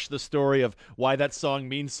Mosh the story of why that song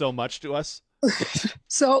means so much to us?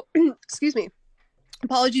 So, excuse me.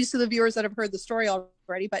 Apologies to the viewers that have heard the story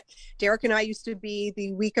already, but Derek and I used to be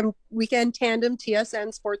the weekend tandem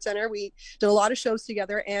TSN Sports Center. We did a lot of shows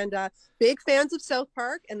together, and big fans of South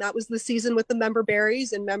Park. And that was the season with the Member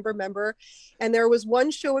Berries and Member. And there was one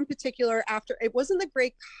show in particular after, it wasn't the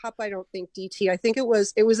Grey Cup, I don't think, DT. I think it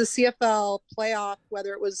was a CFL playoff,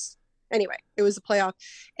 whether it was, anyway, it was a playoff.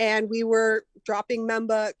 And we were dropping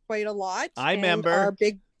Memba quite a lot. I remember.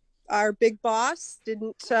 Our big boss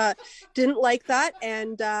didn't like that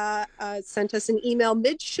and sent us an email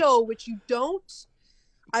mid-show, which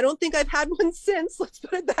I don't think I've had one since, let's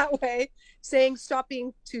put it that way, saying stop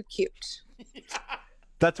being too cute.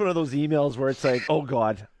 That's one of those emails where it's like, oh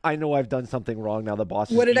God, I know I've done something wrong. Now the boss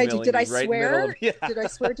is what did I do? emailing Did I me right in the swear? middle of- Did I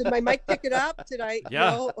swear? Did my mic pick it up? Did I?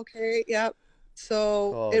 Yeah. No? Okay. Yeah.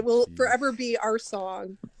 So it will forever be our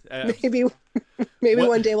song. Maybe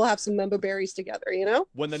one day we'll have some Member Berries together, you know?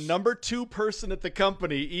 When the number 2 person at the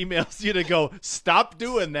company emails you to go, stop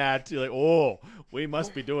doing that, you're like, oh, we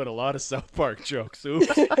must be doing a lot of South Park jokes.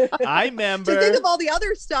 Oops. I remember. To think of all the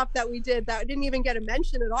other stuff that we did that didn't even get a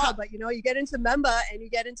mention at all. But, you get into Memba and you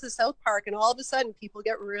get into South Park and all of a sudden people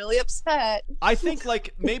get really upset. I think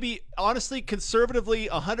maybe, honestly, conservatively,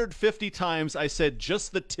 150 times I said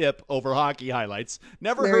just the tip over hockey highlights.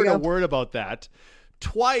 Never heard a word about that.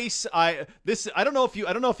 Twice I don't know if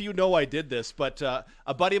you know I did this, but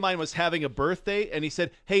a buddy of mine was having a birthday and he said,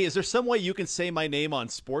 "Hey, is there some way you can say my name on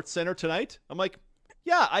Sports Center tonight?" I'm like,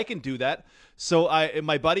 "Yeah, I can do that." So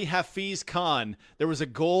my buddy Hafiz Khan, there was a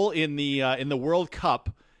goal in the World Cup,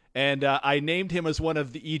 and I named him as one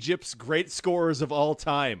of Egypt's great scorers of all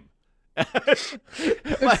time.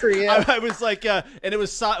 Good for you. I was like, and it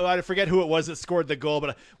was, I forget who it was that scored the goal,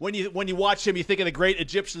 but when you watch him, you think of the great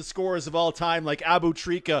Egyptian scorers of all time, like Abu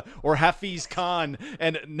Trika or Hafiz Khan,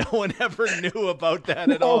 and no one ever knew about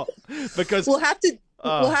that at all. Because we'll have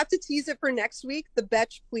to tease it for next week. The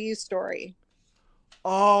Betch Please story.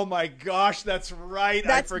 Oh my gosh, that's right.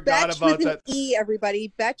 That's I forgot Betch about with that. An E,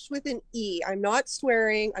 everybody. Betch with an E. I'm not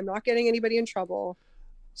swearing. I'm not getting anybody in trouble.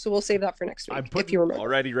 So we'll save that for next week, if you remember.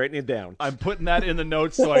 Already writing it down. I'm putting that in the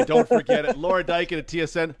notes so I don't forget it. Laura Dykin at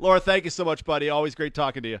TSN. Laura, thank you so much, buddy. Always great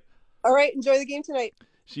talking to you. All right. Enjoy the game tonight.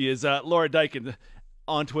 She is Laura Dykin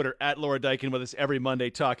on Twitter, at Laura Dykin, with us every Monday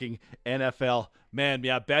talking NFL. Man,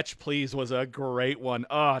 yeah, Betch Please was a great one.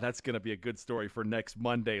 Oh, that's going to be a good story for next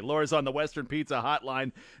Monday. Laura's on the Western Pizza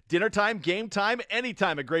hotline. Dinner time, game time,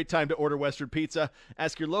 anytime, a great time to order Western Pizza.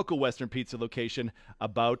 Ask your local Western Pizza location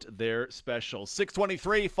about their specials.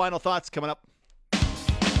 6:23, final thoughts coming up.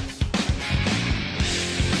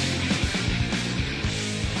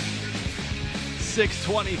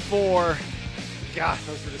 6:24. Gosh,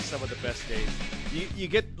 those were just some of the best days. You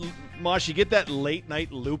get, Mosh, you get that late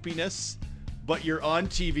night loopiness, but you're on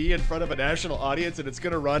TV in front of a national audience and it's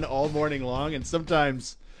going to run all morning long. And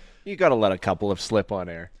sometimes you got to let a couple of slip on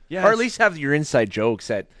air. Yes. Or at least have your inside jokes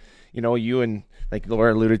that, you and like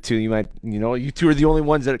Laura alluded to, you might, you two are the only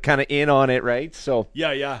ones that are kind of in on it, right? So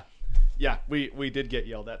Yeah, we did get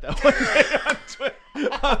yelled at that one day on Twitter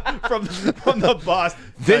from the boss.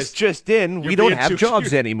 This Guys, just in, we don't have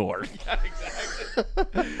jobs anymore. Yeah, exactly.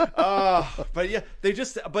 But yeah,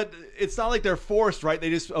 but it's not like they're forced, right? They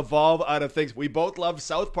just evolve out of things. We both love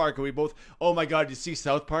South Park, and we both, oh my God, you see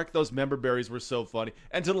South Park? Those Member Berries were so funny.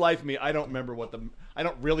 And to the life of me, I don't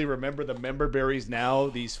really remember the Member Berries now,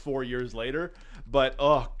 these 4 years later. But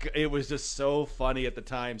it was just so funny at the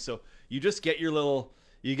time. So you just get your little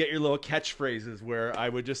catchphrases where I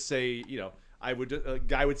would just say, a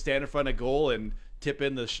guy would stand in front of goal and tip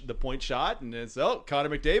in the point shot, and it's, Connor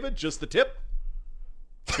McDavid, just the tip.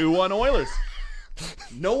 2-1 Oilers.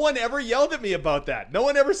 No one ever yelled at me about that. No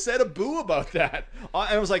one ever said a boo about that. And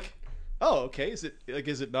I was like, oh, okay. Is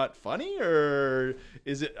it not funny, or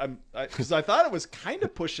is it? Because I thought it was kind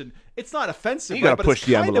of pushing. It's not offensive, you gotta but push it's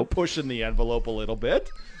the kind envelope. of pushing the envelope a little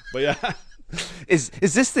bit. But yeah. Is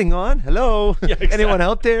this thing on? Hello? Yeah, exactly. Anyone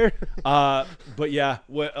out there? But yeah,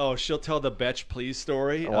 she'll tell the Betch Please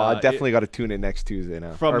story. Well, I definitely got to tune in next Tuesday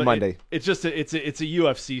now, or Monday. It's just it's a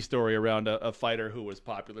UFC story around a fighter who was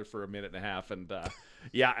popular for a minute and a half, and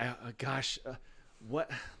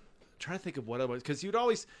what? I'm trying to think of what it was, because you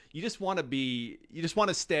just want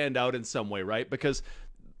to stand out in some way, right? Because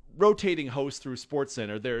rotating hosts through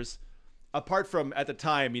SportsCenter, there's, apart from at the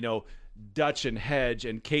time, Dutch and Hedge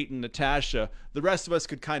and Kate and Natasha, the rest of us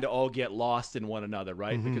could kind of all get lost in one another,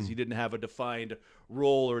 right? Because you didn't have a defined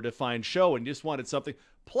role or a defined show and you just wanted something.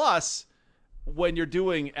 Plus, when you're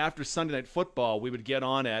doing after Sunday Night Football, we would get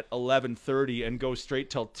on at 11:30 and go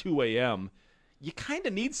straight till 2 a.m. You kind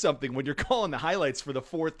of need something when you're calling the highlights for the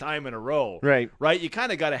fourth time in a row. Right. You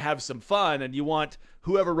kind of got to have some fun, and you want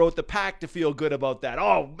whoever wrote the pack to feel good about that.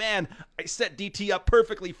 Oh, man, I set DT up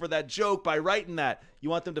perfectly for that joke by writing that. You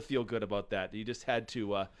want them to feel good about that. You just had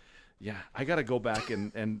to, I got to go back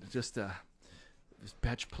and just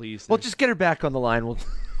Betch, please. Well, just get her back on the line. We'll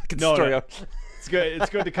get the story out. It's good. It's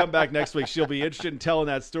good to come back next week. She'll be interested in telling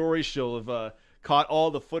that story. She'll have caught all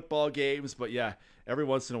the football games. But, yeah, every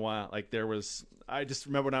once in a while, like I just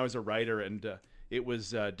remember when I was a writer, and it was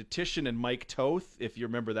Detition and Mike Toth, if you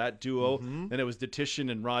remember that duo. Then it was Detition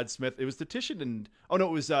and Rod Smith. It was Detition and it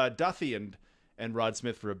was Duffy and Rod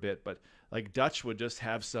Smith for a bit. But like Dutch would just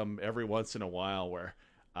have some every once in a while where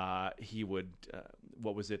he would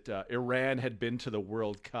Iran had been to the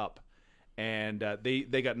World Cup. And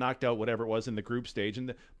they got knocked out, whatever it was, in the group stage.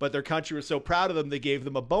 But their country was so proud of them, they gave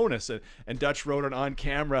them a bonus. And Dutch wrote it on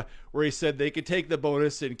camera where he said they could take the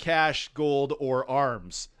bonus in cash, gold, or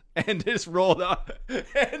arms. And just rolled up.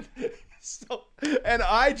 And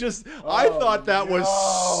I thought that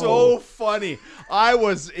was so funny.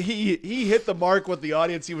 He hit the mark with the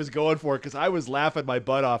audience he was going for, because I was laughing my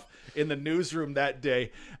butt off in the newsroom that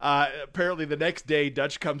day. Apparently the next day,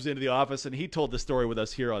 Dutch comes into the office, and he told the story with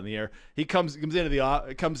us here on the air. He comes into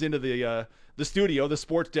the studio, the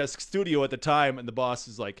sports desk studio at the time, and the boss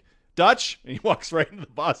is like, Dutch, and he walks right into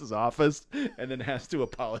the boss's office and then has to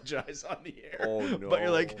apologize on the air. Oh no! But you're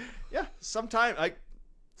like, yeah, sometimes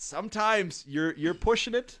you're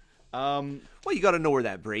pushing it. Well, you got to know where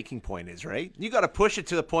that breaking point is, right? You got to push it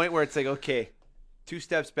to the point where it's like, okay, 2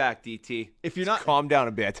 steps back, DT. If you're not, calm down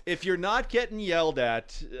a bit. If you're not getting yelled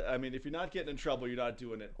at, if you're not getting in trouble, you're not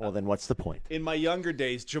doing it. Well, then what's the point? In my younger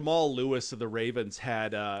days, Jamal Lewis of the Ravens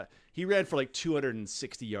had he ran for like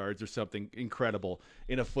 260 yards or something incredible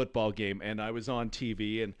in a football game, and I was on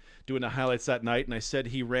TV and doing the highlights that night, and I said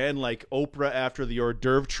he ran like Oprah after the hors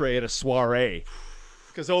d'oeuvre tray at a soiree,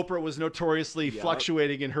 because Oprah was notoriously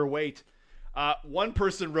fluctuating in her weight. One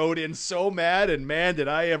person wrote in so mad, and man, did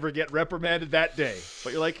I ever get reprimanded that day.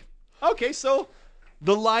 But you're like, okay, so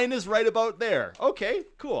the line is right about there. Okay,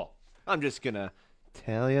 cool. I'm just going to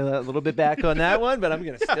tell you a little bit back on that one, but I'm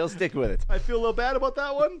going to still stick with it. I feel a little bad about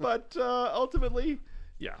that one, but ultimately,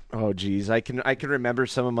 yeah. Oh, geez. I can remember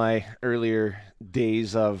some of my earlier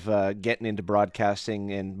days of getting into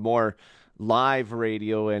broadcasting and more live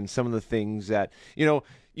radio, and some of the things that,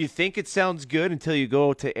 you think it sounds good until you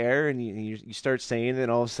go to air and you start saying it, and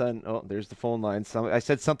all of a sudden, oh, there's the phone line. I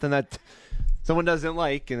said something that someone doesn't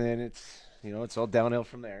like, and then it's all downhill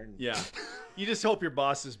from there. Yeah. You just hope your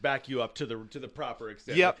bosses back you up to the proper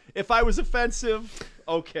extent. Yep. If I was offensive,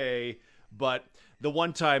 okay, but the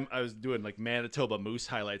one time I was doing like Manitoba Moose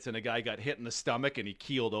highlights, and a guy got hit in the stomach and he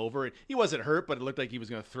keeled over. He wasn't hurt, but it looked like he was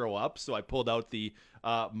going to throw up. So I pulled out the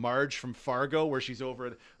Marge from Fargo, where she's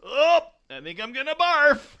over. I think I'm going to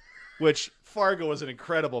barf. Which Fargo was an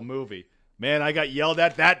incredible movie. Man, I got yelled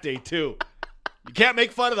at that day too. You can't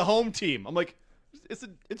make fun of the home team. I'm like, it's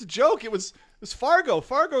a joke. It was Fargo.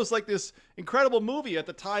 Fargo's like this incredible movie. At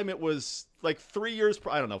the time, it was like 5 years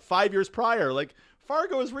prior. Like,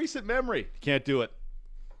 Fargo is recent memory. Can't do it.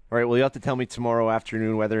 All right, well, you have to tell me tomorrow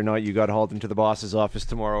afternoon whether or not you got hauled into the boss's office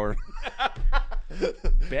tomorrow. Or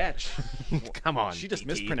Betch. Come on. She just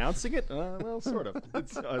mispronouncing it? Well, sort of.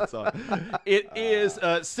 It's It is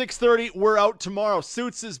 6:30. We're out tomorrow.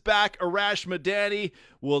 Suits is back. Arash Madani.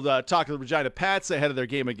 We'll talk to the Regina Pats ahead of their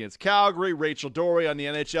game against Calgary. Rachel Dory on the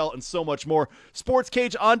NHL, and so much more. Sports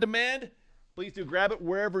Cage on demand. Please do grab it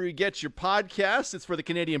wherever you get your podcasts. It's for the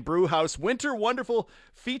Canadian Brew House. Winter Wonderful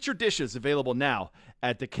feature dishes available now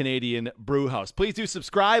at the Canadian Brew House. Please do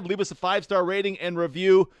subscribe. Leave us a 5-star rating and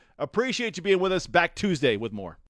review. Appreciate you being with us. Back Tuesday with more.